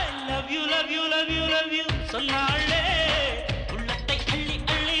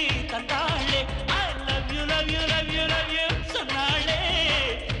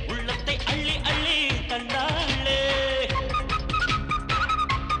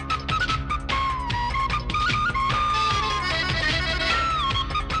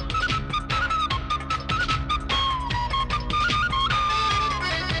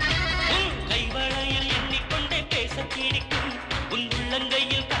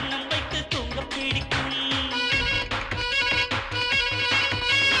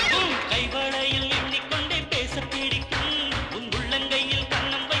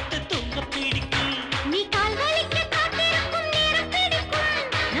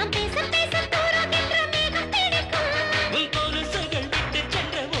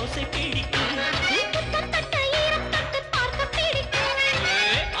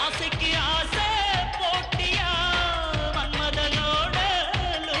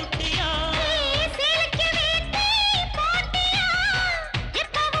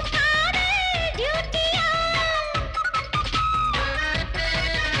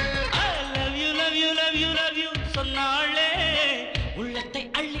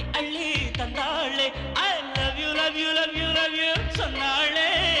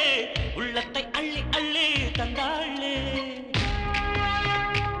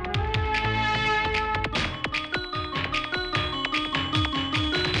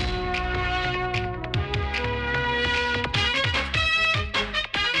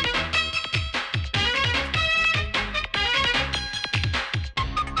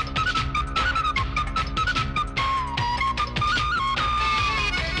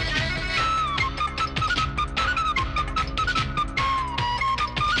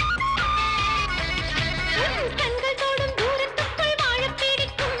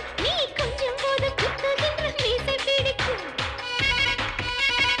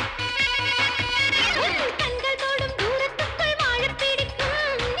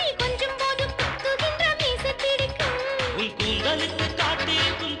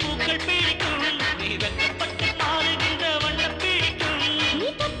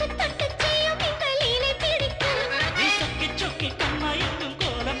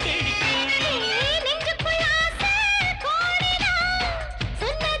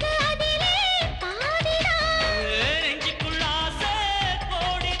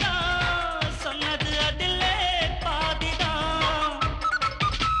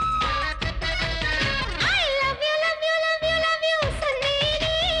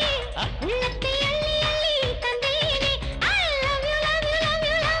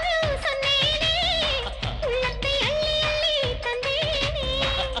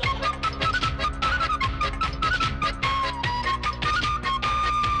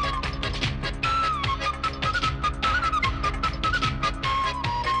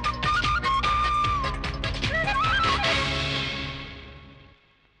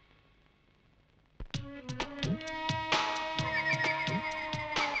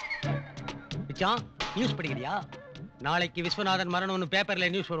 மச்சான் நியூஸ் படிக்கிறியா? நாளைக்கு விஸ்வநாதன் மரணம்னு பேப்பர்ல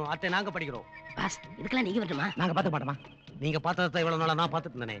நியூஸ் வரும். அத்தை நாங்க படிக்கிறோம். பாஸ் இதுக்கெல்லாம் நீங்க வரணுமா? நாங்க பார்க்க மாட்டோமா? நீங்க பார்த்ததை இவ்வளவு நாளா நான்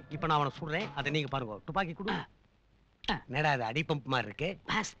பார்த்துட்டு இருந்தேனே. இப்ப நான் அவனை சுடுறேன். அதை நீங்க பாருங்க. துப்பாக்கி கொடு. என்னடா இது அடி பம்ப் மாதிரி இருக்கு?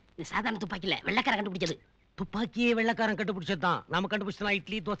 பாஸ் இது சாதாரண துப்பாக்கி இல்ல, வெள்ளைக்காரன் கண்டுபிடிச்சது. துப்பாக்கியே வெள்ளைக்காரன் கண்டுபிடிச்சதுதான். நாம கண்டுபிடிச்சா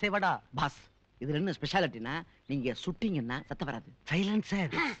இட்லி தோசை வடா. பாஸ் இதுல என்ன ஸ்பெஷாலிட்டினா நீங்க சுட்டீங்கன்னா சத்தம் வராது.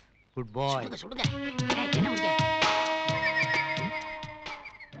 சைலன்சர். குட் பாய். சுடுங்க. ஏய், என்ன உங்க?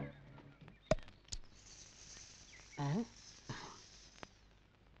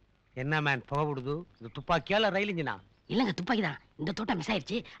 என்ன மேன் புகை விடுது? இது துப்பாக்கியால ரயில் இன்ஜினா? இல்லங்க துப்பாக்கி தான். இந்த தோட்டம் மிஸ்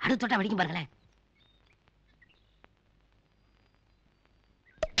ஆயிருச்சு. அடுத்த தோட்டம் வெடிக்கும் பாருங்களேன்.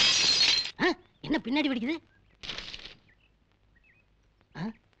 என்ன பின்னாடி வெடிக்குது?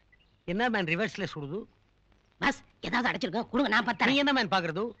 என்ன மேன் ரிவர்ஸ்ல சுடுது? பஸ் ஏதாவது அடைச்சிருக்கோம் கொடுங்க, நான் பார்த்தேன். நீ என்ன மேன்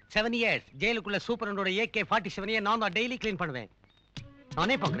பாக்குறது? 7 இயர்ஸ் ஜெயிலுக்குள்ள சூப்பரண்டோட AK-47 நான் தான் டெய்லி க்ளீன் பண்ணுவேன்.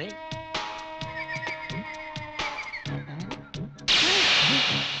 நானே பாக்குறேன்.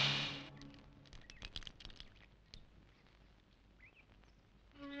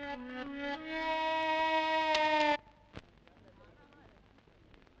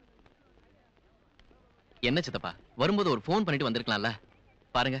 என்ன சித்தப்பா வரும்போது ஒரு ஃபோன் பண்ணிட்டு வந்திருக்கலாம்ல?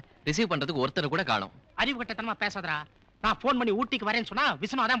 பாருங்க ரிசீவ் பண்றதுக்கு ஒருத்தர் கூட காணோம். அறிவு கட்டத்தனமா பேசாதடா. நான் போன் பண்ணி ஊட்டிக்கு வரேன்னு சொன்னா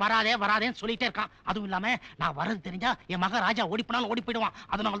விஸ்வநாதன் வராதே வராதேன்னு சொல்லிட்டே இருக்கான். அதுவும் இல்லாம நான் வரது தெரிஞ்சா என் மகன் ராஜா ஓடி போனாலும் ஓடி போயிடுவான்.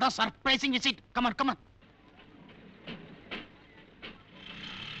 அதனால தான் சர்ப்ரைசிங் விசிட். Come on come on.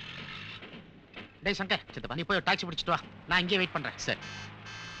 டேய் சங்கர் சித்தப்பா நீ போய் டாக்ஸி பிடிச்சிட்டு வா. நான் இங்கே வெயிட் பண்றேன். சரி.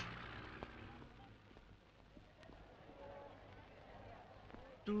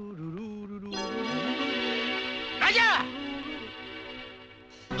 ராஜா!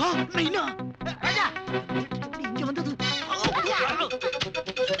 நைனா! ராஜா! நீ இங்க வந்தது.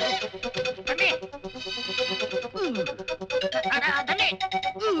 தம்பி! தம்பி!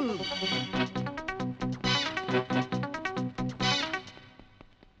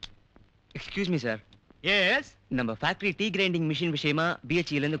 Excuse me sir. எஸ். நம்ம ஃபேக்டரி டீ கிரைண்டிங் மிஷின் விஷயமா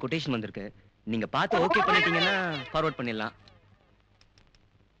BHEல இருந்து கொட்டேஷன் வந்திருக்கு. நீங்க பார்த்து ஓகே பண்ணிட்டீங்கன்னா ஃபார்வர்ட் பண்ணிடலாம்.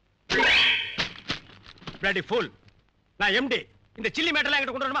 Bloody full. நான் MD. இந்த சில்லி மேட்டர்லாம்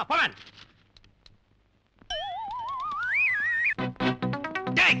என்கிட்ட கொண்டு வரணுமா? போவேன்.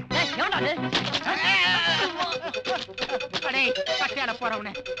 டேய் எவன்டா அது? அடே கட்டியாட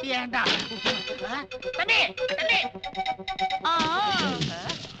போறவனே ஏன்டா? தம்பி தம்பி.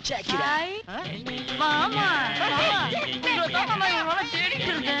 Check it out. மாமா மாமா உங்களை தான் மாமா இவனை தேடிட்டு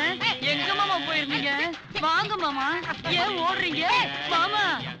இருந்தேன். எங்க மாமா போயிருந்தீங்க? வாங்க மாமா. ஏன் ஓடுறீங்க மாமா?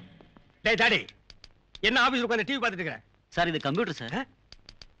 டேய் டாடி என்ன ஆபீஸ்ல உட்கார்ந்து டிவி பார்த்துட்டு இருக்கற? சார் இது கம்ப்யூட்டர் சார்.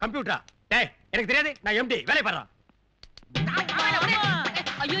 கம்ப்யூட்டரா? டேய் எனக்கு தெரியாது. நான் MD வேலை பாறேன்.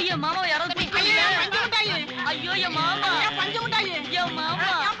 ஐயோ என் மாமா யாராவது பிடிச்சீங்க? பஞ்சு முட்டாய். ஐயோ என் மாமா. பஞ்சு முட்டாய். என் மாமா.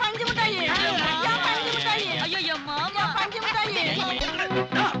 பஞ்சு முட்டாய். பஞ்சு முட்டாய். ஐயோ என் மாமா. பஞ்சு முட்டாய்.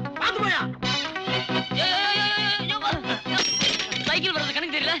 பாத்து போயா. சைக்கிள் வரது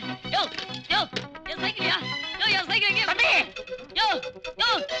கணக்கு தெரியல. யோ யோ என் சைக்கிள்யா. யோ என் சைக்கிள் எங்க? தம்பி. யோ யோ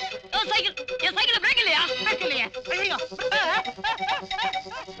யோ சைக்கிள். என் சைக்கிள் பிரேக் இல்லையா? பிரேக் இல்லையா? ஐயோ.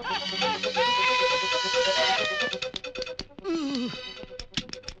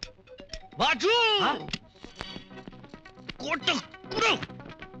 பாஜு கோட்ட குரு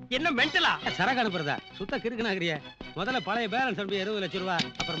என்ன மென்டலா? சரக்கு அனுப்புறதா? சுத்த கிறுக்குனாகறியே. முதல்ல பழைய பேலன்ஸ் அனுப்பி 20 லட்சம் ரூபாய்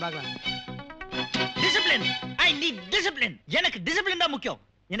அப்புறம் பார்க்கலாம். டிசிப்ளின். I need discipline. எனக்கு டிசிப்ளின் தான் முக்கியம்.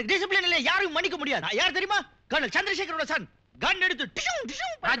 எனக்கு டிசிப்ளின் இல்ல யாரும் மன்னிக்க முடியாது. யார் தெரியுமா? Kernel சந்திரசேகரோட Sun. கன் எடுத்து டிஷும்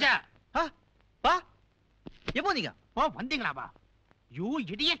டிஷும். ராஜா பா எப்போ வந்தீங்க? ஓ வந்தீங்களா பா? You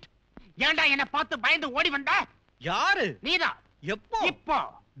idiot. ஏன்டா என்ன பார்த்து பயந்து ஓடி வந்த? யாரு? நீதான். எப்போ? இப்போ.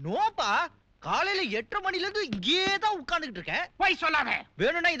 நோப்பா காலையில 8:30 மணில இருந்து இங்கே தான் உட்கார்ந்துட்டு இருக்கேன். போய் சொல்லாத.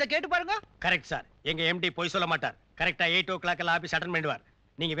 வேணும்னா இத கேட்டு பாருங்க. Correct sir. எங்க MD போய் சொல்ல மாட்டார். கரெக்ட்டா 8 o'clock எல்லாம் ஆபீஸ் அட்டெண்ட் பண்ணிடுவார்.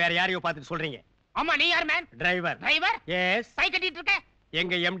 நீங்க வேற யாரையோ பார்த்துட்டு சொல்றீங்க. ஆமா நீ யார் மேன்? டிரைவர். டிரைவர்? எஸ். கை கட்டிட்டு இருக்க.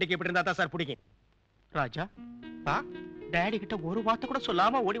 எங்க MDக்கு இப்படி இருந்தா தான் சார் பிடிக்கும். ராஜா பா டாடி கிட்ட ஒரு வார்த்தை கூட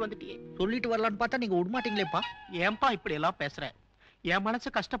சொல்லாம ஓடி வந்துட்டியே. சொல்லிட்டு வரலான்னு பார்த்தா நீங்க விட மாட்டீங்களேப்பா. ஏன்பா இப்படி எல்லாம் பேசுற? என் மனசு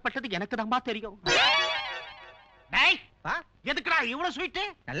கஷ்டப்பட்டது எனக்கு தான்ப்பா தெரியும். டேய் பா எதுக்குடா இவ்வளவு ஸ்வீட்?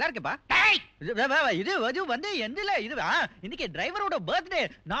 நல்லா இருக்கேப்பா. டேய் இது வந்து எந்தில இது இன்னைக்கு டிரைவரோட பர்த்டே.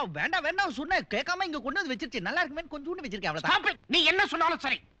 நான் வேண்டாம் சொன்னேன். கேட்காம இங்க கொண்டு வந்து வச்சிருச்சு. நல்லா இருக்குமே கொஞ்சோண்டு வச்சிருக்கேன் அவ்வளவுதான். நீ என்ன சொன்னாலும்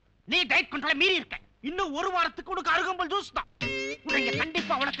சரி. நீ டயட் கண்ட்ரோல மீறி இருக்க. இன்னும் ஒரு வாரத்துக்கு உனக்கு அருகம்புல் ஜூஸ் தான். உனக்கு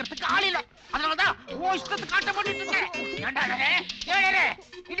கண்டிப்பா வளர்க்கறதுக்கு ஆள் இல்ல. அதனாலதான் ஓ இஷ்டத்துக்கு காட்ட பண்ணிட்டு இருக்கேன். ஏண்டா ஏழே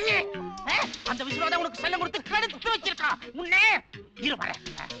இடியே அந்த விஸ்வநாதன் உனக்கு செல்லம் கொடுத்து கெடுத்து வச்சிருக்கான். உன்னை இரு வர.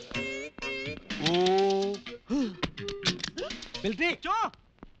 ஓ மிலிட்டரி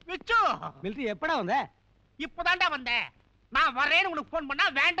விச்சு மிலிட்டரி எப்படா வந்த? இப்பதான்டா வந்தேன். நான் வரேன்னு உனக்கு போன் பண்ணா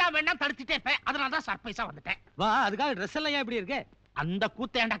வேண்டாம் வேண்டாம் தடுத்துட்டே இருப்பேன். அதனால தான் சர்ப்ரைஸா வந்துட்டேன். வா, அதுக்காக ட்ரெஸ் எல்லாம் ஏன் இப்படி இருக்கு? அந்த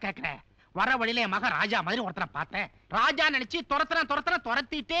கூத்த ஏன்டா கேக்குற? வர வழியில என் மகன் ராஜா மாதிரி ஒருத்தனை பார்த்தேன். ராஜா நினைச்சு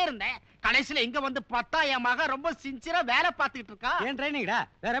துரத்திட்டே இருந்தேன். கடைசியில இங்க வந்து பார்த்தா என் மகன் ரொம்ப சின்சியரா வேலை பார்த்துக்கிட்டு இருக்கா. ஏன் ட்ரைனிங்டா?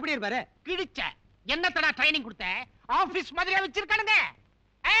 வேற எப்படி இருப்பாரு? கிழிச்ச என்னத்தடா ட்ரைனிங் கொடுத்தேன்? ஆபீஸ் மாதிரியா வச்சிருக்கானுங்க.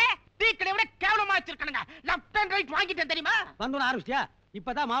 டீ கடை விட கேவலமா வச்சிருக்கானுங்க. லெஃப்ட் அண்ட் ரைட் வாங்கிட்டேன் தெரியுமா? வந்து ஆரம்பிச்சியா?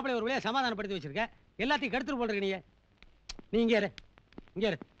 இப்பதான் மாப்பிள்ளை ஒரு வழியா சமாதானப்படுத்தி வச்சிருக்க. எல்லாத்தையும் கெடுத்துட்டு போல் இருக்கு. நீ இங்க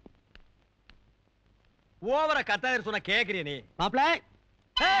இரு. ஓவரா கத்தாயிரு சொன்னா கேக்குறிய நீ? மாப்பிள்ளை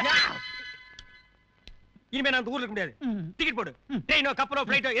இனிமே நான் ஊர்ல இருக்க முடியாது. டிக்கெட் போடு. ட்ரெயினோ கப்பலோ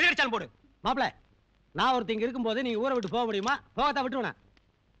பிளைட்டோ எது அடிச்சாலும் போடு. மாப்பிள்ளை, நான் ஒருத்தங்க இருக்கும்போது நீங்க ஊரை விட்டு போக முடியுமா? போகத்தான் விட்டுருவேன்.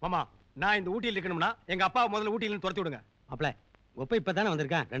 மாமா, நான் இந்த ஊட்டியில் இருக்கணும்னா எங்க அப்பா முதல்ல ஊட்டியில துரத்தி விடுங்க. மாப்பிள்ளை, ஒப்ப இப்பதானே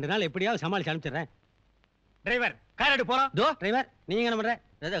வந்திருக்கேன். 2 நாள் எப்படியாவது சமாளிச்சு அனுப்பிச்சிடுறேன். டிரைவர், கார் எடுத்து போறோம். டிரைவர், நீங்க என்ன பண்ற?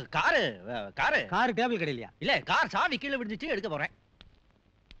 Car table கடையிலையா? இல்ல, கார் சாவி கீழே விழுந்துச்சு, எடுக்க போறேன்.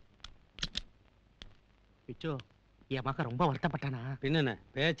 பிச்சோ, என் மகன் ரொம்ப வருத்தப்பட்டானா? பின்ன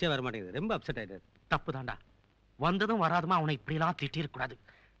பேச்சே வர மாட்டேங்குது. ரொம்ப அப்செட் ஆயிட்டாரு. தப்பு தான்டா. வந்ததும் வராதுமா அவனை இப்படி எல்லாம் திட்டி இருக்க கூடாது.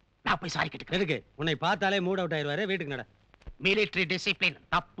 நான் போய் சாரி கேட்டுக்கிறேன். எதுக்கு? உன்னை பார்த்தாலே மூட் அவுட் ஆயிருவாரு. வீட்டுக்கு நட. Military discipline.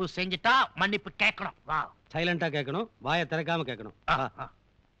 தப்பு செஞ்சுட்டா மன்னிப்பு கேட்கணும். வா. சைலண்டா கேட்கணும், வாயை திறக்காம கேட்கணும்.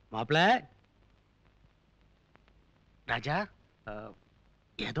 மாப்பிள்ளை. ராஜா,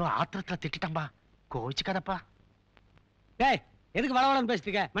 ஏதோ ஆத்திரத்துல திட்டாம்பா, கோவிச்சுக்காதப்பா. டேய், எதுக்கு வளவளன்னு பேசிட்டு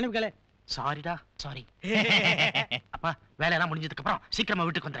இருக்க? மன்னிப்பு கேளு. சாரிடா, சாரி. அப்பா, வேலையெல்லாம் முடிஞ்சதுக்கு அப்புறம் சீக்கிரமா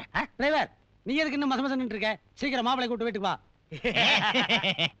வீட்டுக்கு வந்துறேன். டிரைவர், நீ எதுக்கு இன்னும் மசமச நின்று இருக்க? சீக்கிரம் மாப்பிள்ளை கூட்டு வீட்டுக்கு வா.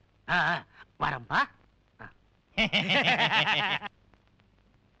 வரம்பா.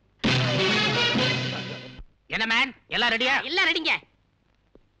 என்ன மேன், எல்லாம் ரெடியா? எல்லாம் ரெடிங்க.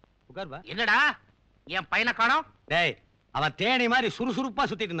 உட்கார்வா. என்னடா என் பையனை காணோம்? டேய், அவன் தேனி மாதிரி சுறுசுறுப்பா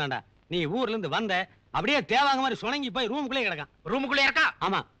சுத்திட்டு இருந்தான்டா. நீ ஊர்ல இருந்து வந்த அப்படியே தேவாங்க மாதிரி சுணங்கி போய் ரூமுக்குள்ளே கிடக்கான். ரூமுக்குள்ளே இருக்கா?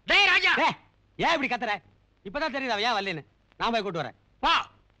 ஆமா. டேய் ராஜா, ஏன் இப்படி கத்துற? இப்பதான் தெரியுது அவன் ஏன் வரலன்னு. நான் போய் கூட்டு வரேன். வா.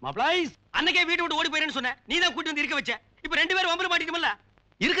 மாப்ளைஸ், அன்னைக்கே வீட்டு விட்டு ஓடி போயிரேன்னு சொன்னேன். நீ தான் கூட்டி வந்து இருக்க வச்ச. இப்ப 2 பேரும் வம்பு மாட்டிட்டோம்ல.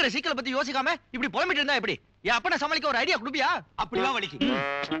 இருக்கிற சீக்கிரம் பத்தி யோசிக்காம இப்படி புலம்பிட்டு இருந்தா எப்படி? என் அப்பனை சமாளிக்க ஒரு ஐடியா கொடுப்பியா? அப்படிதான் வலிக்கு.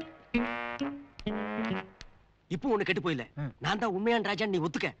 இப்போ ஒண்ணு கெட்டு போயில. நான் தான் உண்மையான ராஜா, நீ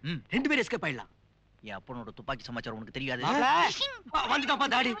ஒத்துக்க. 2 பேரும் எஸ்கேப் ஆயிடலாம். என் அப்பனோட துப்பாக்கி சமாச்சாரம் உனக்கு தெரியாது. வந்துட்டாப்பா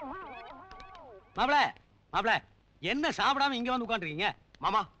தாடி. மாப்ள, என்ன சாப்பிடாம இங்க வந்து உட்கார்ந்துருக்கீங்க?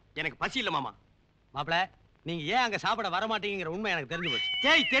 மாமா, எனக்கு பசி இல்ல மாமா. மாப்ள, நீங்க ஏன் அங்க சாப்பிட வர மாட்டீங்கிற உண்மை எனக்கு தெரிஞ்சு போச்சு.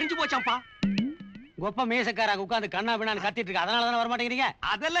 ஏய், தெரிஞ்சு போச்சாப்பா. கொப்ப மேசக்காரங்க உட்கார்ந்து கண்ணா பின்னான்னு கத்திட்டு இருக்க. அதனால தானே வர மாட்டேங்கிறீங்க?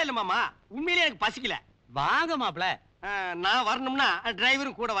 அதெல்லாம் இல்ல மாமா, உண்மையிலேயே எனக்கு பசிக்கல. வாங்க மாப்ள. நான் வரணும்னா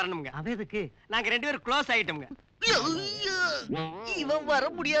டிரைவரும் கூட வரணுங்க. அது எதுக்கு? நாங்க 2 பேரும் க்ளோஸ் ஆயிட்டோம்ங்க. இவன் வர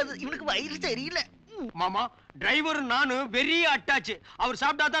முடியாது, இவனுக்கு வயிறு சரியில்லை. மாமா, டிரைவரும் நானும் வெரி அட்டாச். அவர்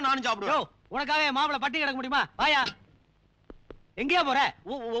சாப்பிட்டா தான் நானும் சாப்பிடுவேன். உனக்காக மாப்பிள பட்டி கிடக்க முடியுமா? வாயா. எங்கேயா போற?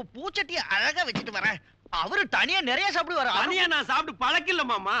 பூச்சட்டியை அழகா வச்சுட்டு வரேன். அவரு தனியா நிறைய சாப்பிடுவாரு. தனியா நான் சாப்பிட்டு பழக்கல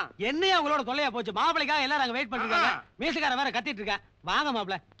மாமா. என்னையா உங்களோட தொல்லையா போச்சு? மாப்பிளைக்காக எல்லாரும் அங்க வெயிட் பண்ணிட்டு இருக்காங்க. மேசக்கார வேற கத்திட்டு இருக்கேன். வாங்க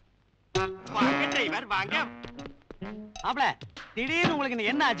மாப்பிள. வாங்க டிரைவர், வாங்க. மாப்பிள, திடீர்னு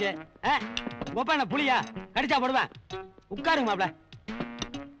உங்களுக்கு என்ன ஆச்சு? ஒப்ப என்ன புளியா? கடிச்சா போடுவேன். உட்காருங்க மாப்பிள.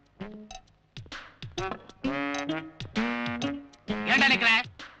 ஏன்டா நிக்கிற?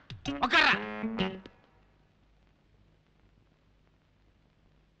 உட்கார்றா.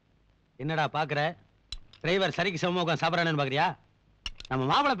 என்னடா பாக்குற? டிரைவர் சரிக்கு சமமா உட்கார்ந்து சாப்பிடறானு பாக்குறியா? நம்ம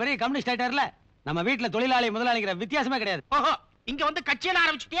மாப்பிள பெரிய கம்யூனிஸ்ட் ஆயிட்டார்ல. நம்ம வீட்டுல தொழிலாளி முதலாளிங்கிற வித்தியாசமே கிடையாது. ஓஹோ, இங்க வந்து கட்சியில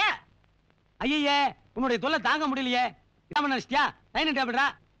ஆரம்பிச்சிட்டியா? ஐயே, உன்னுடைய தொல்லை தாங்க முடியலையே. நினைச்சிட்டியா? டைனிங் டேபிள்ரா.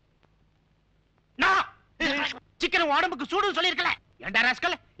 நான் சிக்கன் உடம்புக்கு சூடுன்னு சொல்லிருக்கல. ஏன்டா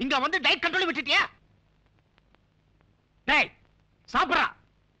ராஸ்கல், இங்க வந்து டயட் கண்ட்ரோல் விட்டுட்டியா? டேய், சாப்பிடுறா.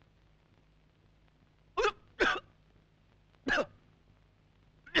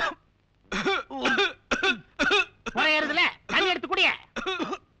 போறேறதுல தண்ணி எடுத்து குடிய.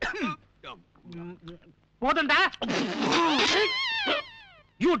 போதும்டா.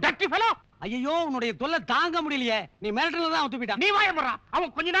 You dirty fellow. ஐயோ, உன்னுடைய தொல்லை தாங்க முடியலையே. நீ மிரட்டல தான் ஒத்துப்பிட்டான். நீ வாய போறா.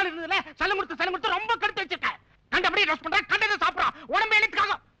 அவன் கொஞ்ச நாள் இருந்ததுல சலம் கொடுத்து ரொம்ப கடுத்து வச்சிருக்க. கண்டபடி ரோஸ்ட் பண்ற, கண்டதை சாப்பிடுறான். உடம்பு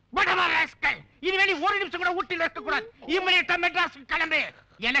எழுத்துக்காக. இனிமே நீ 1 நிமிஷம் கூட ஊட்டில இருக்க கூடாது. இம்மீடியட்டா மெட்ராஸ் கிளம்பு.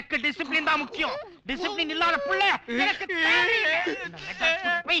 எனக்கு டிசிப்ளின் தான் முக்கியம். டிசிப்ளின் இல்லாத புள்ள எனக்கு தேவையில்லை. இந்த மெட்ராஸ்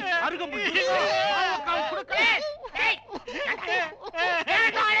போய் அருகம்புல் பாவக்காய் கொடுக்கல. ஏய்,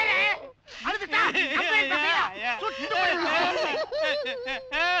 அழுதுட்டா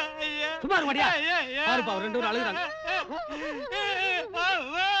சும்மா இருக்க மாட்டியா? பாருப்பா, 2 பேரும் அழுகுறாங்க.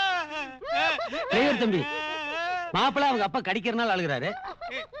 டிரைவர் தம்பி, மாப்பிள அவங்க அப்பா கடிக்கிறனால அழுகுறாரு.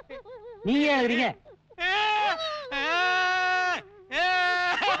 நீங்க ஏன் அழுகுறீங்க?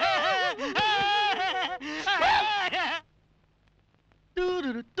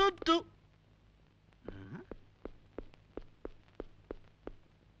 முத்து.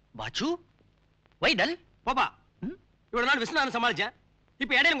 பாச்சு வைடல் பாப்பா இவ்வளவு நாள் விஸ்வநாதன் சமாளிச்சேன்.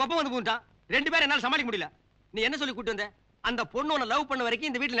 இப்ப இடையில உங்க அப்பா வந்து போட்டான். 2 பேரும் என்னால சமாளிக்க முடியல. நீ என்ன சொல்லி கூட்டு வந்த? அந்த பொண்ணு உன்னை லவ் பண்ண வரைக்கும்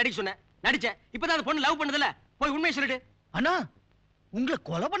இந்த வீட்டுல நடிக்க சொன்னேன். நடிச்சேன். இப்பதான் அந்த பொண்ணு லவ் பண்ணதில்ல. போய் உண்மையை சொல்லிடு. அண்ணா உங்களை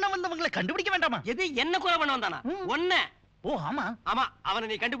கொலை பண்ண வந்தவங்களை கண்டுபிடிக்க வேண்டாமா? எது என்ன கொலை பண்ண வந்தானா? ஒண்ணு. ஓ ஆமா ஆமா அவனை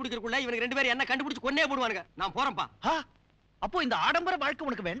நீ கண்டுபிடிக்கிறதுக்குள்ள இவனுக்கு 2 பேரும் என்ன கண்டுபிடிச்சு கொன்னே போடுவானுங்க. நான் போறேன்ப்பா. அப்போ இந்த ஆடம்பர வாழ்க்கை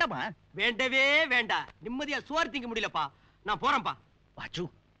உனக்கு வேண்டாமா? வேண்டவே வேண்டாம். நிம்மதியா சோறு திங்க முடியலப்பா. நான் போறேன்ப்பா. பாச்சு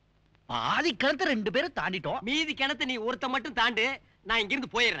பாதி கிணத்தை 2 பேரும் தாண்டிட்டோம். மீதி கிணத்தை நீ ஒருத்த மட்டும் தாண்டு. நான் இங்க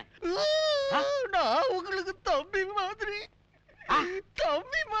இருந்து போயிடுறேன். நான் உங்களுக்கு தம்பி மாதிரி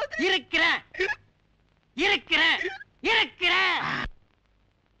இருக்கிறேன்.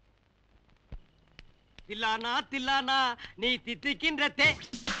 தில்லானா தில்லானா நீ தித்திக்கின்ற தே.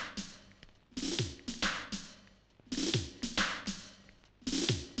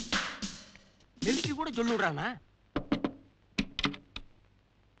 மிலிட்டரி கூட சொல்லுறானா?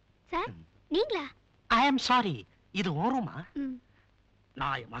 சார் நீங்களா? ஐ அம் சாரி. இது ஓருமா?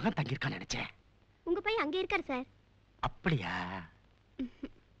 நான் என் மகன் தங்கியிருக்கான்னு நினைச்சேன். உங்க பையன் அங்கே இருக்காரு சார். அப்படியா?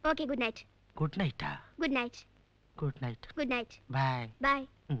 Okay good night. Good NAITA? Good night. Good night. Good night. By by.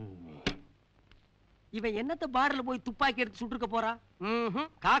 இவன் என்னத்த பார்ல போய் துப்பாக்கி எடுத்து சுட்டுக்க போறான்?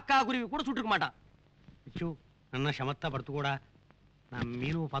 காக்கா குருவி கூட சுட்டுக்க மாட்டான். ஐயோ நான் சமத்தா படுத்து கூட நான்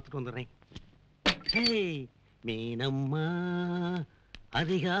மீனுவை பார்த்துட்டு வந்துடுறேன். மீனம்மா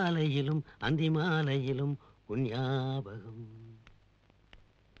அதிகாலையிலும் அந்தி மாலையிலும் உன் ஞாபகம்.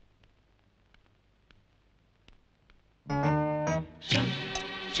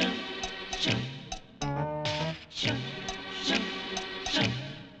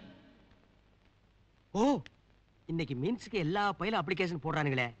 ஓ இன்னைக்கு மீன்ஸ்க்கு எல்லா பையிலும் அப்ளிகேஷன்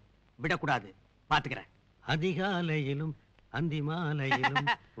போடுறானுங்களே, விடக்கூடாது. பாத்துக்கிறேன். அதிகாலையிலும் அந்தி மாலையிலும்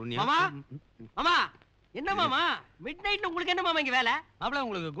மாமா மாமா என்ன மாமா மிட் நைட்ல உங்களுக்கு என்ன மாமா இங்க வேலை? மாப்ள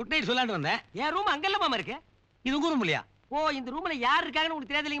உங்களுக்கு குட் நைட் சொல்லலாம்னு வந்தேன். என் ரூம் அங்கல்ல மாமா இருக்கு. இது உங்க ரூம் இல்லையா? ஓ இந்த ரூம்ல யார் இருக்காங்கன்னு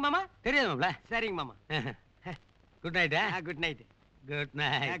உங்களுக்கு தெரியாது இல்லைங்க மாமா? தெரியாது மாப்ள. சரிங்க மாமா. Good night. Good night. Good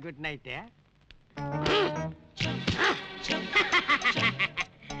night. Good night.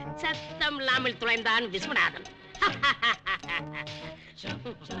 சத்தம் இல்லாமல் துளைந்தான் விஸ்வநாதன்.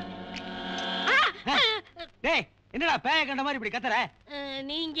 டேய் என்னடா பேய கண்ட மாதிரி இப்படி கத்துற?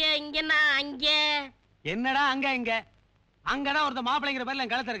 நீங்க இங்க நான் அங்க. என்னடா அங்க இங்க? அங்கதான் ஒருத்த மாப்பிள்ளைங்கிற பேர்ல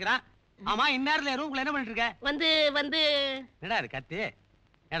கலத்த இருக்கிறான். ஆமா இந்நேரத்துல ரூம்ல என்ன பண்ணிட்டு இருக்க? வந்து என்னடா அது கத்தி?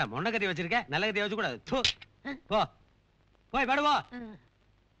 ஏடா மொன்ன கத்தி வச்சிருக்க? நல்ல கத்தி வச்சு கூடாது. போ போய் படுவோ.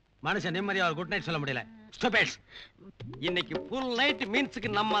 மனுஷன் நிம்மதியா ஒரு குட் நைட் சொல்ல முடியல. ஸ்டூபிட்ஸ். இன்னைக்கு ஃபுல் நைட் மீன்ஸ்க்கு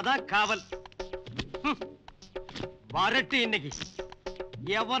நம்ம தான் காவல். வரட்டு இன்னைக்கு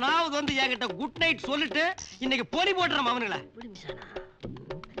எவனாவது வந்து என்கிட்ட குட் நைட் சொல்லிட்டு இன்னைக்கு போலி போடுறான் அவனுங்கள.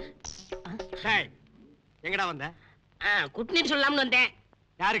 எங்கடா வந்த? குட் நைட் சொல்லலாம்னு வந்தேன்.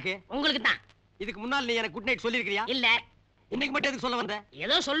 யாருக்கு? உங்களுக்கு தான். இதுக்கு முன்னால நீ எனக்கு குட் நைட் சொல்லிருக்கியா? இல்ல. இன்னைக்கு மட்டும் எதுக்கு சொல்ல வந்த?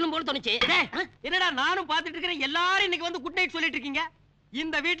 ஏதோ சொல்லணும் போல தோணுச்சு. என்னடா நானும் பாத்துட்டு இருக்கிறேன். எல்லாரும் இன்னைக்கு வந்து குட் நைட் சொல்லிட்டு இருக்கீங்க.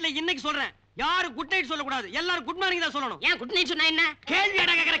 இந்த வீட்ல இன்னைக்கு சொல்றேன், யாரும் குட் நைட் சொல்ல கூடாது. எல்லாரும் குட் மார்னிங் தான் சொல்லணும். ஏன் குட் நைட் சொன்னா என்ன? கேள்வி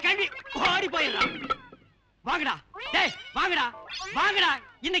அட கேக்குற கேள்வி ஓடி போயிடுறா. வாங்கடா டேய் வாங்கடா வாங்கடா.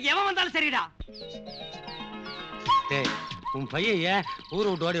 இன்னைக்கு எவன் வந்தாலும் சரிடா. டேய் உன் பையன் ஊரை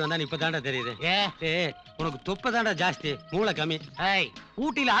விட்டு ஓடி வந்தான்னு இப்பதான்டா தெரியுது. ஏய் உனக்கு தொப்பை தான்டா ஜாஸ்தி, மூளை கம்மி.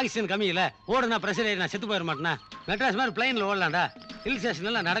 ஊட்டியில ஆக்சிஜன் கம்மி இல்ல. ஓடுனா பிரஷர் ஏறி நான் செத்து போயிட மாட்டேனா? மெட்ராஸ் மாதிரி பிளைன்ல ஓடலாம்டா. ஹில் ஸ்டேஷன்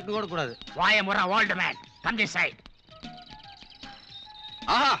எல்லாம் நடக்க கூட கூடாது. வாய முறை old man come this side.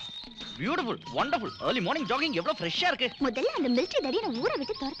 Aha beautiful wonderful early morning jogging எவ்வளவு ஃப்ரெஷ்ஷா இருக்கு. முதல்ல அந்த மிலிட்டரி தடியை நான் ஊரை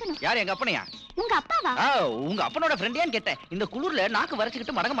விட்டு துரத்தணும். யார் எங்க அப்பனையா? உங்க அப்பாவா? உங்க அப்பனோட ஃப்ரெண்டியான்னு கேட்டேன். இந்த குளிர்ல நாக்கு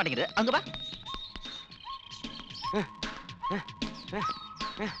வரைச்சிட்டு மடங்க மாட்டேங்குது. அங்க வா.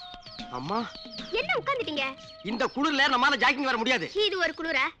 அம்மா என்ன உட்கார்ந்துட்டீங்க? இந்த குளிர்ல நம்மால ஜாக்கிங் வர முடியாது. இது ஒரு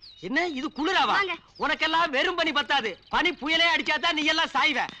குளிரா? என்ன இது குளிராவா? உனக்கெல்லாம் வெறும் பனி பத்தாது. பனி புயலே அடிச்சாதான் நீ எல்லாம்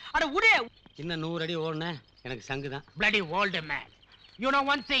சாய்வ. அட உடே இன்னும் 100 அடி ஓடுன எனக்கு சங்குதான். bloody old man. You know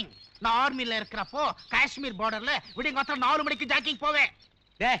one thing, நான் ஆர்மில இருக்கிறப்போ காஷ்மீர் பார்டர்ல விடிங்க 4 மணிக்கு ஜாக்கிங் போவேன்.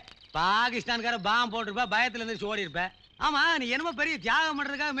 டேய் பாகிஸ்தான்கார பாம் போட்டுருப்ப, பயத்துல இருந்து ஓடி இருப்ப. ஆமா நீ என்னமோ பெரிய தியாகம்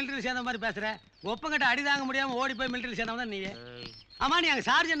பண்றதுக்காக மிலிட்டரி சேர்ந்த மாதிரி பேசுற. ஒப்பங்கிட்ட அடி தாங்க முடியாம ஓடி போய் மிலிட்டரி சேர்ந்தவன் தான் நீ. ஆமா நீ அங்க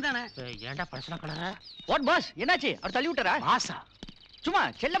சார்ஜன் தானே? ஏன்டா பிரச்சனை கலற? வாட் பாஸ் என்னாச்சு? அவர் தள்ளி விட்டாரா? பாஸா சும்மா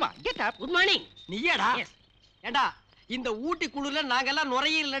செல்லமா கெட் அப். Good morning. நீயேடா? ஏண்டா இந்த ஊட்டி குளிர்ல நாங்க எல்லாம்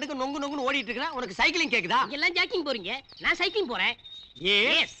நுரையீரல் நடுக்கு நொங்கு நொங்குன்னு ஓடிட்டு இருக்கோம். உனக்கு சைக்கிளிங் கேக்குதா? எல்லாம் ஜாக்கிங் போறீங்க, நான் சைக்கிளிங் போறேன்.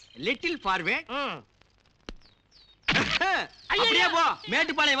 S little forward. அப்படியே போ.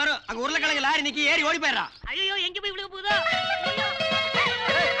 மேட்டுப்பாளையம் வரும். அங்க உருளைக்கிழங்கு லாரி நிக்கி ஏறி ஓடி போயிடுறா. ஐயோ எங்க போய் விழுக போகுதோ?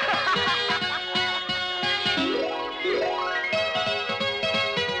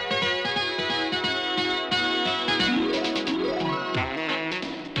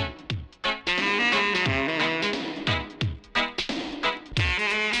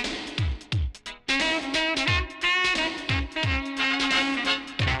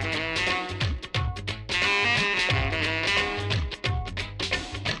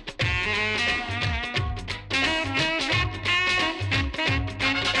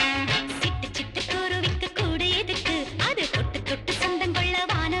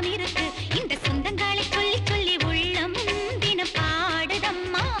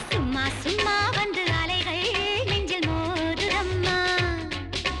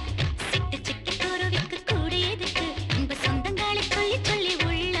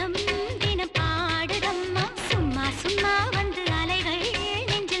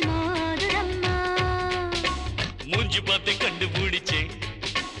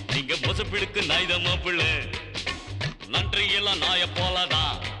 மாப்பிள்ள நன்றி எல்லாம் நாய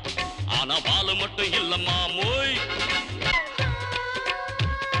போலதான் ஆனா பாலு மட்டும் இல்லம்மா மோய்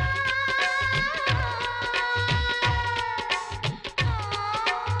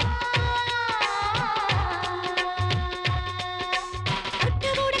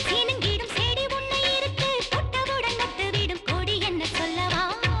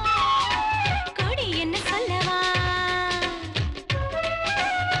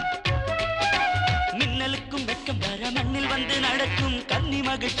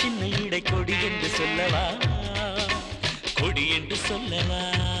சின்ன இடை கொடி என்று சொல்லவா கொடி என்று சொல்லவா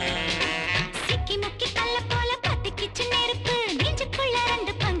சிக்கி முக்கி கல்ல போல பத்திக்கிச்சு நெருப்பு நெஞ்சுக்குள்ள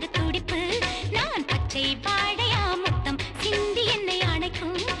ரெண்டு பங்கு துடிப்பு நான் பச்சை பாடையா முத்தம் சிந்தி என்னை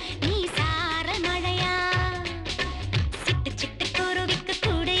அணைக்கும் நீ சாரல் மழையா சிட்டு சிட்டு குருவிக்கு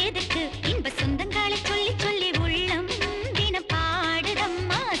கூட எதுக்கு இன்ப சொந்தங்களை சொல்லி சொல்லி உள்ளம் தினம்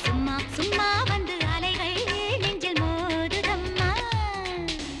பாடுதம்மா சும்மா சும்மா வந்து அலைகள் நெஞ்சில் மோதுதம்மா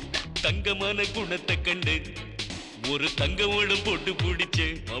தங்கமான குணத்தை கண்டு ஒரு தங்கவோடு போட்டு பிடிச்சு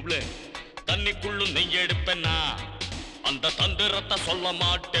அவள தண்ணிக்குள்ளும் நெய் எடுப்பேன்னா அந்த தந்திரத்தை சொல்ல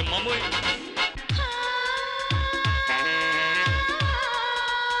மாட்டேன் மாமோய்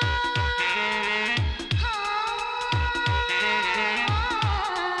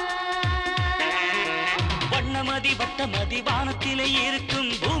வண்ணமதி வட்டமதி வானத்திலே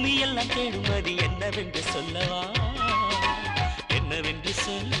இருக்கும் பூமி எல்லாம் தேடுமதி என்னவென்று சொல்லவா என்னவென்று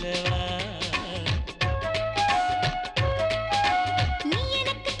சொல்லவா நீ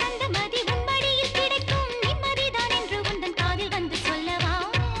எனக்கு தந்த மதி உன்படியில் கிடைக்கும் நிம்மதிதான் என்று உந்தன் காதில் வந்து சொல்லவா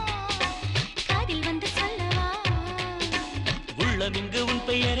காதில் வந்து சொல்லவா உள்ளமிங்கு உன்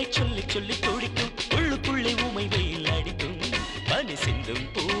பெயரை சொல்லி சொல்லி துடிக்கும் உள்ளுக்குள்ளே ஊமை வெயில் அடிக்கும் பனி சிந்தும்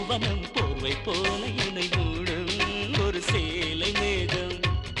பூவனம் போர்வை போல என்னை மூடும் ஒரு சேலை மேகம்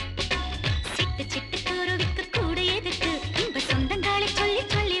சிட்டு சிட்டு குருவிக்கு கூட எதுக்கு இன்ப சொந்தங்களை சொல்லி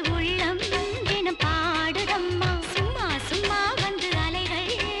சொல்லி உள்ளம் தினம் பாடுதம்மா சும்மா சும்மா வந்து அலைகள்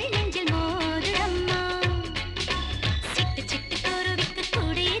நெஞ்சில் மோதுதம்மா சிட்டு சிட்டு குருவிக்கு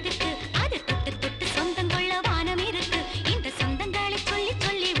கூட எதுக்கு அது தொட்டு தொட்டு சொந்தம் கொள்ள வானம் இருக்கு இந்த சொந்தங்களை சொல்லி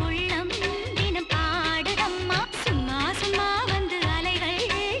சொல்லி உள்ளம் தினம் பாடுதம்மா சும்மா சும்மா வந்து அலைகள்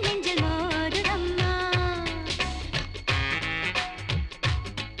நெஞ்சில் மோதுதம்மா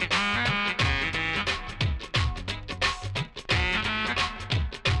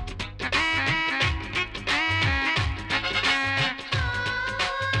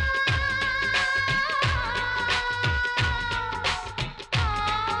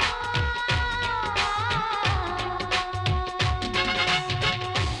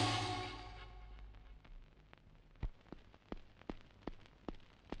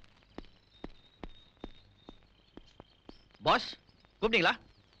பாஸ் கூப்பிட்டீங்களா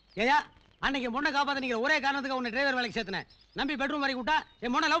ஏயா அன்னைக்கு பொண்ணை காப்பாத்த நீங்க ஒரே காரணத்துக்கு உன்னை டிரைவர் வேலைக்கு சேர்த்தனேன் நம்பி பெட்ரூம் வரைக்கும் விட்டா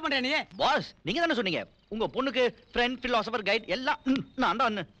என் பொண்ணை லவ் பண்றேன் நீ பாஸ் நீங்க தானே சொன்னீங்க உங்க பொண்ணுக்கு ஃப்ரெண்ட் பிலாசபர் கைட் எல்லாம் நான்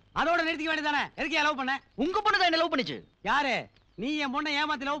தான் அதோட நிறுத்திக்க வேண்டியதானே எதுக்கு லவ் பண்ண உங்க பொண்ணு தான் என்ன லவ் பண்ணிச்சு யாரு நீ என் பொண்ணை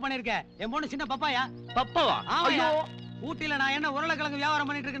ஏமாத்தி லவ் பண்ணிருக்க என் பொண்ணு சின்ன பப்பாயா பப்பாவா ஐயோ ஊட்டில நான் என்ன உருளைக்கிழங்கு வியாபாரம்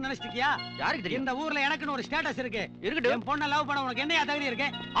பண்ணிட்டு இருக்கேன்னு நினைச்சிட்டியா யாருக்கு தெரியும் இந்த ஊர்ல எனக்குன்னு ஒரு ஸ்டேட்டஸ் இருக்கு இருக்கட்டும் என் பொண்ணை லவ் பண்ண உனக்கு என்னையா தகுதி இருக்கு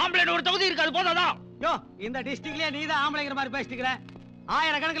ஆம்பளை ஒரு தகுதி இருக்கு அது போதாதான் யோ இந்த டிஸ்ட்ரிக்ட்லயே நீ தான் ஆம்பளைங்கிற மாதிரி பேசிட்டு இருக்கிற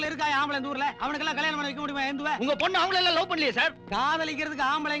ஆயிரக்கணக்கில் இருக்கா ஆம்பளை இந்த ஊர்ல அவனுக்கு எல்லாம் கல்யாணம் பண்ண வைக்க முடியுமா எந்துவ உங்க பொண்ணு அவங்கள எல்லாம் லவ் பண்ணலையே சார் காதலிக்கிறதுக்கு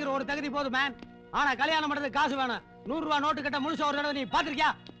ஆம்பளைங்கிற ஒரு தகுதி போதும் மேன் ஆனா கல்யாணம் பண்றதுக்கு காசு வேணும் 100 ரூபாய் நோட்டு கட்ட முழுசா ஒரு தடவை நீ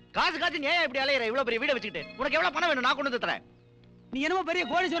பாத்திருக்கியா காசு காசு ஏன் இப்படி அலையற இவ்வளவு பெரிய வீட வச்சுக்கிட்டு உனக்கு எவ்வளவு பணம் வேணும் நான் கொண்டு வந்து தரேன் நீ என்னமோ பெரிய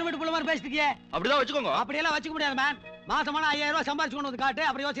கோடீஸ்வரர் வீட்டு புள்ள மாதிரி பேசிட்டியே அப்படிதான் வச்சுக்கோங்க அப்படியெல்லாம் வச்சுக்க முடியாது மேன் மாசமான 5000 ரூபாய் சம்பாதிச்சு கொண்டு வந்து காட்டு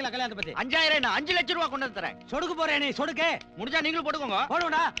அப்புறம் யோசிக்கலாம் கல்யாணத்தை பத்தி 5000 நான் 5 லட்சம் ரூபாய் கொண்டு வந்து தரேன் சொடுக்கு போறேன் நீ சொடுக்கு முடிஞ்சா நீங்களும் போட்டுக்கோங்க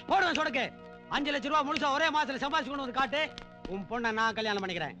போடுவேடா போடுவேன் சொடுக்கு 5 லட்சம் ரூபாய் முழுசா ஒரே மாசத்துல சம்பாதிச்சு கொண்டு வந்து காட்டு உன் பொண்ணை நான் கல்யாணம்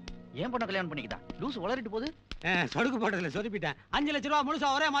பண்ணிக்கிறேன் ஏன் பொண்ணை கல்யாணம் பண்ணிக்கிட்டா லூசு வளரிட்டு போகுது சொடுக்கு போட்டதுல சொதுப்பிட்டேன் 5 லட்சம் ரூபாய்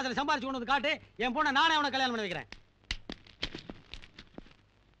முழுசா ஒரே மாசத்துல சம்பாதிச்சு கொண்டு வந்து காட்டு என் பொண்ணை நானே அவனை கல்யாணம் பண்ணி வைக்கிறேன்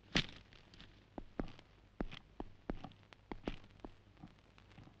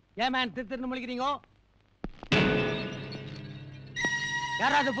ஏன் மேன் திருன்னு முழிக்கிறீங்க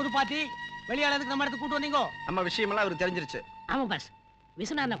யாராவது புது பாத்தி வெளியாளத்துக்கு நம்ம இடத்துக்கு கூட்டு வந்தீங்க நம்ம விஷயமெல்லாம் அவருக்கு தெரிஞ்சிருச்சு ஆமா பாஸ்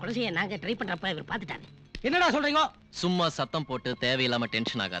விஸ்வநாதனை கொலை செய்ய நாங்க ட்ரை பண்றப்ப இவர் பாத்துட்டாரு என்னடா சொல்றீங்க சும்மா சத்தம் போட்டு தேவையில்லாம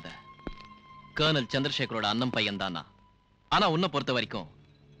டென்ஷன் ஆகாத கர்னல் சந்திரசேகரோட அண்ணன் பையன் தானா ஆனா உன்னை பொறுத்த வரைக்கும்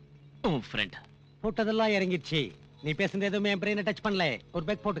உன் ஃப்ரெண்ட் போட்டதெல்லாம் இறங்கிடுச்சு நீ பேசுறது எதுவுமே என் பிரெயினை டச் பண்ணல ஒரு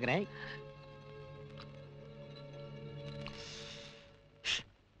பேக் போட்டுக்கிறேன்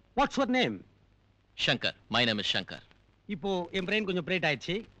what's your name Shankar my name is Shankar இப்போ என் பிரெயின் கொஞ்சம் பிரைட்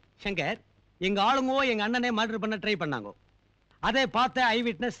ஆயிடுச்சு சங்கர் எங்க ஆளுங்கோ எங்க அண்ணனே மர்டர் பண்ண ட்ரை பண்ணாங்க அதை பார்த்த ஐ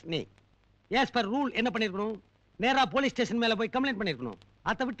விட்னஸ் நீ ஏஸ் பர் ரூல் என்ன பண்ணிருக்கணும் நேரா போலீஸ் ஸ்டேஷன் மேல போய் கம்ப்ளைண்ட் பண்ணிருக்கணும்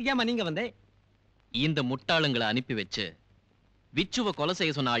அதை விட்டு ஏமா நீங்க வந்தே இந்த முட்டாளுங்களை அனுப்பி வச்சு விச்சுவ கொலை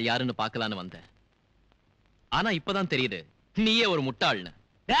செய்ய சொன்ன ஆள் யாருன்னு பார்க்கலான்னு வந்தேன். ஆனா இப்பதான் தெரியுது நீயே ஒரு முட்டாள்னு.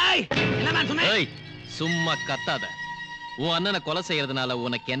 ஏய், சும்மா கத்தாத. உன் அண்ணனை கொலை செய்யறதுனால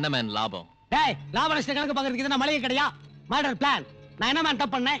உனக்கு என்ன மேன் லாபம்? டேய், லாப நஷ்ட கணக்கு பாக்குறதுக்கு இது மளிகை கடையா? Murder plan. நான் என்ன மேன்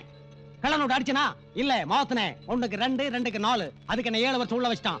தப்பு பண்ணேன்? கள்ளனோட அடிச்சனா? இல்ல, மாத்துனே. 1க்கு 2, 2க்கு 4. அதுக்கு என்ன 7 வருஷம் உள்ள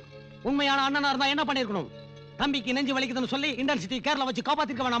வச்சிட்டான். உண்மையான அண்ணனா இருந்தா என்ன பண்ணிருக்கணும்? தம்பிக்கு நெஞ்சு வலிக்குதுன்னு சொல்லி இன்டர்சிட்டி கேரளா வச்சு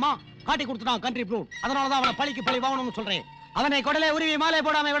காப்பாத்திருக்க வேணாமா? காட்டி கொடுத்துட்டான் கண்ட்ரி ப்ரூட். அதனாலதான் அவனை பழிக்கு பழி வாங்கணும்னு சொல்றேன். அவனை கொடலே உருவி மாலை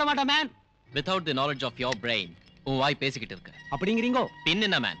போடாம விட மாட்டேன் man. Without the knowledge of your brain, உன் வாய் பேசிக்கிட்டு இருக்க. அப்படிங்கிறீங்கோ? பின்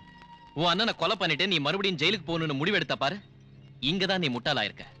என்ன மேன்? உன் அண்ணனை கொலை பண்ணிட்டு நீ மறுபடியும் ஜெயிலுக்கு போகணும்னு முடிவெடுத்த பாரு. இங்கதான் நீ முட்டாளா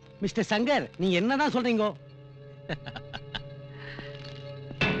இருக்க. மிஸ்டர் சங்கர், நீ என்னதான் சொல்றீங்கோ?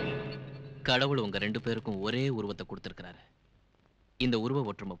 கடவுள் உங்க 2 பேருக்கும் ஒரே உருவத்தை கொடுத்திருக்கிறாரு. இந்த உருவ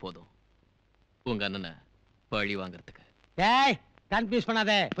ஒற்றுமை போதும் உங்க அண்ணனை பழி வாங்கறதுக்கு. டேய், கன்ஃபியூஸ்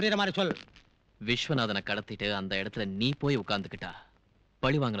பண்ணாதே, புரியுற மாதிரி சொல். விஸ்வநாதனை கடத்திட்டு அந்த இடத்துல நீ போய் உட்கார்ந்துக்கிட்டா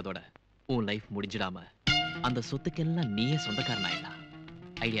பழி வாங்குறதோட உன் லைஃப் முடிஞ்சிடாம அந்த சொத்துக்கெல்லாம் நீயே சொந்தக்காரன் ஆயிடலாம்.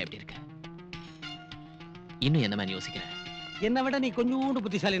 ஐடியா எப்படி இருக்க? இன்னும் என்ன மேன் யோசிக்கிற? என்னை விட நீ கொஞ்சோண்டு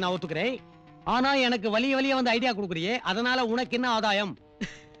புத்திசாலி, நான் ஒத்துக்கிறேன். ஆனா எனக்கு வலிய வந்து ஐடியா கொடுக்குறியே, அதனால உனக்கு என்ன ஆதாயம்?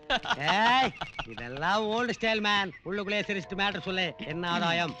 ஏய், இதெல்லாம் ஓல்ட் ஸ்டைல் மேன். உள்ளுக்குள்ளே சிரிச்சிட்டு மேட்டர் சொல்லு. என்ன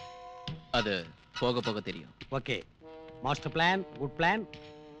ஆதாயம்? அது போக போக தெரியும். Okay, master plan, good plan.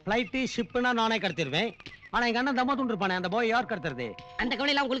 Flight ஷிப்னா நானே கடத்திடுவேன். ஆனா எங்க அண்ணன் தம்மா துண்டு இருப்பானே, அந்த பாய் யார் கடத்துறது? அந்த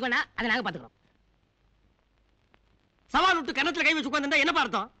கவலை எல்லாம் உங்களுக்கு வேணா, அதை நாங்க பாத்துக்கிறோம். சவால் விட்டு கணத்துல கை வச்சு உட்கார்ந்தா என்ன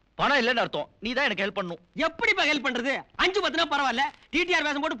அர்த்தம்? பணம் இல்லன்னு அர்த்தம். நீ தான் எனக்கு ஹெல்ப் பண்ணும். எப்படிப்பா ஹெல்ப் பண்றது? 5-10 பரவாயில்ல, டிடிஆர்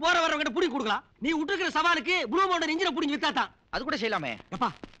வேஷம் போட்டு போற வரவங்க புடி கொடுக்கலாம். நீ விட்டுக்கிற சவாலுக்கு ப்ளூ மவுண்டன் இன்ஜினை புடிஞ்சு வித்தாதான். அது கூட செய்யலாமே. எப்பா,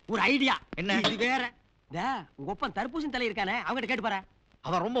 ஒரு ஐடியா. என்ன? இது வேற. உங்க ஒப்பன் தர்பூசணி தலை இருக்கானே, அவங்கிட்ட கேட்டு பாரு.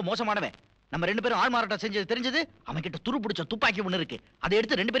 அவன் ரொம்ப மோசமானவன். நம்ம 2 பேரும் ஆள் மாறாட்டம் செஞ்சது தெரிஞ்சது. அவன் கிட்ட துரு பிடிச்ச துப்பாக்கி ஒண்ணு இருக்கு. அதை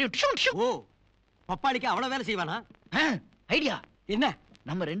எடுத்து 2 பேரும். ஓ, பப்பாளிக்கு அவ்வளவு வேலை செய்வானா? ஐடியா என்ன?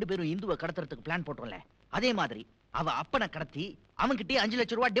 நம்ம 2 பேரும் இந்துவை கடத்துறதுக்கு பிளான் போட்டோம்ல, அதே மாதிரி அவ அப்பனை கடத்தி அவன்கிட்டயே 5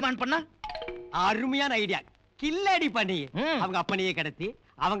 லட்சம் ரூபாய் டிமாண்ட் பண்ணா. அருமையான ஐடியா. கில்லாடி பண்ணி அவங்க அப்பனையே கடத்தி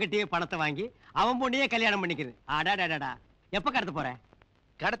அவங்கிட்டயே பணத்தை வாங்கி அவன் பொண்ணையே கல்யாணம் பண்ணிக்கிறது. அடாடாடா, எப்ப கடத்த போற?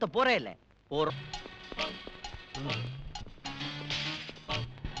 கடத்த போறே இல்ல, போறோம்.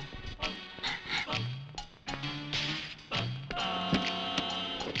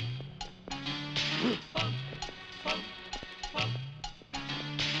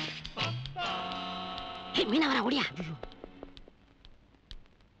 மீனா வரா, ஓடியா.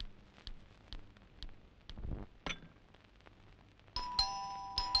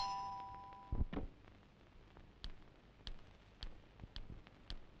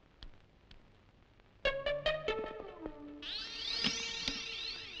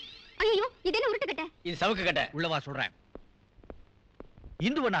 ஐயோ, இது என்ன உருட்டு கட்ட? இது சவுக்கு கட்ட. உள்ளவா சொல்றேன்.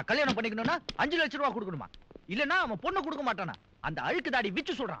 இந்துவை நான் கல்யாணம் பண்ணிக்கணும்னா 5 லட்சம் ரூபாய் கொடுக்கணுமா? இல்லன்னா அவன் பொண்ணை கொடுக்க மாட்டானா? அந்த அழுக்கு தாடி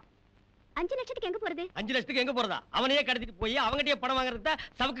விச்சு சொல்றான். 5 லட்சத்துக்கு எங்க போறது? 5 லட்சத்துக்கு எங்க போறதா? அவனையே கடத்திட்டு போய் அவங்கிட்டயே பணம் வாங்குறத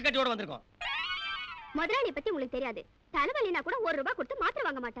சவுக்கு கட்டியோட வந்திருக்கோம். முதலாளி பத்தி உங்களுக்கு தெரியாது. தலைவலினா கூட 1 ரூபாய் கொடுத்து மாத்திரை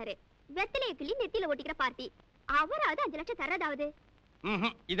வாங்க மாட்டாரு. வெத்தலையை கிள்ளி நெத்தியில ஒட்டிக்கிற பார்ட்டி. அவராவது 5 லட்சம் தரதாவது?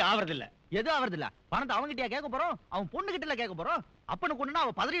 இது ஆவறது இல்ல. எது ஆவறது இல்ல? பணத்தை அவங்கிட்டயா கேட்க போறோம்? அவன் பொண்ணு கிட்ட கேட்க போறோம். அப்பனை கொண்டுனா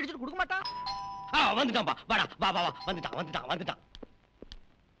அவ பதறி அடிச்சிட்டு கொடுக்க மாட்டான். வந்துட்டான்பா, வாடா, வா வா வா, வந்துட்டான்.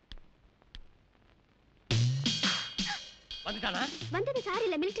 வந்துட்டானா? வந்தது சார்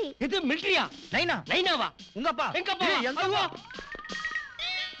இல்ல, மிலிட்டரி. இது மிலிட்டரியா? நைனாவா? உங்க அப்பா. எங்க அப்பா?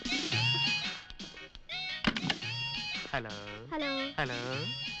 Hello hello. ஹலோ.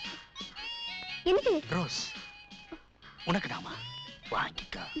 என்னது? ரோஸ், உனக்கு தாமா,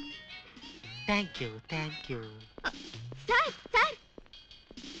 வாங்கிக்கோ. தேங்க்யூ. சார்,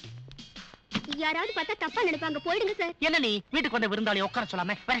 யாராவது பார்த்தா தப்பா நினைப்பாங்க, போயிடுங்க சார். என்ன நீ வீட்டுக்கு வந்த விருந்தாளி உட்கார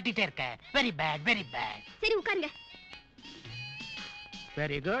சொல்லாம விரட்டிட்டே இருக்க? Very bad. சரி, உட்காருங்க.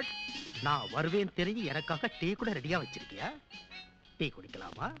 Very good. நான் வருவேன் தெரிஞ்சு எனக்காக டீ கூட ரெடியா வச்சிருக்கியா? டீ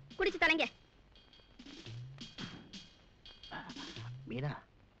குடிக்கலாமா? குடிச்சு தொலைங்க. மீனா,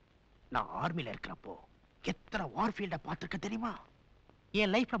 நான் ஆர்மில இருக்கிறப்போ எத்தனை வார்ஃபீல்ட பார்த்திருக்க தெரியுமா?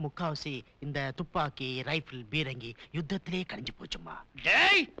 என் லைஃப்ல முக்காவாசி இந்த துப்பாக்கி, ரைபிள், பீரங்கி யுத்தத்திலே கழிஞ்சு போச்சுமா.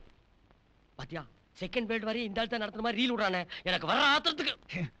 டேய், பாத்தியா, செகண்ட் வேர்ல்ட் வரை இந்த ஆள் தான் நடத்துற மாதிரி ரீல் விடுறானே. எனக்கு வர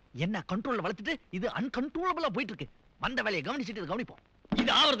ஆத்திரத்துக்கு என்ன கண்ட்ரோல்ல வளர்த்துட்டு இது அன்கண்ட்ரோலபிளா போயிட்டு இருக்கு. வந்த வேலையை கவனிச்சிட்டு கவனிப்போம்.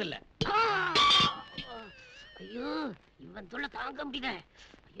 இது ஆவறது இல்ல. ஐயோ, இவன் தொல்லை தாங்க முடியல.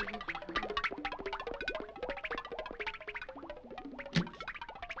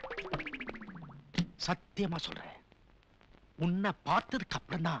 சத்தியமா சொல்றேன், உன்னை பார்த்ததுக்கு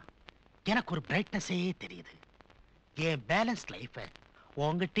அப்புறம் தான் எனக்கு ஒரு பிரைட்னஸே தெரியுது. என் பேலன்ஸ் லைஃப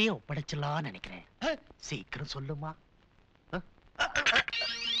உங்ககிட்டயே ஒப்படைச்சலாம்னு நினைக்கிறேன். சீக்கிரம் சொல்லுமா.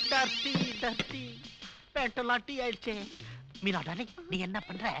 டர்ட்டி பேண்டெல்லாம் டீ ஆயிடுச்சே. மீனா டார்லிங், நீ என்ன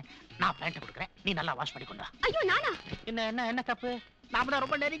பண்ற? நான் பேண்ட கொடுக்குறேன், நீ நல்லா வாஷ் பண்ணி கொண்டு வா. ஐயோ நானா? என்ன தப்பு? நாம தான்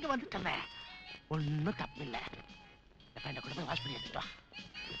ரொம்ப நெருங்கி வந்துட்டோமே. ஒன்னும் தப்பு இல்ல. இந்த பேண்ட கொண்டு போய் வாஷ் பண்ணி எடுத்துட்டு வா.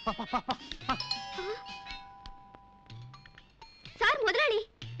 சார் முதலாளி.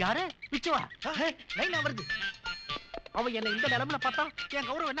 யாரு? பிச்சுவா? லைனா வருது. அவ என்ன இந்த நிலைமையில பார்த்தா என்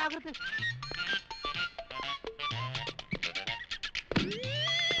கௌரவம் என்ன ஆகுறது?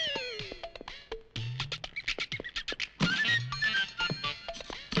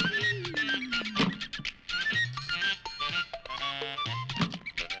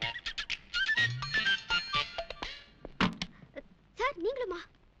 சார் நீங்களுமா?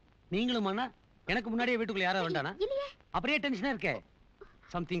 நீங்களுமானா எனக்கு முன்னாடியே வீட்டுக்குள்ள யாரா வந்தானா? இல்லையே. அப்படியே டென்ஷனா இருக்கே.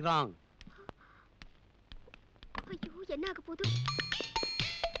 Something wrong. ஐயோ என்ன ஆக போகுது?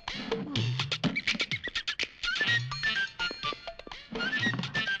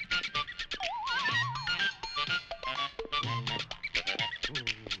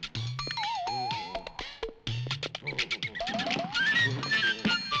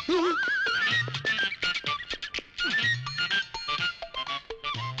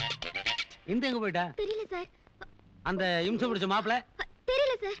 இந்த எங்க போயிட்டா? தெரியல சார். அந்த இம்சம் பிடிச்ச மாப்பிள?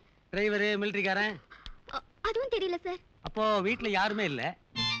 தெரியல சார். டிரைவர், மிலிட்டரிக்காரன்? அதுவும் தெரியல சார். அப்போ வீட்ல யாருமே இல்ல.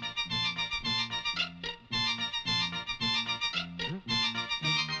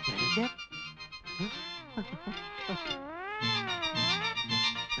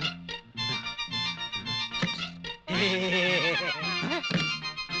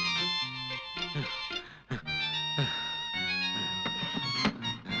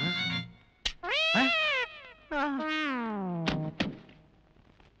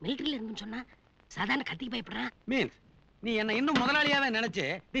 மிலிட்டரியில இருந்து சொன்னா சாதாரண கத்திக்கு பயப்படுறான். மீன்ஸ் நீ என்ன இன்னும் முதலாளியாவே நினைச்சு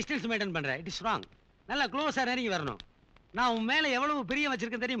டிஸ்டன்ஸ் மெயின்டைன் பண்ற. It is wrong. நல்லா க்ளோஸா நெருங்கி வரணும். நான் உன் மேல எவ்வளவு பிரியம்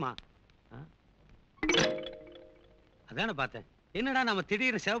வச்சிருக்கேன் தெரியுமா? அதானே பார்த்தேன். என்னடா நம்ம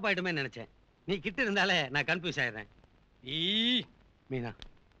திடீர்னு செவப்பாயிட்டுமே நினைச்சேன். நீ கிட்ட இருந்தாலே நான் கன்ஃபியூஸ் ஆயிடுறேன். மீனா,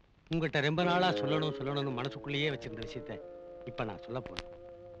 உங்ககிட்ட ரொம்ப நாளா சொல்லணும்னு மனசுக்குள்ளேயே வச்சிருந்த விஷயத்தை இப்ப நான் சொல்ல போறேன்.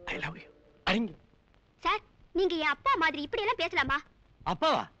 I love you. அறிங்க சார், நீங்க என் அப்பா மாதிரி இப்படி எல்லாம் பேசலாமா?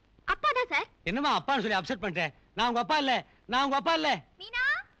 அப்பாவா? அப்பாதான் சார். என்னமா அப்பான்னு சொல்லி அப்செட் பண்ணிட்டேன். நான் உங்க அப்பா இல்ல. மீனா,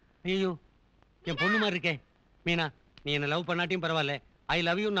 ஐயோ, என் பொண்ணு மாதிரி இருக்கே. மீனா, நீ என்ன லவ் பண்ணாட்டியும் பரவாயில்ல. ஐ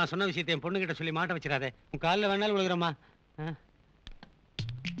லவ் யூ நான் சொன்ன விஷயத்தை என் பொண்ணு கிட்ட சொல்லி மாட்ட வச்சிடாத. உன் காலில் வேணாலும் விழுகிறம்மா.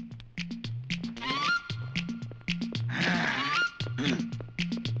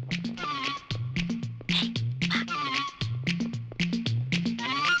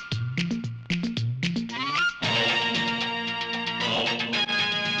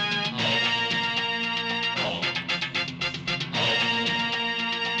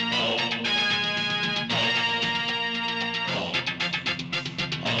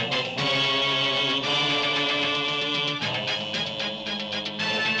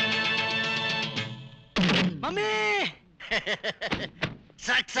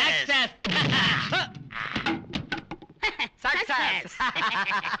 Success. Success.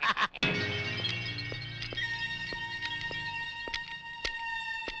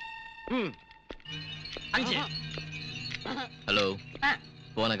 ஹலோ,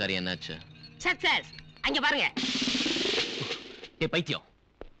 போன காரியம் என்னாச்சு? Success. அங்க பாருங்க. பைத்தியம்,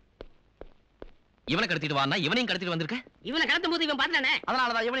 இவனை கடத்திட்டு வானா இவனையும் கடத்திட்டு வந்திருக்க. இவனை கடத்தும் போது இவன் பார்த்தானே,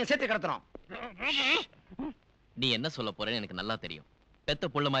 அதனாலதான் இவனையும் சேர்த்து கடத்துறோம். நீ என்ன சொல்ல போறேன்னு எனக்கு நல்லா தெரியும். பெத்த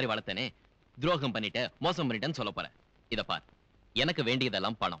புள்ள மாதிரி வளர்த்தனே, துரோகம் பண்ணிட்ட, மோசம் பண்ணிட்டேன்னு சொல்ல போற. இத பார், எனக்கு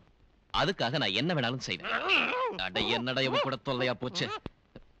வேண்டியதெல்லாம் பணம். அதுக்காக நான் என்ன வேணாலும் செய்வேன். அட என்னடா இவன் கூட தொல்லையா போச்சு.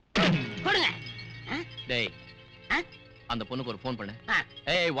 கொடுங்க. டேய், அந்த பொண்ணுக்கு ஒரு ஃபோன் பண்ணு.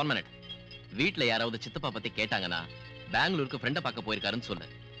 ஏய், 1 மினிட். வீட்ல யாராவது சித்தப்பா பத்தி கேட்டாங்கன்னா பெங்களூருக்கு ஃப்ரெண்ட பார்க்க போயிருக்காருன்னு சொல்லு.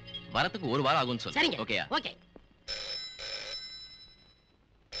 வரதுக்கு 1 வாரம் ஆகும்னு சொல்லு. ஓகேயா? ஓகே.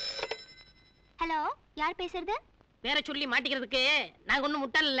 ஹலோ, யார் பேசுறது? பேரை சொல்லி மாட்டிக்கிறதுக்கு நாங்க ஒண்ணும்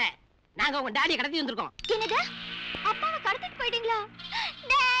முட்டாள் இல்ல. நாங்க உங்க டாடியை கடத்தி வந்திருக்கோம். என்னது? அப்பாவை கடத்திட்டு போயிட்டீங்களா?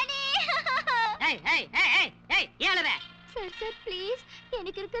 டாடி! ஏய் ஏய் ஏய் ஏய் ஏய் ஏளற. சார் ப்ளீஸ்,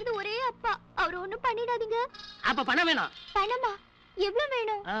 எனக்கு இருக்கிறது ஒரே அப்பா. அவர் ஒண்ணும் பண்ணிடாதீங்க. அப்ப பணம் வேணும். பணமா? எவ்வளவு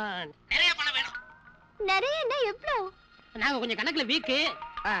வேணும்? நிறைய பணம் வேணும். நிறையன்னா எவ்வளவு? நாங்க கொஞ்சம் கணக்குல வீக்கு,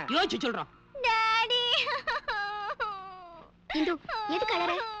 யோசிச்சு சொல்றோம். டாடி! இந்து, எதுக்கு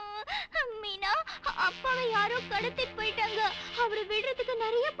அழற? மீனா, அப்பாவை யாரோ கடத்திட்டு போயிட்டாங்க. அவரை விடுறதுக்கு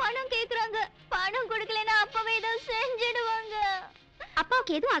நிறைய பணம் கேக்குறாங்க. பணம் கொடுக்கலன்னா அப்பாவை ஏதோ செஞ்சிடுவாங்க.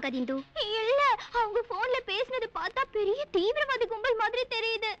 அப்பாவுக்கு எதுவும் ஆகாது இந்து. இல்ல, அவங்க போன்ல பேசினது பார்த்தா பெரிய தீவிரவாதி கும்பல் மாதிரி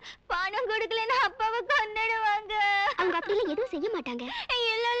தெரியுது. பணம் கொடுக்கலன்னா அப்பாவை கொன்னுடுவாங்க. அவங்க அப்படிலாம் எதுவும் செய்ய மாட்டாங்க.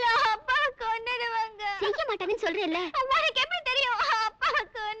 இல்ல, அப்பாவை கொன்னுடுவாங்க. செய்ய மாட்டாங்கன்னு சொல்றேன்ல. உனக்கு எப்படி தெரியும்? அப்பாவை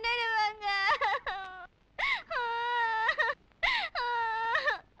கொன்னு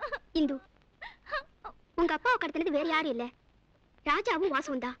இந்து, உங்க அப்பாவை கடத்தினது வேற யாரும் இல்ல, ராஜாவும்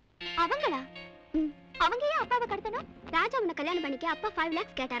வாசுவும் தான். அவங்களா? அவங்க ஏன் அப்பாவை கடத்தணும்? ராஜா உன்னை கல்யாணம் பண்ணிக்க அப்பா 5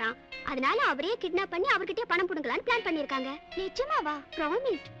 lakhs கேட்டாராம். அதனால அவரே கிட்னாப் பண்ணி அவர்கிட்டயே பணம் புடுங்கலான்னு பிளான் பண்ணிருக்காங்க. நிஜமாவா?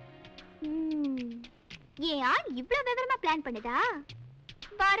 ப்ராமிஸ். ஏன் ஆள் இவ்வளவு விவரமா பிளான் பண்ணுதா?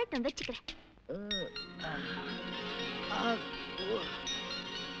 வரட்டும், வச்சுக்கிறேன்.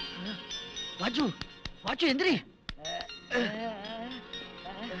 வாஜு வாஜு எந்திரி.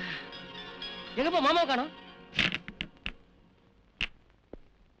 எங்கப்பா மாமா காணோம்?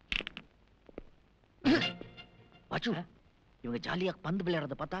 வாஜு, இவங்க ஜாலியா பந்து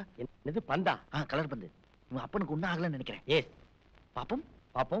விளையாடுறத பார்த்தா என்னது பந்தா? கலர் பந்து. இவங்க அப்பனுக்கு ஒன்னும் ஆகலன்னு நினைக்கிறேன். பாப்போம்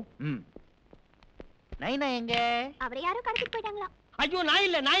பாப்போம். நைனா எங்க? அவரை யாரோ கடத்திட்டு போயிட்டாங்களா? ஐயோ,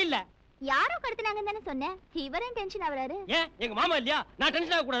 நான் இல்ல. யாரோ கடத்தினாங்கன்னு தானே சொன்னேன். இவரேன் டென்ஷன் ஆவறாரு. ஏன் எங்க மாமா இல்லையா? நான்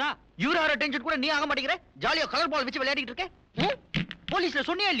டென்ஷன் ஆக கூடாதா? இவர ஆற டென்ஷன் கூட நீ ஆக மாட்டேங்கிற. ஜாலியா கலர் பால் வச்சு விளையாடிட்டு இருக்க. போலீஸ்ல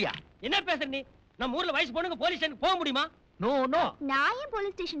சொன்னியா இல்லையா? என்ன பேசுற நீ? நம்ம ஊர்ல வயசு பொண்ணுங்க போலீஸ் ஸ்டேஷன் போக முடியுமா? No no. நான் ஏன்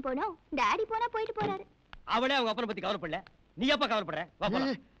போலீஸ் ஸ்டேஷன் போணும்? டாடி போனா போயிட்டு போறாரு. அவளே அவங்க அப்பனை பத்தி கவலைப்படல. நீ எப்ப கவலைப்படுற? வா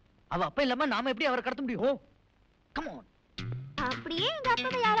போலாம். அவ அப்ப இல்லாம நாம எப்படி அவரை கடத்த முடியும்? Come on. அப்படியே எங்க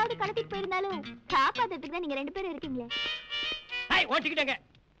அப்பாவை யாராவது கடத்திட்டு போயிருந்தாலும் காப்பாத்துறதுக்கு தான் நீங்க 2 பேரும் இருக்கீங்களே. ஹாய், ஓட்டிக்கிட்டங்க.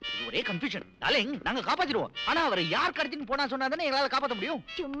 ஒரே கன்ஃபியூஷன். டார்லிங், நாங்க காப்பாத்திடுவோம். ஆனா அவரை யார் கடத்தின்னு போனா சொன்னாதானே எங்களால காப்பாத்த முடியும்.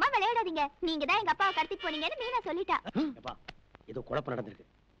 சும்மா விளையாடாதீங்க. நீங்க தான் எங்க அப்பாவை கடத்திட்டு போனீங்கன்னு மீனா சொல்லிட்டா. அப்பா, ஏதோ குழப்பம் நடந்திருக்கு.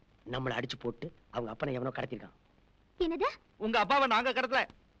 நம்மள அடிச்சு போட்டு அவங்க அப்பனை எவனோ கடத்திருக்கான். என்னது? உங்க அப்பாவை நாங்க கடத்தல.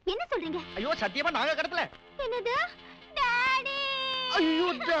 என்ன சொல்றீங்க? ஐயோ, சத்தியமா நாங்க கடத்தல. என்னது? டாடி! ஐயோ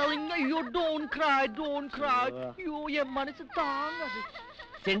டார்லிங், ஐயோ டோன்ட் கிரை. ஐயோ, என் மனசு தாங்காது.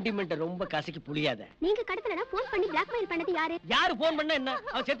 சென்டிமென்ட் ரொம்ப கசக்கி புளியாத. நீங்க கடத்தலனா ஃபோன் பண்ணி பிளாக்மெயில் பண்ணது யாரு? யாரு ஃபோன் பண்ணா என்ன?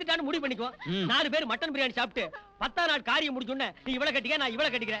 அவன் செத்துட்டான்னு முடிவு பண்ணிக்கோ. 4 பேர் மட்டன் பிரியாணி சாப்பிட்டு 10ஆம் நாள் காரியம் முடிஞ்சோனே நீ இவள கட்டிக்க, நான் இவள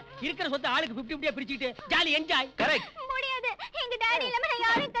கட்டிக்கிறேன். இருக்கிற சொத்து ஆளுக்கு 50-50 பிரிச்சிட்டு ஜாலி என்ஜாய். கரெக்ட். முடியாது. எங்க டாடி இல்லாம நான்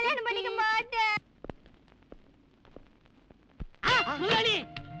யாரையும் கல்யாணம் பண்ணிக்க மாட்டேன். முதலாளி,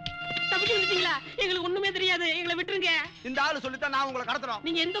 தப்பிச்சு வந்துட்டீங்களா? எங்களுக்கு ஒண்ணுமே தெரியாது, எங்களை விட்டுருங்க. இந்த ஆளு சொல்லித்தான் நான் உங்களை கடத்துறோம்.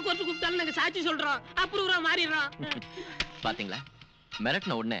 நீங்க எந்த கோர்ட்டு கூப்பிட்டாலும் நாங்க சாட்சி சொல்றோம். அப்ரூவரா மாறிடுறோம். பாத்தீங்களா,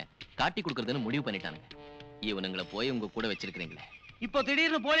 மிரட்டின உடனே காட்டி கொடுக்கறதுன்னு முடிவு பண்ணிட்டானுங்க. இவனுங்களை போய் உங்க கூட வச்சிருக்கீங்களே. இப்போ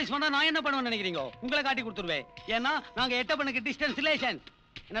திடீர்னு போலீஸ் வந்தா நான் என்ன பண்ணுவேன்னு நினைக்கிறீங்க? உங்களை காட்டி கொடுத்துருவேன். ஏன்னா நாங்க 8 பண்ணுக்கு டிஸ்டன்ஸ் ரிலேஷன்.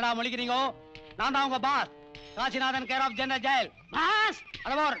 என்னடா முழிக்கிறீங்க? நான் தான் உங்க pass, Kasinathan, care of general jail. Pass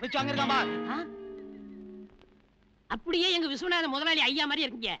அடவார் விச்சு அங்க இருக்கான் பாஸ். அப்படியே எங்க விஸ்வநாத முதலாளி ஐயா மாதிரி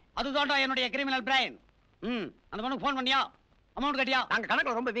இருக்கீங்க. அதுதான்டா என்னுடைய கிரிமினல் பிரைன். அந்த பொண்ணுக்கு ஃபோன் பண்ணியா? அமௌண்ட் கட்டியா? நாங்க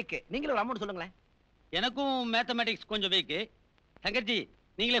கணக்குல ரொம்ப வீக். நீங்களே ஒரு அமௌண்ட் சொல்லுங்களேன். எனக்கும் மேத்தமேட்டிக்ஸ் கொஞ்சம் வீக். சங்கர்ஜி,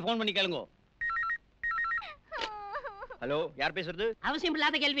 நீங்களே ஃபோன் பண்ணி கேளுங்க. ஹலோ, யார் பேசுறது? அவசியம்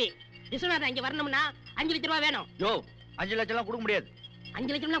இல்லாத கேள்வி. விஸ்வநாதன் இங்க வரணும்னா 5 லட்சம் ரூபாய் வேணும். யோ, 5 லட்சம் எல்லாம் கொடுக்க முடியாது.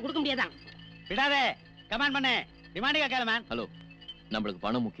 5 லட்சம்லாம் கொடுக்க முடியாதான்? விடாதே, கமெண்ட் பண்ணு. டிமாண்டிங்கா கேளு மேன். ஹலோ, நம்மளுக்கு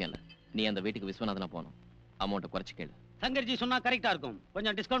பணம் முக்கியம் இல்ல. நீ அந்த வீட்டுக்கு விஸ்வநாதனா போகணும். அமௌண்ட்டை குறைச்சு கேளு. சங்கர்ஜி சொன்னா கரெக்டா இருக்கும்.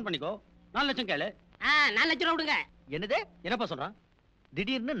 கொஞ்சம் டிஸ்கவுண்ட் பண்ணிக்கோ. 4 லட்சம் கேளு. 4 லட்சம் ரூபாய் விடுங்க. என்னது? என்னப்பா சொல்றான்?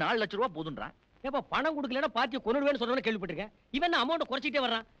 திடீர்னு 4 லட்சம் ரூபாய் போதுன்றான். ஏப்பா, பணம் கொடுக்கலன்னா பார்ட்டியை கொன்னுடுவேன்னு சொல்றவன கேள்விப்பட்டிருக்கேன். இவன் அமௌண்ட் குறைச்சிட்டே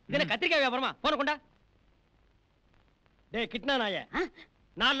வர்றான். இதென்ன கத்திரிக்காய் வியாபாரமா? போன கொண்டா. டேய் கிட்னா நாய,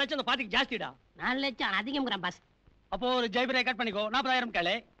 4 லட்சம் அந்த பார்ட்டிக்கு ஜாஸ்திடா. 4 லட்சம் அதிகம்ங்கறான் பாஸ். அப்போ ஒரு ஜெய்பரை கட் பண்ணிக்கோ. 40,000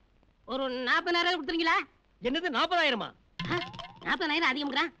 கேளு. ஒரு 40,000 கொடுத்துறீங்களா? என்னது 40,000மா? 40,000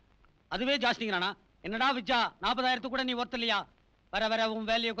 அதிகம்ங்கறான். அதுவே ஜாஸ்திங்கறானா? என்னடா விச்சா, 40,000 கூட நீ ஒர்த் இல்லையா? வர வர உன்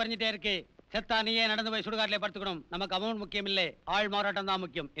வேல்யூ குறைஞ்சிட்டே இருக்கு. செத்தா நீயே நடந்து போய் சுடுகாட்டிலே படுத்துக்கணும். நமக்கு அமௌண்ட் முக்கியம் இல்லை, ஆள் மாறாட்டம் தான்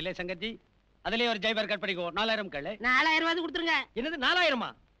முக்கியம். இல்லை சங்கர்ஜி? அதுலயே ஒரு ஜெய்பர் கட் பண்ணிக்கோ. 4,000 கேளு. 4,000 ரூபாய் கொடுத்துருங்க. என்னது 4,000மா?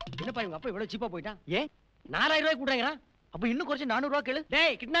 என்னப்பா இவங்க அப்பா இவ்வளவு சீப்பா போயிட்டான்? ஏன் 4,000 ரூபாய் கொடுறாங்கடா? அப்ப இன்னும் குறைச்சு 400 ரூபாய் கேளு.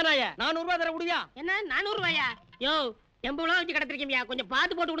 டேய் கிட்னா நாய, 400 ரூபாய் தர முடியா? என்ன 400 ரூபாயா? யோ, டெம்போலாம் வச்சு கடத்திருக்கீங்க, கொஞ்சம்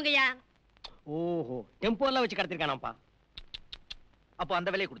பார்த்து போட்டு விடுங்கய்யா. ஓஹோ, டெம்போலாம் வச்சு கடத்திருக்கானாப்பா. அப்ப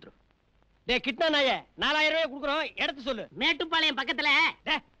அந்த விலையை கொடுத்துரு. டேய் கிட்னா நாய, 4,000 ரூபாய் கொடுக்குறோம், எடுத்து சொல்லு. மேட்டுப்பாளையம் பக்கத்துல.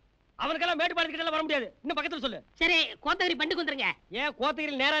 டேய், அவனுக்கெல்லாம் மேட்டுப்பாளையம் கிட்ட வர முடியாது, இன்னும் பக்கத்துல சொல்லு. சரி, கோத்தகிரி பெண்டுக்கு வந்துருங்க. ஏன்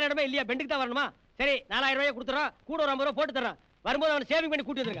கோத்தகிரியில் நேரான இடமே இல்லையா? பெண்டுக்கு தான் வரணுமா? சரி, 4,000 ரூபாய் கொடுத்துறோம், கூட ஒரு 50 ரூபாய் போட்டு தர்றோம். வரும்போது அவனை சேவிங் பண்ணி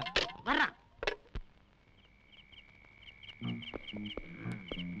கூட்டி வந்துருங்க. வர்றான்.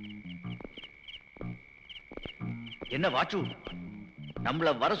 என்ன வாச்சு, நம்மள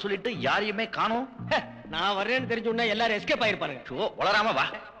வர சொல்லிட்டு யாரையுமே காணோம். நான் வர்றேன்னு தெரிஞ்ச உடனே எல்லாரும் எஸ்கேப் ஆயிருப்பாருங்க. ஓ, வளராம வா.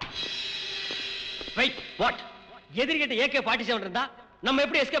 Wait, what? எதிர்கிட்ட AK-47 இருந்தா நம்ம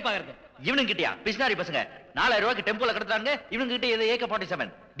எப்படி எஸ்கேப் ஆகிறது? இவனுங்க கிட்டயா? பிஸ்னாரி பசங்க 4,000 ரூபாய்க்கு டெம்போல கடத்துறாங்க. இவனுங்க கிட்ட இது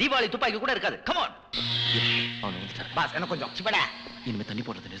AK-47. தீபாவளி துப்பாக்கி கூட இருக்காது. Come on. பாஸ், என்ன கொஞ்சம் சிப்படா. இனிமே தண்ணி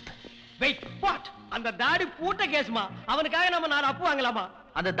போடுறது நிறுத்து. Wait, what? அந்த தாடி பூட்ட கேஸ்மா? அவனுக்காக நம்ம 4 அப்பு வாங்கலாமா?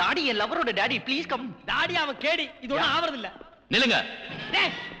 அந்த தாடி என் லவரோட டாடி, ப்ளீஸ் கம். தாடி அவன் கேடி, இது ஒண்ணும் ஆவறது இல்ல. நில்லுங்க.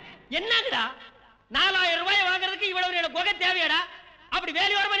 டேய், என்னங்கடா 4,000 ரூபாய் வாங்குறதுக்கு இவ்வளவு எனக்கு கொகை தேவையாடா? அப்படி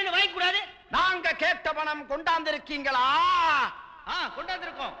வேலையோரமா நீங்க வாங்கி கூடாது. நாங்க கேட்ட பணம் கொண்டாந்திருக்கீங்களா?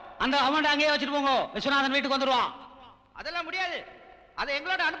 கொண்டாந்துருக்கோம். அந்த அமௌண்ட் அங்கேயே வச்சுட்டு போங்க. விஸ்வநாதன் வீட்டுக்கு வந்துருவான். அதெல்லாம் முடியாது. அதை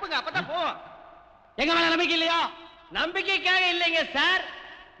எங்களோட அனுப்புங்க, அப்பதான் போவோம். எங்க மேல நம்பிக்கை இல்லையா? நம்பிக்கைக்காக இல்லைங்க சார்.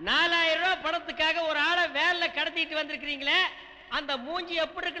 4000 ரூபாய் பணத்துக்காக ஒரு ஆளை வேலை கடத்திட்டு வந்திருக்கீங்களே, அந்த மூஞ்சி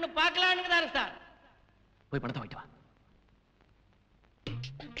எப்படி இருக்குன்னு பார்க்கலான்னு தானே சார். போய் பணத்தை வாங்கிட்டு வா.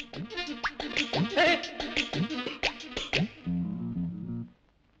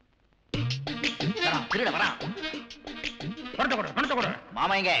 திருட வரா. பணத்தை கொடு, பணத்தை கொடு.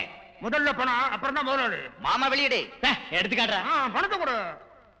 மாமா எங்க? முதல்ல பணம், அப்புறம் தான் முதலாளி. மாமா வெளியிடு. எடுத்து காட்டுறேன். பணத்தை கொடு.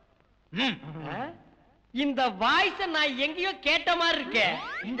 இந்த வாய்ஸ நான் எங்கேயோ கேட்ட மாதிரி இருக்கே.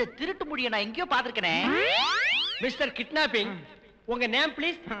 இந்த திருட்டு முடிய நான் எங்கேயோ பாத்துருக்கேனே. மிஸ்டர் கிட்னாப்பிங், உங்க நேம்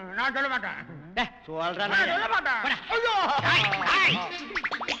ப்ளீஸ். நான் சொல்ல மாட்டேன். சொல்றேன். நான் சொல்ல மாட்டேன். ஐயோ!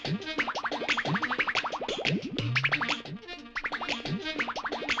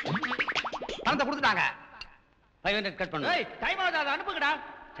 பணத்தை கொடுத்துட்டாங்க. 500 கட் பண்ணு. டைம் ஆகுது, அதை அனுப்புங்கடா.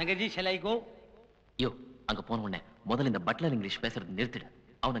 Shankarji, shall I go? யோ, அங்க போன உடனே முதல்ல இந்த பட்லர் இங்கிலீஷ் பேசுறது நிறுத்திடு.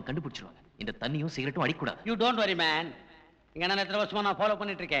 அவனை கண்டுபிடிச்சிருவாங்க. இந்த தண்ணியும் சிகரெட்டும் அடிக்கூடாது. You don't worry man. இங்க நான் எத்தனை வருஷமா நான் ஃபாலோ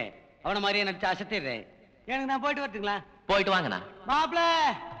பண்ணிட்டு இருக்கேன். அவன மாதிரியே நடிச்சு அசத்திடுறேன். எனக்கு நான் போயிட்டு வரட்டுங்களா? போயிட்டு வாங்கண்ணா. மாப்ள.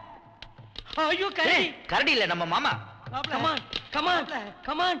 ஐயோ கரடி. கரடி இல்ல, நம்ம மாமா. Come on, come on,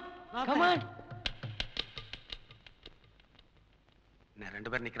 come on, come on. நான்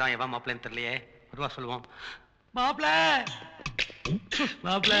 2 பேர் நிக்கிறான். எவன் மாப்பிள்ளைன்னு தெரியலையே. ஒருவா சொல்லுவோம். மாப்ள.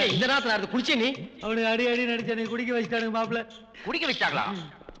 மாப்ள, இந்த நேரத்துல அது குடிச்சே நீ? அவனுக்கு அடி அடி நடிச்ச நீ குடிக்க வச்சிட்டானுங்க மாப்ள. குடிக்க வச்சாங்களா?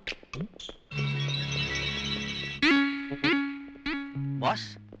 பாஸ்,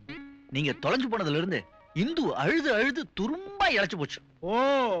 நீங்க தொலைஞ்சு போனதுல இருந்து இந்து அழுது அழுது துரும்பா இழைச்சு போச்சு. ஓ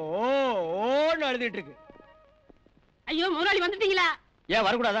ஓ ஓன்னு அழுதுட்டு இருக்கு. ஐயோ, முதலாளி வந்துட்டீங்களா? ஏன்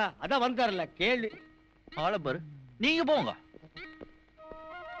வரக்கூடாதா? அதான் வந்துட்டார்ல, கேள்வி. ஆள பாரு. நீங்க போங்க.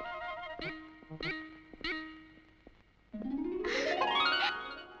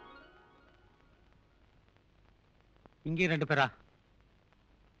 இங்கே 2 பேரா?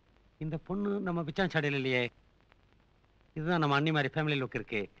 இந்த பொண்ணு நம்ம பிச்சான் சாடையில் இல்லையே. இதுதான் நம்ம அண்ணி மாதிரி ஃபேமிலி லுக்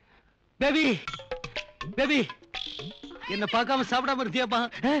இருக்கு. பேபி, பேபி, என்ன பார்க்காம சாப்பிடாம இருந்தியாப்பா?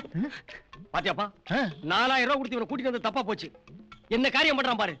 பாத்தியாப்பா, 4000 ரூபாய் கொடுத்து இவனை கூட்டிட்டு வந்து தப்பா போச்சு. என்ன காரியம்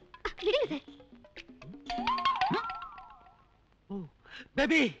பண்றான் பாரு.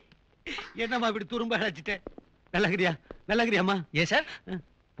 பேபி, என்னம்மா இப்படி துரும்ப அழைச்சிட்டேன்? நல்லகிரியா, நல்லகிரியாம்மா. ஏ சார்,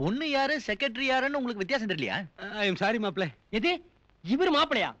 பொண்ணு யாரு செக்ரட்டரி யாருன்னு உங்களுக்கு வித்தியாசம் தெரியலையா? ஐ எம் சாரி மாப்ள. எது, இவர்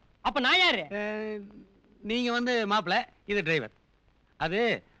மாப்பிளையா? அப்ப நான் யாரு? நீங்க வந்து மாப்ள, இது டிரைவர். அது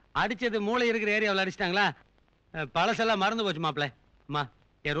அடிச்சது மூளை இருக்கிற ஏரியாவில் அடிச்சிட்டாங்களா? பழசெல்லாம் மறந்து போச்சு மாப்ள. அம்மா,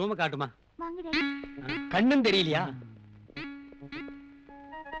 என் ரூமை காட்டுமா? கண்ணும் தெரியலையா?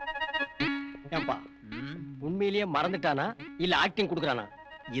 ஏம்பா, உண்மையிலேயே மறந்துட்டானா இல்ல ஆக்டிங் கொடுக்கறானா?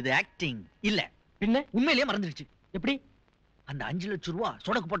 இது ஆக்டிங் இல்ல, பின்ன உண்மையிலேயே மறந்துடுச்சு. எப்படி? அந்த 5 லட்சம் ரூபாய்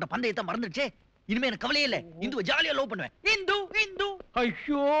சொடக்கு போட்ட பந்தயத்தை மறந்துடுச்சே. இனிமே எனக்கு கவலையே இல்ல. இந்துவை ஜாலியா லவ் பண்ணுவேன். இந்து இந்து.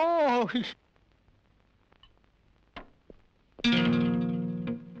 ஐயோ,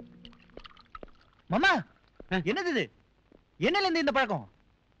 மாமா, என்னது இது? என்னல இருந்து இந்த பழக்கம்?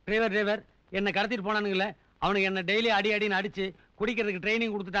 டிரைவர் என்ன கடத்திட்டு போனானுங்களே, அவனுக்கு என்ன டெய்லி அடி அடின்னு அடிச்சு குடிக்கிறதுக்கு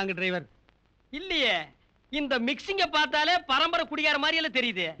ட்ரைனிங் கொடுத்துட்டாங்க டிரைவர். இல்லையே, இந்த மிக்சிங்க பார்த்தாலே பரம்பரை குடிகார மாதிரி எல்லாம்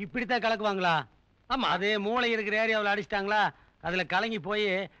தெரியுது. இப்படித்தான் கலக்குவாங்களா? ஆமா, அதே மூளை இருக்கிற ஏரியாவில் அடிச்சிட்டாங்களா? அதுல கலங்கி போய்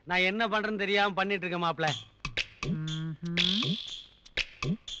நான் என்ன பண்றேன்னு தெரியாம பண்ணிட்டு இருக்கேன் மாப்ள.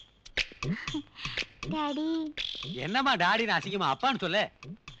 டாடி. என்னம்மா டாடின்னு அசிங்கமா அப்பான்னு சொல்லு.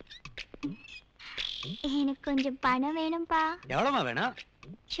 எனக்கு கொஞ்சம் பணம் வேணும்பா. எவ்வளவுமா வேணும்?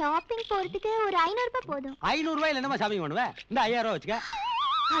 ஷாப்பிங் போறதுக்கு ஒரு 500 ரூபாய் போதும். 500 ரூபாயில என்னமா ஷாப்பிங் பண்ணுவேன்? இந்த 5000 ரூபாய் வச்சுக்க.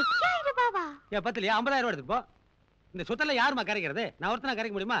 5000 ரூபாவா? ஏன் பத்தலையா? 50000 ரூபாய் எடுத்துட்டு போ. இந்த சொத்தெல்லாம் யாருமா கரைக்கிறது? நான் ஒருத்தனா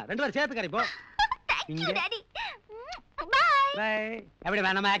கரைக்க முடியுமா? 2 பேரும் சேர்த்து கரைப்போ. பை. எப்படி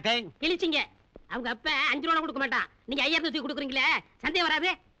வேணாமா ஆக்டிங்? கிழிச்சிங்க. அவங்க அப்ப 5 ரூபா கொடுக்க மாட்டான். நீங்க 5000 தூக்கி கொடுக்குறீங்களே, சந்தேகம்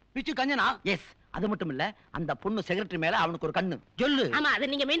வராது? பிச்சு கஞ்சனா? எஸ், அது மட்டும் இல்ல, அந்த பொண்ணு செக்ரட்டரி மேல அவனுக்கு ஒரு கண்ணு. சொல்லு. ஆமா, அதை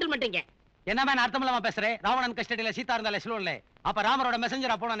நீங்க மெயின்டைன் பண்றீங்க. என்னமா அர்த்தம் இல்லாம பேசுறேன்? ராவணன் கஸ்டடியில சீதா இருந்தாலே ஸ்லோன்ல. அப்ப ராமரோட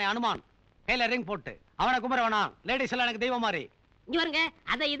மெசஞ்சரா போனானே அனுமான், கையில ரிங் போட்டு அவனை கும்பிட வேணாம். லேடிஸ் எல்லாம் எனக்கு தெய்வம் மாதிரி. இங்க வருங்க,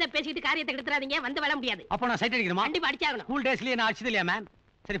 அதை இதை பேசிட்டு காரியத்தை கெடுத்துறாதீங்க. வந்து வர முடியாது. அப்ப நான் சைட் அடிக்கணுமா? கண்டிப்பா அடிச்சாகணும். ஸ்கூல் டேஸ்லயே நான் அடிச்சது இல்லையா மேன்?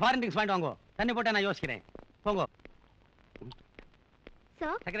 சரி, ஃபாரின் ட்ரிங்க்ஸ் வாங்கிட்டு வாங்கோ. தண்ணி போட்டு நான் யோசிக்கிறேன். போங்க.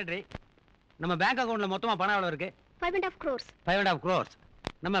 செக்ரட்டரி, நம்ம பேங்க் அக்கவுண்ட்ல மொத்தமா பணம் எவ்வளவு இருக்கு? 5.5 crores. 5.5 crores.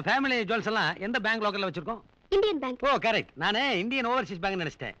 நம்ம ஃபேமிலி ஜுவல்ஸ் எல்லாம் எந்த பேங்க் லோக்கல்ல வச்சிருக்கோம்? Indian bank. ஓ கரெக்ட். நானே இந்தியன் ஓவர்சீஸ் பேங்க்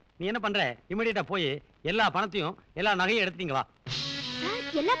நினைச்சிட்டேன். நீ என்ன பண்ற? இமிடியேட்டா போய் எல்லா பணத்தையும் எல்லா நகையும் எடுத்துட்டீங்க வா.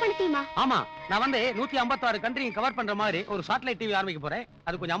 எல்லா பணத்தையுமா? ஆமா, நான் வந்து 156 கண்ட்ரி கவர் பண்ற மாதிரி ஒரு சாட்டலைட் டிவி ஆரம்பிக்க போறேன்.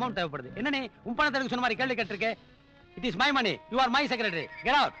 அது கொஞ்சம் அமௌண்ட் தேவைப்படுது. என்ன நீ உன் பணத்தை எடுக்க சொன்ன மாதிரி கேள்வி கேட்டிருக்கே? It is my money. You are my secretary.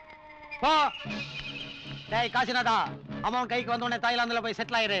 Get out. போ. டேய் காசிநாதா, அமௌண்ட் கைக்கு வந்த உடனே தாய்லாந்துல போய்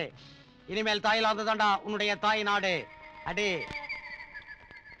செட்டில் ஆயிரு. இனிமேல் தாய்லாந்து தான்டா உன்னுடைய தாய் நாடு. அடி.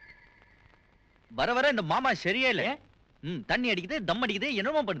 வர வர இந்த மாமா சரியே இல்ல. தண்ணி அடிக்குது, தம் அடிக்குது,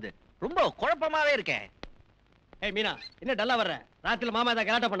 என்னமோ பண்ணுது. ரொம்ப குழப்பமாவே இருக்கேன். ஏய் மீனா, என்ன டல்லா வர்ற? ராத்திரில மாமா ஏதாவது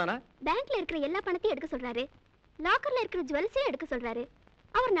கலாட்டா பண்ணானா? பேங்க்ல இருக்கிற எல்லா பணத்தையும் எடுக்க சொல்றாரு. லாக்கர்ல இருக்கிற ஜுவல்ஸையும் எடுக்க சொல்றாரு.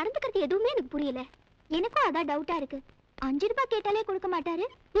 அவர் நடந்துக்கிறது எதுவுமே எனக்கு புரியல. எனக்கும் அதான் டவுட்டா இருக்கு. 5 ரூபாய் கேட்டாலே கொடுக்க மாட்டாரு.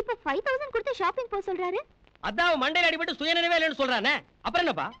 இப்ப 5000 கொடுத்து ஷாப்பிங் போக சொல்றாரு. அதான் மண்டையில அடிபட்டு சுயநினைவே இல்லைன்னு சொல்றானே. அப்புறம்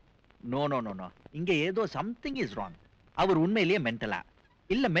என்னப்பா? No no no no. இங்க ஏதோ சம்திங் இஸ் ராங். அவர் உண்மையிலேயே மென்டலா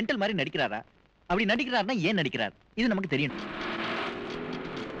இல்ல மென்டல் மாதிரி நடிக்கிறாரா? அப்படி நடிக்கிறாருன்னா ஏன் நடிக்கிறார்? இது நமக்கு தெரியும்.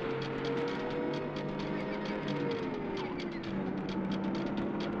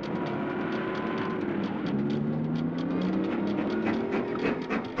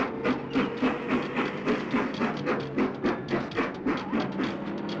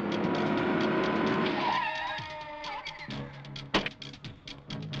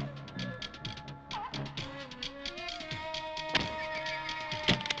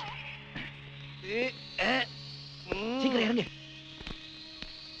 சீக்கிரம் இறங்க.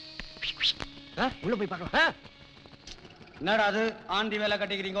 உள்ள போய் பார்க்கலாம். என்னடா அது ஆண்டி வேலை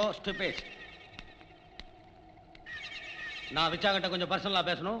கட்டிக்கிறீங்க ஸ்டூபிட். நான் விச்சாகிட்ட கொஞ்சம் பர்சனலா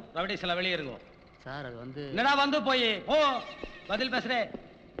பேசணும். ரவிடேஷ் எல்லாம் வெளியே இருங்க சார். அது வந்து என்னடா வந்து போய் ஓ பதில் பேசுறே.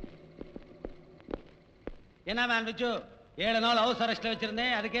 என்ன மேன் விச்சு 7 நாள் ஹவுஸ் அரெஸ்ட்ல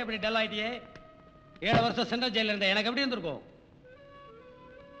வச்சிருந்தேன். அதுக்கே இப்படி டல் ஆயிட்டியே. 7 வருஷம் சென்ட்ரல் ஜெயில இருந்தேன். எனக்கு எப்படி இருந்திருக்கும்?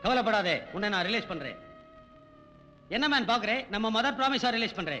 கவலைப்படாதே, உன்னை நான் ரிலீஸ் பண்றேன். என்ன மேன் பாக்குறேன்? நம்ம மதர் ப்ராமிஸா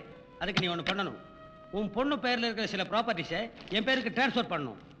ரிலீஸ் பண்றேன். அதுக்கு நீ ஒண்ணு பண்ணணும். உன் பொண்ணு பேர்ல இருக்கிற சில ப்ராப்பர்ட்டிஸை என் பேருக்கு டிரான்ஸ்ஃபர்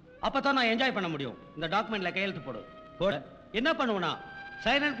பண்ணணும். அப்பதான் நான் என்ஜாய் பண்ண முடியும். இந்த டாக்குமெண்ட்ல கையெழுத்து போடு. போட என்ன பண்ணுவேனா?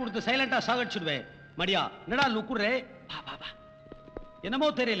 சைலண்ட் கொடுத்து சைலண்டா சாகடிச்சுடுவேன். மடியா என்னடா லுக்குறே? என்னமோ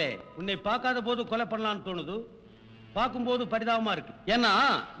தெரியல, உன்னை பார்க்காத போது கொலை பண்ணலாம்னு தோணுது, பார்க்கும்போது பரிதாபமா இருக்கு. ஏன்னா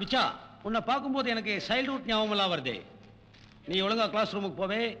விச்சா, உன்னை பார்க்கும்போது எனக்கு சைல்ட்ஹுட் ஞாபகம்லாம் வருது. நீ ஒழுங்கா கிளாஸ் ரூமுக்கு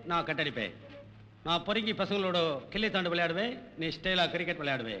போவே, நான் கட்டடிப்பேன். நான் பொறுக்கி பசங்களோட கிள்ளி தாண்டு விளையாடுவேன். நீ ஸ்டைலா கிரிக்கெட்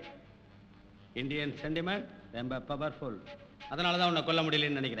விளையாடுவேன். இந்தியன் சென்டிமெண்ட் ரொம்ப பவர்ஃபுல். அதனால தான் உன்னை கொல்ல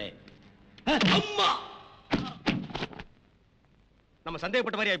முடியலன்னு நினைக்கிறேன். அம்மா, நம்ம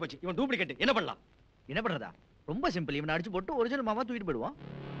சந்தேகப்பட்ட மாதிரி ஆயிப்போச்சு. இவன் டூப்ளிகேட். என்ன பண்ணலாம்? என்ன பண்றதா? ரொம்ப சிம்பிள். இவனை அடிச்சு போட்டு ஒரிஜினல் மாமா தூக்கிட்டு போயிடுவான்.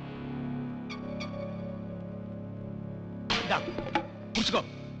 புடிச்சுக்கோ.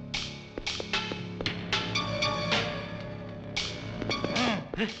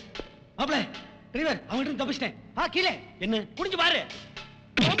 மாப்ள டிரைவர், அவங்கிட்ட தப்பிச்சிட்டேன். கீழே என்ன குடிஞ்சு பாரு.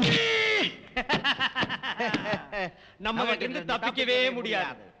 நம்ம கிட்ட இருந்து தப்பிக்கவே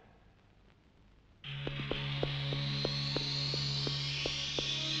முடியாது.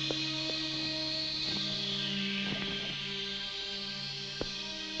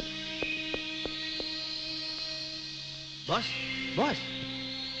 பாஸ் பாஸ்,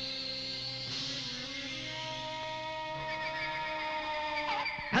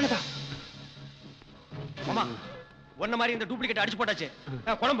 மாமா ஒன்ன மாதிரி இந்த டூப்ளிகேட் அடிச்சு போட்டாச்சு.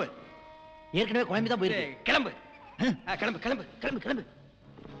 குழம்பு ஏற்கனவே குழம்பு தான் போயிருக்கு. கிளம்பு கிளம்பு கிளம்பு கிளம்பு கிளம்பு.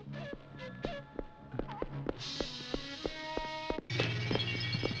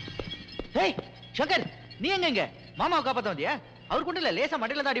 ஏய் சங்கர், நீ எங்க? மாமாவை காப்பாத்த வந்தியா? அவர் கொண்டு இல்ல, லேசா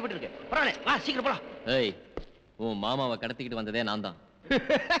மண்டையில தான் அடிபட்டு இருக்கு. பரவாயில்ல, வா சீக்கிரம் போலாம். ஏய், உன் மாமாவை கடத்திக்கிட்டு வந்ததே நான் தான்.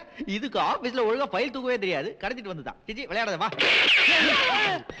 இதுக்கு ஆபீஸ்ல ஒழுங்கா ஃபைல் தூக்கவே தெரியாது, கடத்திட்டு வந்துதான். சிச்சி விளையாடாத, வா.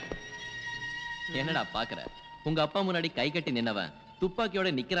 என்னடா பாக்குற? உங்க அப்பா முன்னாடி கை கட்டி நின்னவன் துப்பாக்கியோட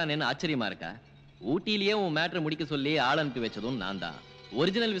நிக்கிறானேன்னு ஆச்சரியமா இருக்கா? ஊட்டியிலேயே உன் மேட்டர் முடிக்க சொல்லி ஆள் அனுப்பி வச்சதும் நான் தான்.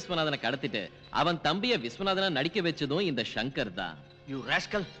 ஒரிஜினல் விஸ்வநாதனை கடத்திட்டு அவன் தம்பிய விஸ்வநாதனை நடிக்க வச்சதும் இந்த சங்கர் தான். யூ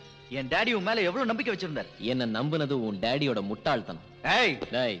ராஸ்கல், என் டாடி உன் மேல எவ்வளவு நம்பிக்கை வச்சிருந்தார். என்ன நம்புனது உன் டாடியோட முட்டாள்தனம். ஏய்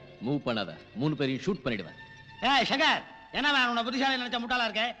டேய், மூவ் பண்ணாத, 3 பேரையும் ஷூட் பண்ணிடுவேன். ஏய் சங்கர், என்ன மேன் உன்னை புத்திசாலி நினைச்ச முட்டாளா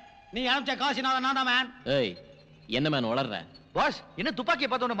இருக்க? நீ அனுப்பிச்ச காசிநாதன் நான் தான் மேன். ஏய், என்ன மேன் வளர்ற? பாஸ், என்ன துப்பாக்கியை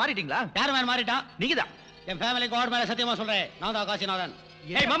பார்த்தவன மாறிட்டீங்களா? யார் மேன் மாறிட்டா? நீங்க தான். என் ஃபேமிலி காட் மேல சத்தியமா சொல்றேன், நான் தான் காசிநாதன்.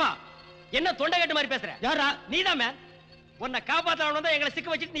 ஏய் மாமா, என்ன தொண்டை கட்டு மாதிரி பேசுற? யாரா? நீதான் மேன். உன்னை காப்பாத்தறவன் வந்து எங்களை சிக்க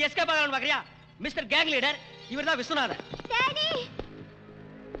வச்சிட்டு நீ எஸ்கேப் ஆகறவன் பாக்கறியா? மிஸ்டர் கேங் லீடர், இவர்தான் விஸ்வநாதன். டாடி,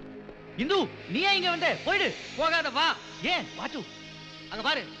 இந்து நீ ஏன் இங்க வந்த? போயிடு. போகாத, வா. ஏன் பாட்டு? அங்க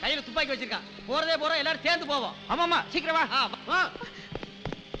பாரு, கையில துப்பாக்கி வச்சிருக்கான். போறதே போறோம், எல்லாரும் சேர்ந்து போவோம். ஆமாமா, சீக்கிரம் வா. வா.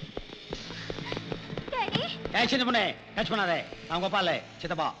 டாடி. ஏய் சின்ன பொண்ணே, டச் பண்ணாதே. நான் கோபால்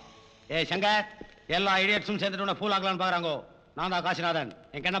சித்தப்பா. ஏய் சங்கர், எல்லா ஐடியட்ஸும் சேர்ந்துட்டு உன்னை ஃபூல் ஆகலான்னு பாக்குறாங்க. நான் தான் காசிநாதன்.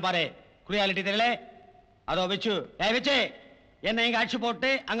 என் கண்ண பாரு, குரியாலிட்டி தெரியல. அதோ வச்சு, ஏய் வச்சு, என்ன இங்க அடிச்சு போட்டு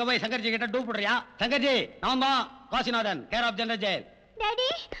அங்க போய் சங்கர்ஜி கிட்ட டூப் போடுறியா? சங்கர்ஜி, நான் தான் Kasinathan, care of general jail. Daddy,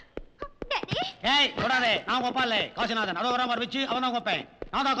 daddy. ஏய் தொடாதே நான் கோபால் காசிநாதன் அதோ வர மாதிரி வச்சு அவன் தான் கோப்பேன்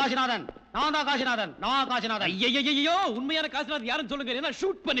நான் தான் காசிநாதன் நான் காசிநாதன் ஐயோ உண்மையான காசிநாதன் யாருன்னு சொல்லுங்க என்ன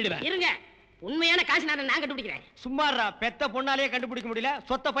ஷூட் பண்ணிடுவேன். இருங்க, உண்மையான காசிநாதன் நான் கண்டுபிடிக்கிறேன். சும்மாறா, பெத்த பொண்ணாலேயே கண்டுபிடிக்க முடியல,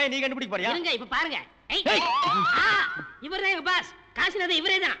 சொத்த பையன் நீ கண்டுபிடிக்க போறியா? இருங்க, இப்ப பாருங்க. இவர்தான் எங்க பாஸ், காசிநாதன்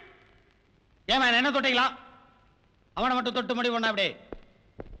இவரே தான். ஏமா என்ன தொட்டீங்களா? அவனை மட்டும் தொட்டு முடிவு பண்ண அப்படியே.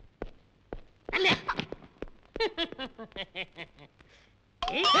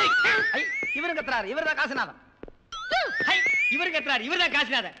 இவரும் கத்துறாரு, இவர்தான் காசிநாதன். இவரும் கத்துறாரு, இவர்தான்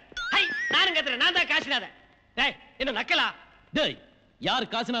காசிநாதன். நானும் கத்துறேன், நான் தான் காசிநாதன். டேய், என்ன நக்கலா? டேய்,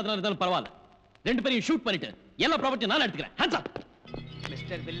 யார் காசிநாதனா இருந்தாலும் பரவாயில்ல, ரெண்டு பேரையும் ஷூட் பண்ணிட்டு எல்லா ப்ராப்பர்ட்டி நான் எடுத்துக்கிறேன். Hands up.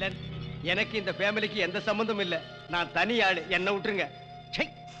 மிஸ்டர் வில்லன், எனக்கு இந்த ஃபேமிலிக்கு எந்த சம்பந்தமும் இல்ல. நான் தனி ஆளு, என்ன விட்டுருங்க.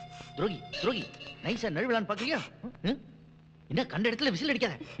 துரோகி துரோகி, நைஸா நழுவலான்னு பாக்குறியா? என்ன கண்ட இடத்துல விசில்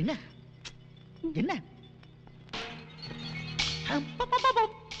அடிக்காத. என்ன என்ன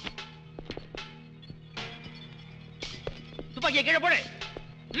துப்பாக்கியை கீழே போடு.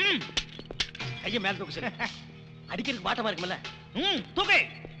 கையை மேல தூக்கு. சரி, அடிக்கிறதுக்கு பாட்டமா இருக்கும்ல. தூக்கு.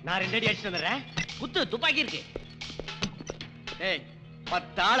 நான் 2 அடி அடிச்சுட்டு வந்துடுறேன். குத்து, துப்பாக்கி இருக்கு. ஏய்,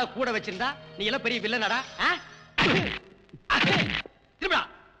 10 ஆளை கூட வச்சிருந்தா நீ எல்லாம் பெரிய வில்லனடா. திரும்படா.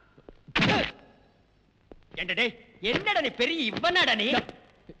 என்னடா நீ பெரிய இவனடா நீ?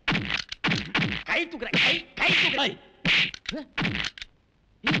 கை தூக்குற, கை தூக்குற.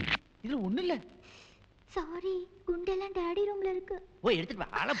 இதுல ஒண்ணு இல்ல. சாரி, குண்டெல்லாம் டாடி ரூம்ல இருக்கு. ஓ, எடுத்துட்டு வா.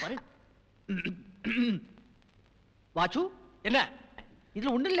 ஆள பாரு. வாச்சு, என்ன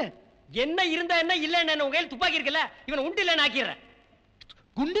இதுல ஒண்ணு இல்ல. என்ன இருந்தா என்ன, இல்ல என்ன? உங்க கையில் துப்பாக்கி இருக்குல்ல, இவன் உண்டு இல்ல ஆக்கிடுறேன்.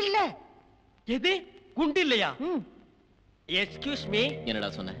 குண்டு இல்ல. எது குண்டு இல்லையா? Excuse me. என்னடா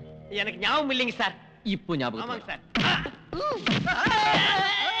சொன்ன? எனக்கு ஞாபகம் இல்லைங்க சார். இப்போ ஞாபகம். ஆமாங்க சார்.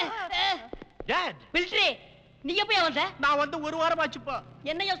 டாட், மிலிட்டரி, நீ எப்பயா வந்த? நான் வந்து 1 வாரம் ஆச்சுப்பா.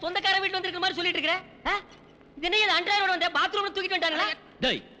 என்னையா சொந்தக்கார வீட்டு வந்திருக்கிற மாதிரி சொல்லிட்டு இருக்கற? இது என்னையா அன்றாரோட வந்த பாத்ரூம்ல தூக்கிட்டு வந்தாங்களா?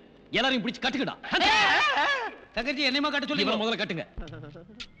 டேய், எல்லாரையும் பிடிச்சு கட்டுங்கடா. தங்கச்சி என்னமா கட்ட சொல்லி முதல்ல கட்டுங்க.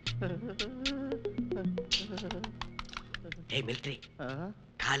 ஏய் மிலிட்டரி,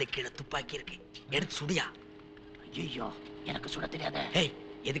 காலு கீழே துப்பாக்கி இருக்கு, எடுத்து சுடியா. ஐயோ, எனக்கு சுட தெரியாத. ஏய்,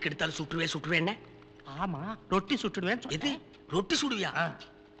 எதுக்கு எடுத்தாலும் சுட்டுருவேன் என்ன? ஆமா, ரொட்டி சுட்டுடுவேன். எது ரொட்டி சுடுவியா?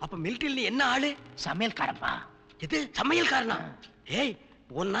 அப்ப மிலிட்டரியில என்ன ஆளு? சமையல்காரப்பா. எது சமையல்காரனா? ஏய்,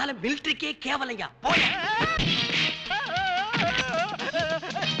 உன்னால மிலிட்டரிக்கே கேவலையா. போய்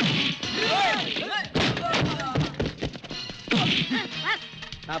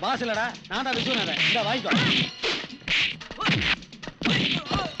நான் பாஸ் இல்லடா, நான் தான் விசுவனேன். இந்த வாங்கிக்கோ.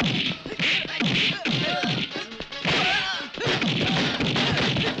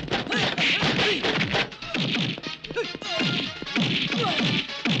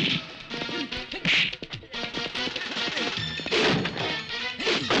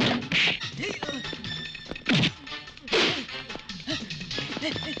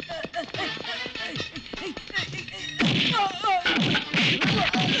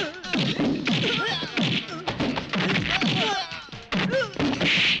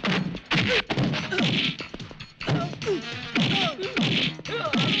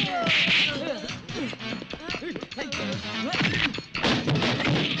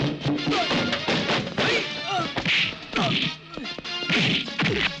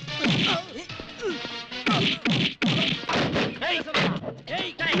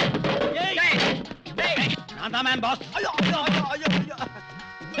 நான் தான் மேன் பாஸ். ஐயோ ஐயோ ஐயோ ஐயோ.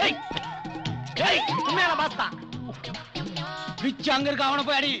 ஏய் ஏய், உண்மையான பாஸ் தான். விச்சு அங்க இருக்க, அவனை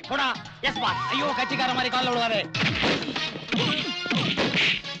போய் அடி போடா. S pass. ஐயோ, கட்சிக்கார மாதிரி கால்ல விடுவாரு.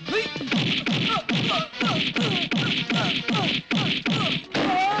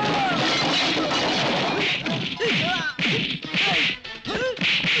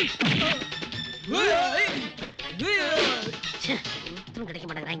 கிடைக்க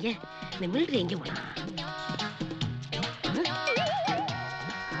மாட்டேங்கிறாங்க. இந்த மிலிட்டரி எங்க போனா?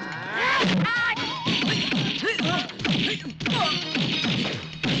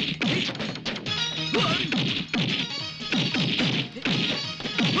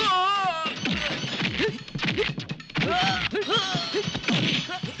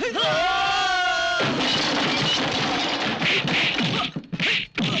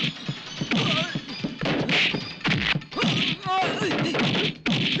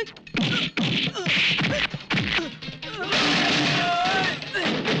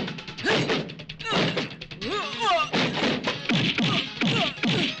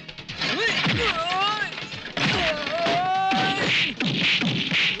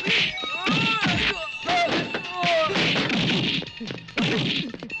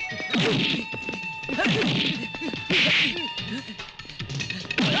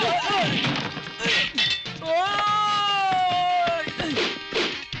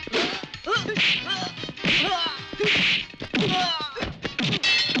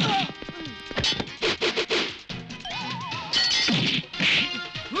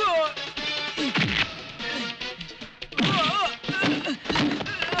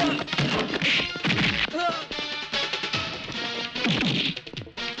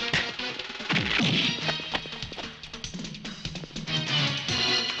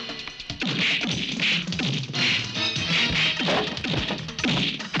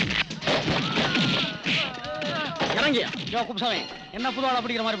 வாங்க. யோ குப்சாமி, என்ன புது ஆளா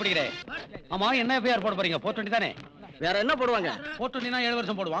பிடிக்கிற மாதிரி பிடிக்கிறே? ஆமா, என்ன எஃப்ஐஆர் போட போறீங்க? 420 தானே? வேற என்ன போடுவாங்க? 420 7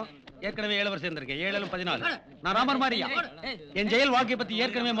 வருஷம் போடுவான். ஏற்கனவே 7 வருஷம் இருந்திருக்கேன். 7 14. நான் ராமர் மாதிரியா? என் ஜெயில் வாழ்க்கை பத்தி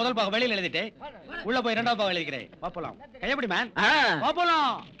ஏற்கனவே முதல் பாகம் வெளியில எழுதிட்டேன். உள்ள போய் இரண்டாவது பாகம் எழுதிக்கிறேன். பாப்பலாம். கையப்படி மேன்.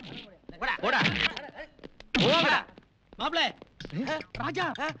 பாப்பலாம். போடா போடா. போடா. மாப்ள. ராஜா.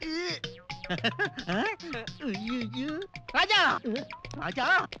 ராஜா. ராஜா.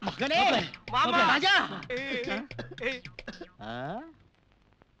 மகனே. மாமா. ராஜா.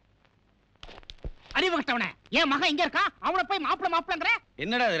 அறிவுகட்டவனே, என் மகன் இங்க இருக்கா, அவனை போய் மாப்பிள மாப்பிளங்கற?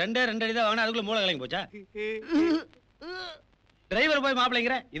 என்னடா இது? ரெண்டு அடி தான் வாங்கினா அதுக்குள்ள மூளை கலங்கி போச்சா? டிரைவர் போய்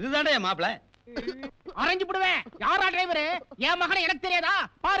மாப்பிளைங்கற? இதுதான்டா என் மாப்பிள. அரஞ்சு விடுவேன். யாரா டிரைவர்? என் மகனை எனக்கு தெரியாதா?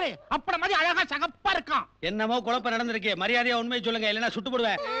 பாரு, அப்பட மாதிரி அழகா சகப்பா இருக்கான். என்னமோ குழப்பம் நடந்திருக்கே, மரியாதையா உண்மையை சொல்லுங்க, இல்லைன்னா சுட்டு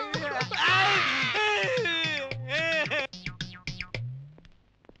போடுவேன்.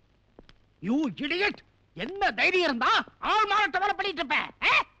 You idiot! என்ன தைரியம் இருந்தா ஆள் மாறாட்ட வேலை பண்ணிட்டு இருப்ப?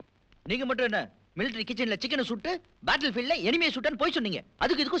 நீங்க மட்டும் என்ன மிலிட்டரி கிச்சன்ல சிக்கனை சுட்டு பேட்டில் ஃபீல்ட்ல எனிமியை சுட்டன்னு போய் சொன்னீங்க.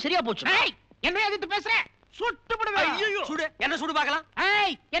 அதுக்கு இதுக்கும் சரியா போச்சு. என்ன எதிர்த்து பேசுற? சுட்டு விடுவேன். ஐயோ, சுடு. என்ன சுடு பார்க்கலாம்.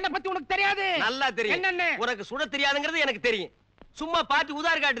 என்ன பத்தி உனக்கு தெரியாது. நல்லா தெரியும். என்னன்னு? உனக்கு சுட தெரியாதுங்கிறது எனக்கு தெரியும். சும்மா பாத்து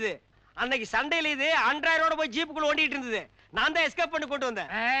உதார் காட்டுது. அன்னைக்கு சண்டையில இது அண்ட்ராய்டோட போய் ஜீப்புக்குள்ள ஓடிட்டு இருந்தது. நான் தான் எஸ்கேப் பண்ணி கொண்டு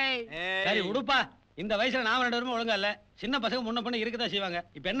வந்தேன். சரி உடுப்பா. இந்த வயசுல நாம 2 பேரும் ஒழுங்கா இல்ல. சின்ன பசங்க முன்ன பண்ணி இருக்கதான் செய்வாங்க.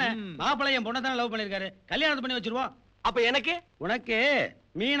 இப்ப என்ன, மாப்பிள்ளை என் பொண்ணை தானே லவ் பண்ணிருக்காரு, கல்யாணத்தை பண்ணி வச்சிருவோம். அப்ப எனக்கு உனக்கு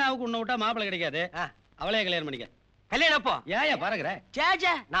மீனாவுக்கு உன்னை விட்டா மாப்பிள்ளை கிடைக்காது. அவளையே கல்யாணம் பண்ணிக்க. கல்யாணம் அப்போ ஏயா பாருங்கற?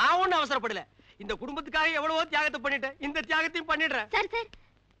 சேச்சே, நான் ஒண்ணும் அவசரப்படல. இந்த குடும்பத்துக்காக எவ்வளவோ தியாகத்தை பண்ணிட்டேன். இந்த தியாகத்தையும் பண்ணிடுறேன். சார் சார்,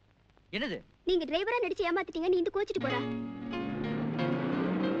 என்னது? நீங்க டிரைவரா நடிச்சு ஏமாத்திட்டீங்க. நீ இந்த கோச்சிட்டு போறா.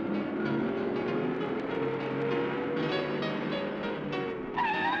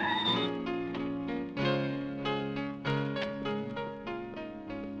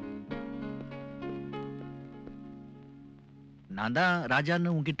 நான் தான்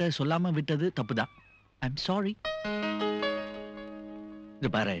ராஜான்னு உன்கிட்ட சொல்லாம விட்டது தப்புதான். I'm sorry. இது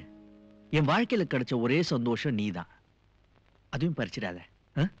பாரு, என் வாழ்க்கையில கிடைச்ச ஒரே சந்தோஷம் நீதான். அதுவும் பறிச்சிடாத.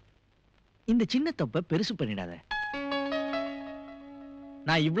 இந்த சின்ன தப்ப பெருசு பண்ணிடாத.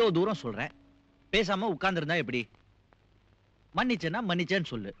 நான் இவ்வளவு தூரம் சொல்றேன், பேசாம உட்கார்ந்திருந்தா எப்படி? மன்னிச்சேன்னா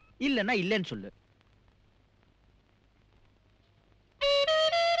மன்னிச்சேன்னு சொல்லு, இல்லன்னா இல்லன்னு சொல்லு.